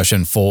whole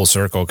discussion full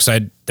circle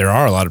because there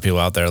are a lot of people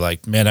out there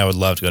like, man, I would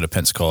love to go to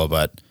Pensacola,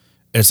 but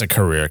it's a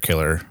career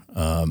killer.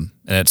 And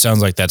it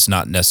sounds like that's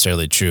not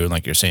necessarily true. And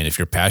like you're saying, if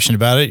you're passionate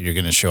about it, you're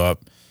going to show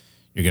up,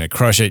 you're going to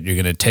crush it. You're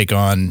going to take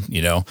on,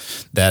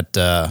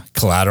 that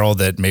collateral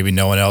that maybe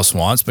no one else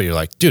wants, but you're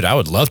like, dude, I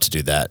would love to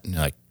do that. And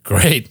you're like,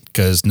 great.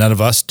 Cause none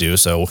of us do.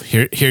 So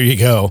here you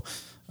go.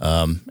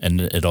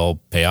 And it'll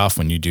pay off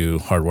when you do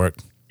hard work.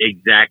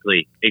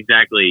 Exactly. It's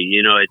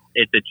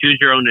a choose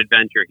your own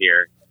adventure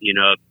here.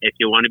 If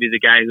you want to be the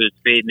guy who's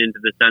fading into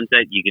the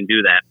sunset, you can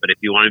do that. But if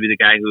you want to be the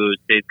guy who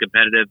stays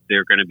competitive,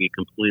 they're going to be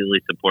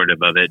completely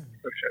supportive of it.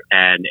 For sure.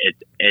 And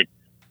it's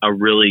a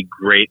really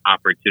great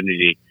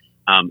opportunity.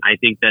 I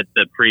think that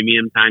the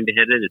premium time to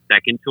hit it is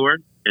second tour,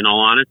 in all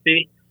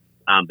honesty.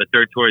 But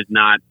third tour is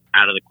not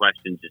out of the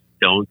question. Just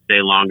don't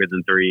stay longer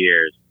than 3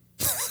 years.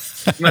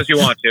 Unless you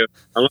want to.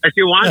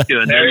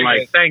 And then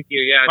like, thank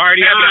you. Yeah.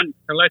 Party on.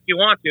 Unless you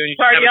want to. And you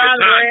party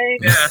on,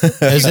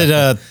 yeah. Is it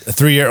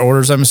 3-year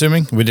orders, I'm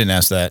assuming? We didn't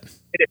ask that.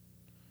 It is.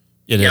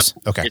 It is.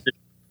 Okay.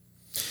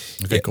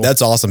 Okay, cool.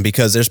 That's awesome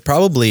because there's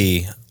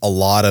probably a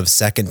lot of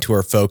second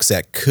tour folks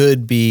that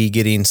could be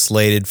getting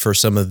slated for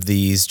some of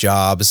these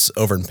jobs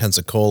over in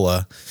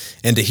Pensacola.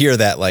 And to hear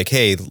that, like,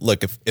 hey,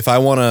 look, if I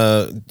want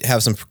to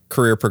have some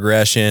career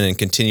progression and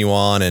continue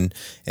on and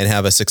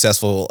have a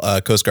successful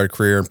Coast Guard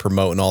career and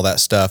promote and all that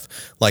stuff,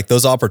 like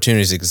those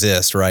opportunities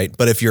exist, right?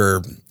 But if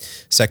you're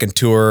second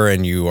tour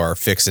and you are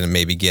fixing to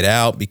maybe get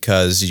out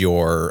because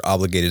your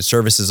obligated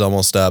service is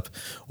almost up,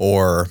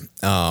 or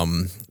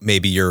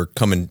maybe you're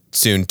coming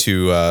soon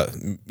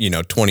to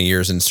 20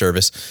 years in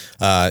service,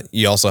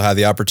 you also have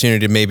the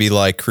opportunity to maybe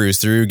like cruise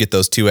through, get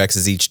those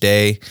 2Xs each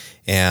day,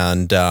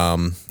 and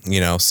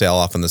sail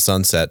off in the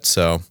sunset.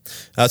 So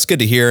that's good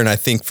to hear. And I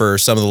think for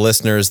some of the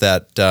listeners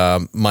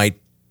that might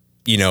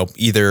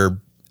either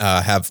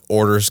have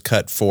orders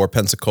cut for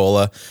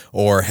Pensacola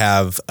or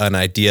have an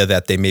idea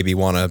that they maybe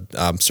want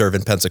to serve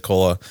in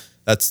Pensacola,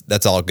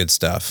 that's all good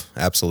stuff.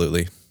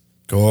 Absolutely.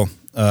 Cool.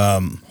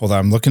 Hold on,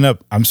 I'm looking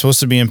up. I'm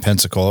supposed to be in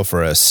Pensacola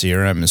for a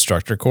CRM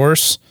instructor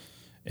course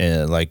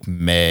in like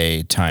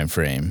May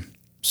timeframe.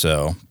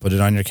 So put it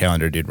on your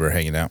calendar, dude. We're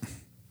hanging out.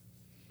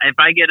 If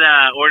I get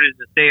orders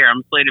to stay here,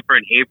 I'm slated for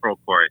an April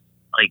course.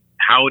 Like,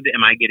 how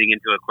am I getting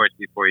into a course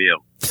before you?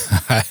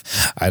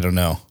 I don't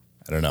know.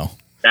 I don't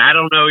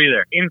know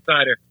either.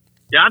 Insider.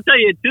 Yeah, I'll tell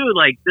you too.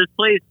 Like this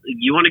place,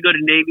 you want to go to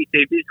Navy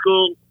Safety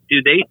School?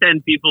 Do they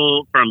send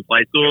people from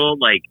flight school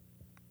like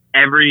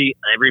every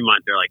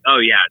month? They're like, oh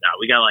yeah, no,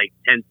 we got like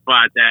 10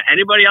 spots.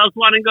 Anybody else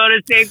want to go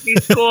to safety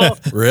school?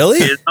 Really?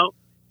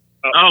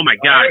 Oh my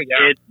god,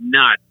 it's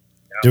nuts.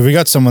 Dude, we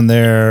got someone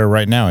there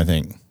right now, I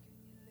think.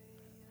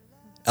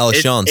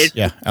 Alex Johns.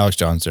 Yeah, Alex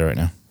Johns there right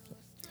now.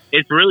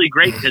 It's really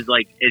great because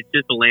like it's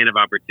just a land of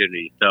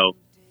opportunity. So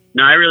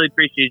no, I really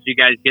appreciate you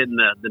guys getting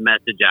the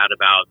message out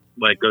about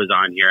what goes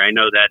on here. I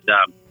know that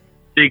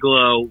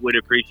Siglo would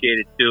appreciate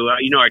it too.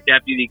 Our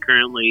deputy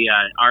currently,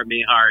 Art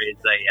Mahar, is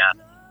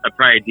a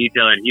prior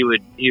detailer, and he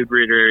would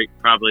reiterate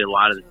probably a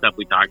lot of the stuff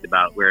we talked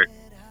about where,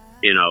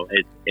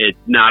 it's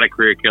not a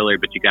career killer,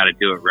 but you got to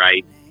do it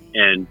right.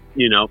 And,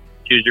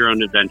 choose your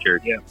own adventure.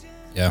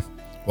 Yeah.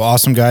 Well,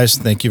 awesome, guys.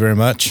 Thank you very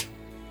much.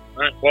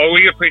 All right. Well,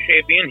 we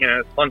appreciate being here.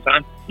 It's a fun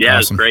time. Yeah,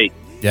 Awesome. It's great.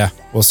 Yeah.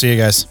 We'll see you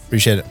guys.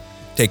 Appreciate it.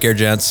 Take care,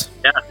 gents.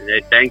 Yeah.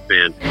 Thanks,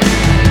 man.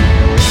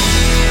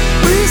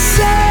 We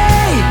say